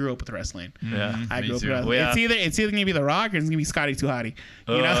 I grew up with wrestling. Yeah. I Me grew up with too. wrestling. Well, yeah. It's either gonna be The Rock or it's gonna be Scotty Too Hottie.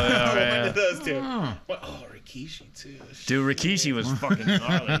 You know, yeah, one right, of those two. Oh. Oh, Rikishi too. Dude, Rikishi was fucking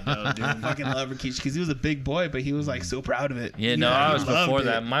gnarly, though, dude. I fucking love Rikishi because he was a big boy, but he was like so proud of it. Yeah, You no, know, I he was loved before it.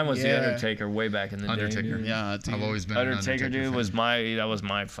 that. Mine was Yeah. the Undertaker way back in the day. Undertaker. Dude. Yeah, dude. I've always been an Undertaker, dude, fan. was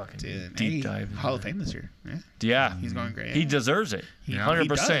my fucking Dude, deep hey, dive. Hall of Fame this year. Yeah. Yeah, He's going great. He deserves it. Yeah. 100%.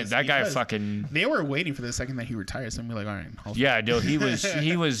 does, That he guy does. fucking. They were waiting for the second that he retired, so I'm like, all right. Hall of Fame. Yeah, dude, he was Yeah,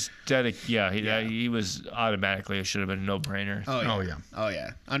 he was automatically. It should have been a no-brainer. Oh yeah. Oh, yeah. Oh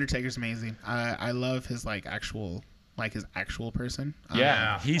yeah. Undertaker's amazing. I love his his actual person.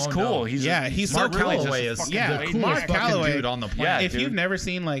 Yeah, he's Oh, cool. no. He's Yeah, he's Mark so cool. Calloway is Yeah, the Mark coolest fucking Calloway. dude on the Yeah, planet. If dude. you've never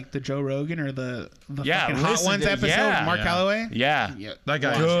seen like the Joe Rogan or the Yeah, fucking Hot listen Ones to- episode yeah. with Mark Yeah. Calloway, Yeah. That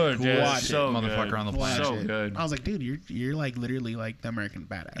guy Good, is dude. the Watch coolest it. So motherfucker good. on the Watch planet. So it. good. I was like, dude, you're like literally like the American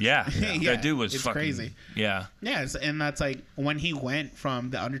badass. Yeah, Yeah, that dude was it's fucking crazy. Yeah, Yes, and that's like when he went from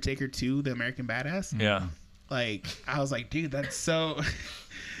the Undertaker to the American Badass. yeah. Like I was like, dude, that's so.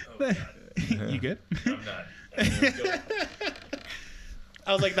 You good? I'm not.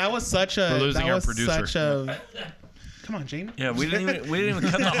 I was like, that was such a. We're losing that our was producer. Such a. Come on, Jamie. Yeah, we didn't even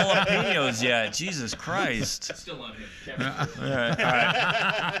cut the jalapenos yet. Jesus Christ. Still on him. All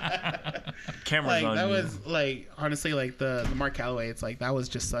right. Camera's Like on that you. was like honestly like the Mark Calloway. It's like that was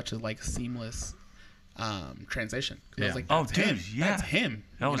just such a like seamless transition. I Yeah. was like, Oh, that's dude, him. yeah. That's him.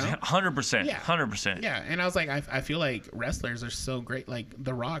 That you was know? 100%. Yeah. 100%. Yeah, and I was like, I feel like wrestlers are so great. Like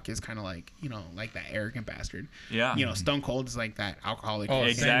The Rock is kind of like like that arrogant bastard. Yeah. Stone Cold is like that alcoholic. Oh,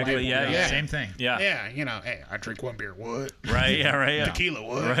 Exactly, same, yeah, yeah. Same thing. Yeah. Yeah, hey, I drink one beer. What? Right. Yeah. Right. Yeah. Tequila.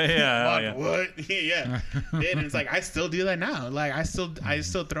 What? Right, yeah, Vodka, yeah. What? Yeah. And it's like I still do that now. Like I still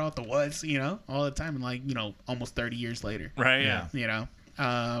throw out the what's all the time, and like almost 30 years later. Right. Yeah. You know.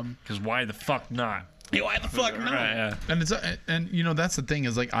 Because why the fuck not? Yo, why the fuck no? Right, yeah. And that's the thing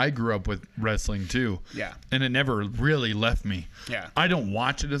is like I grew up with wrestling too. Yeah. And it never really left me. Yeah. I don't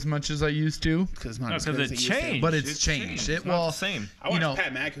watch it as much as I used to, Because not Because as good as it used to. changed. but it's changed. It's It not well, the same. I watched know-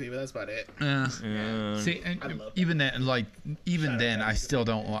 Pat McAfee, but that's about it. see, and love even then, like even then, I still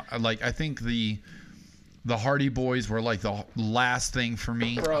don't like. I think the Hardy Boys were like the last thing for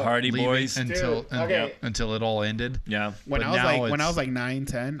me. Bro. Hardy leaving Boys. until Dude, okay. until it all ended. Yeah. When But I was now when I it's- was like 9,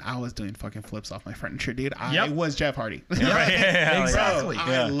 10, I was doing fucking flips off my furniture, dude. I Yep. was Jeff Hardy. Yeah, Exactly. Bro,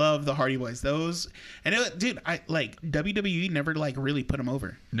 Yeah. I love the Hardy Boys. Those and dude, I like WWE never like really put them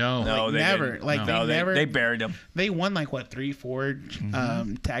over. No, No, Like, they never. didn't. Like, No, they never- They buried them. They won like what 3, 4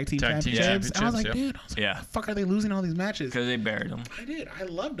 tag team Tag team championships. And I was like, championships, dude, I was like, Yeah. why the fuck are they losing all these matches? Because they buried them. I did. I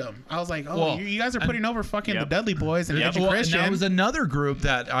loved them. I was like, oh, Well, you guys are putting over fucking Yep. the Dudley Boys and Yep. Edge Well, and Christian. that was another group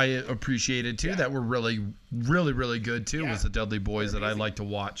that I appreciated too. That were really, really, really good too. Yeah. Was the Dudley Boys that I like to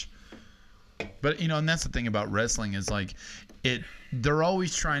watch. But and that's the thing about wrestling is like, they're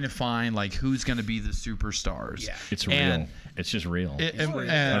always trying to find like who's going to be the superstars. Yeah. It's real. And It's just real. and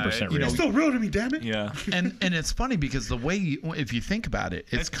 100% you know, real. still real to me, damn it. Yeah. and it's funny because the way if you think about it,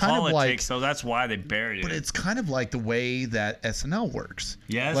 it's kind of like. politics, so that's why they buried it. But it's kind of like the way that SNL works.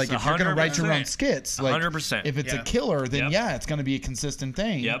 Yes, Like if you're going to write your own 100%. skits, like 100%. if it's Yeah. a killer, then Yep. it's going to be a consistent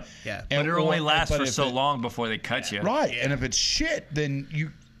thing. Yep. Yeah. But it only lasts but for if so it- long before they cut you. Right. And if it's shit, then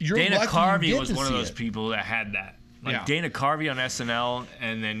you're Dana lucky you Carvey get was to one of see those it. people that had that. Like Yeah. Dana Carvey on SNL,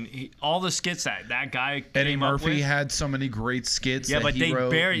 and then all the skits that guy Eddie came up Murphy with. had so many great skits. Yeah, that but he they wrote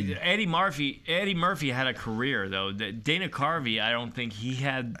buried and- Eddie Murphy. Eddie Murphy had a career though. Dana Carvey, I don't think he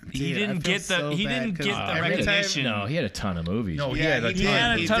had. He Dude, I didn't feel get the. so he bad didn't 'cause get the every time- recognition. No, he had a ton of movies. No, Yeah, he had a he He did.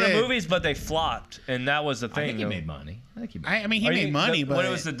 had a He ton of did. movies, but they flopped, and that was the I thing. think he though. made money. I think he made I mean, he Are made you- money, but what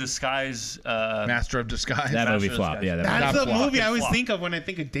was the disguise? Master of Disguise. that movie Master of flopped. Disguise. Yeah, that's the Flop. movie I always Flop. think of when I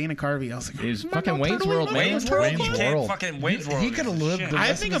think of Dana Carvey. I was like, It was "No, fucking no, Wayne's totally World, not." man. Wayne's World. Wayne's You can't World. fucking Wayne's World. He could have lived. Shit. the I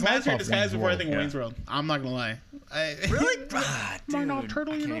rest think of of his Master life of off Disguise Wayne's before I World. think of Yeah. Wayne's World. I'm not gonna lie. Really? No, no, Dude,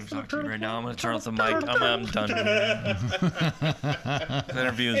 turtle, I you can't know, even talk to turtle, you right now. I'm gonna turn off the turtle, mic. I'm done. The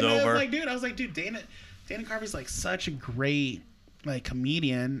interview is And I over. was like, dude, Dana Carvey's like such a great like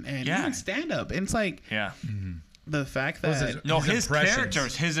comedian and Yeah. even stand up. And it's like Yeah. the fact Was that it- No, His his impressions.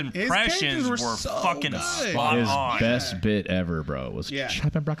 characters, his characters impressions were were so fucking good. spot His on. best bit ever, bro, was Yeah.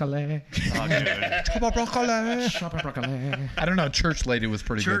 chopping broccoli. Oh, dude. Broccoli. Chopping broccoli. I don't know. Church Lady was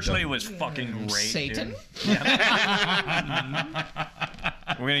pretty Church good. Lady was fucking great. Satan? dude.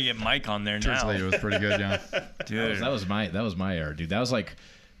 We're gonna get Mike on there Church now, Lady was pretty good. Yeah. dude. That was my era, dude. That was like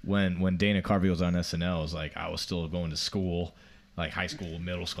when Dana Carvey was on SNL. It was like I was still going to school, like high school,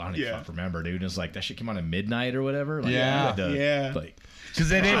 middle school. I don't even Yeah. fucking remember, dude. It was like that shit came on at midnight or whatever. Like, Yeah. you had to, Yeah. Like Because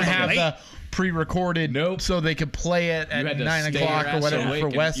they didn't have late. the pre-recorded, so they could play it you at had to 9 stay o'clock your or ass wadaver awake for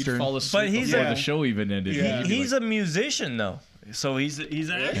and Western. You'd fall asleep But he's before a- the show even ended. Yeah. He's a musician though, so he's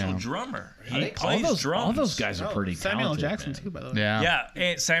an actual drummer. I He think plays drums. all those guys are pretty Samuel L. talented, Jackson man. too, by the way. Yeah. Yeah,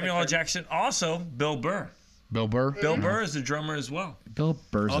 and Samuel L. Jackson, also Bill Burr. Bill Burr. Bill Burr is the drummer as well. Bill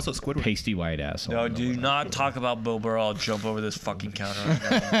Burr's Also a Squidward. pasty white asshole. No, do not talk about Bill Burr. I'll jump over this fucking counter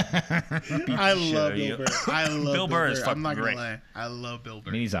right now. I shit love out of Bill you. Burr. I love Bill Burr is I'm fucking not gonna great. lie. I love Bill Burr.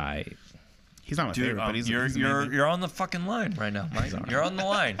 I mean, he's aight. He's not my Dude, favorite, but he's you're amazing. you're on the fucking line right now, Mike. You're on the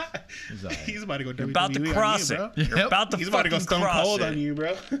line. He's aight. He's about to go WWE You're about to cross on it. you, bro. You're about to He's about to go fucking stone cross cold it. on you,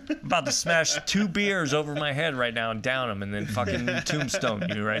 bro. About to smash 2 beers over my head right now and down them, and then fucking tombstone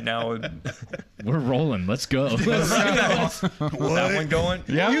you right now. We're rolling. Let's go. That one going.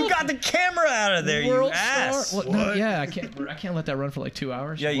 Yeah. You got the camera out of there, you ass. Well, no, yeah, I can't let that run for like 2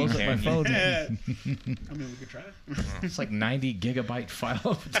 hours. Yeah, It you blows up can. my phone. Yeah. I mean, we could try. It's like 90 gigabyte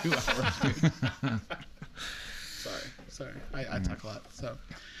file for 2 hours. Sorry. I talk a lot.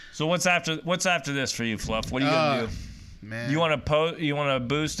 So what's after this for you, Fluff? What are you gonna do? Man. You want to post? You want to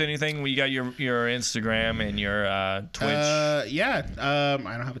boost anything? You got your Instagram and your Twitch. Yeah. I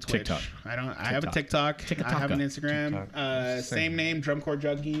don't have a Twitch. TikTok. I have a TikTok. I have an Instagram. TikTok. Same name, Drumcore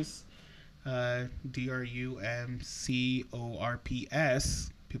Junkies. DRUMCORPS.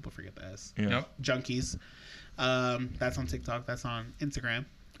 People forget the S. Yeah. Yep. Junkies. That's on TikTok. That's on Instagram.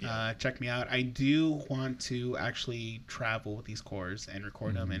 Check me out. I do want to actually travel with these cores and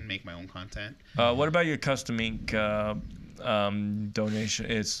record them and make my own content. What about your custom ink donation?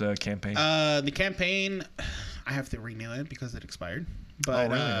 It's campaign. The campaign, I have to renew it because it expired.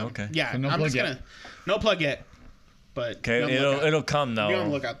 But, Oh, really? Okay. Yeah, So no I'm plug just yet. gonna no plug yet. But Okay, be on the lookout. it'll come Be on the though.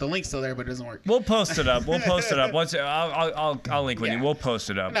 lookout. The link's still there, but it doesn't work. We'll post it up. Once I'll link with you. Yeah. We'll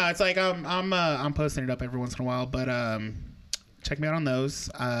post it up. No, it's like I'm posting it up every once in a while, but check me out on those.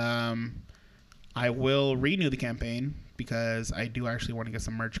 I will renew the campaign because I do actually want to get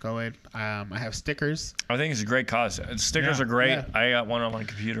some merch going. I have stickers. I think it's a great cause. Stickers are great. Yeah. I got one on my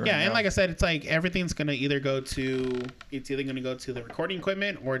computer. Yeah, right and now. like I said, it's like everything's gonna either go to the recording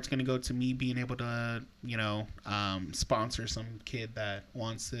equipment, or it's gonna go to me being able to, sponsor some kid that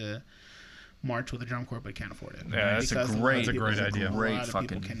wants to march with a drum corps but can't afford it. Yeah, that's Because a great idea. A Great lot of fucking.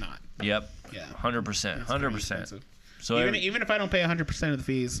 people cannot. Yep. Yeah. 100%. It's very 100%. expensive. So Even if I don't pay 100% of the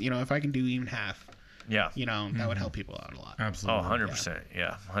fees, if I can do even half, yeah. that would help people out a lot. Absolutely. Oh, 100%.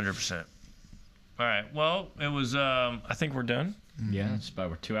 Yeah, 100%. All right. Well, it was. I think we're done. Yeah, it's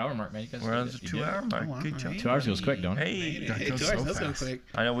about our 2 hour mark, man. You guys We're on the you 2 did it. hour mark. Oh, wow. Good job. 2 hours goes quick, don't it? Hey. That goes Torres, so let's go fast. quick.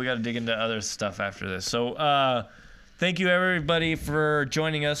 I know we got to dig into other stuff after this. So, thank you everybody for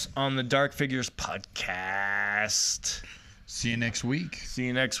joining us on the Dark Figures podcast. See you next week. See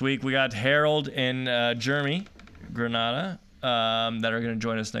you next week. We got Harold and Jeremy Granada that are going to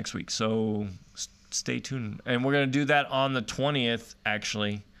join us next week. So stay tuned. And we're going to do that on the 20th,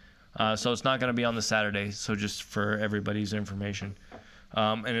 actually. So it's not going to be on the Saturday. So just for everybody's information.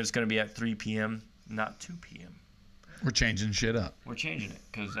 And it's going to be at 3 p.m., not 2 p.m. We're changing shit up. We're changing it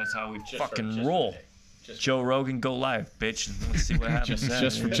because that's how we fucking roll. Joe Rogan, go live, bitch. And let's see what happens.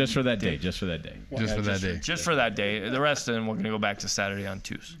 Just for that day. Just for that day. Just for that day. Just for that day. The rest of them, we're going to go back to Saturday on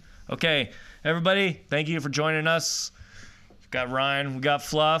Tuesday. Okay, everybody, thank you for joining us. We've got Ryan. We got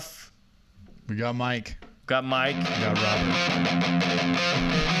Fluff. We got Mike. We got Mike. We got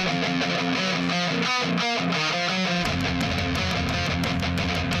Robert.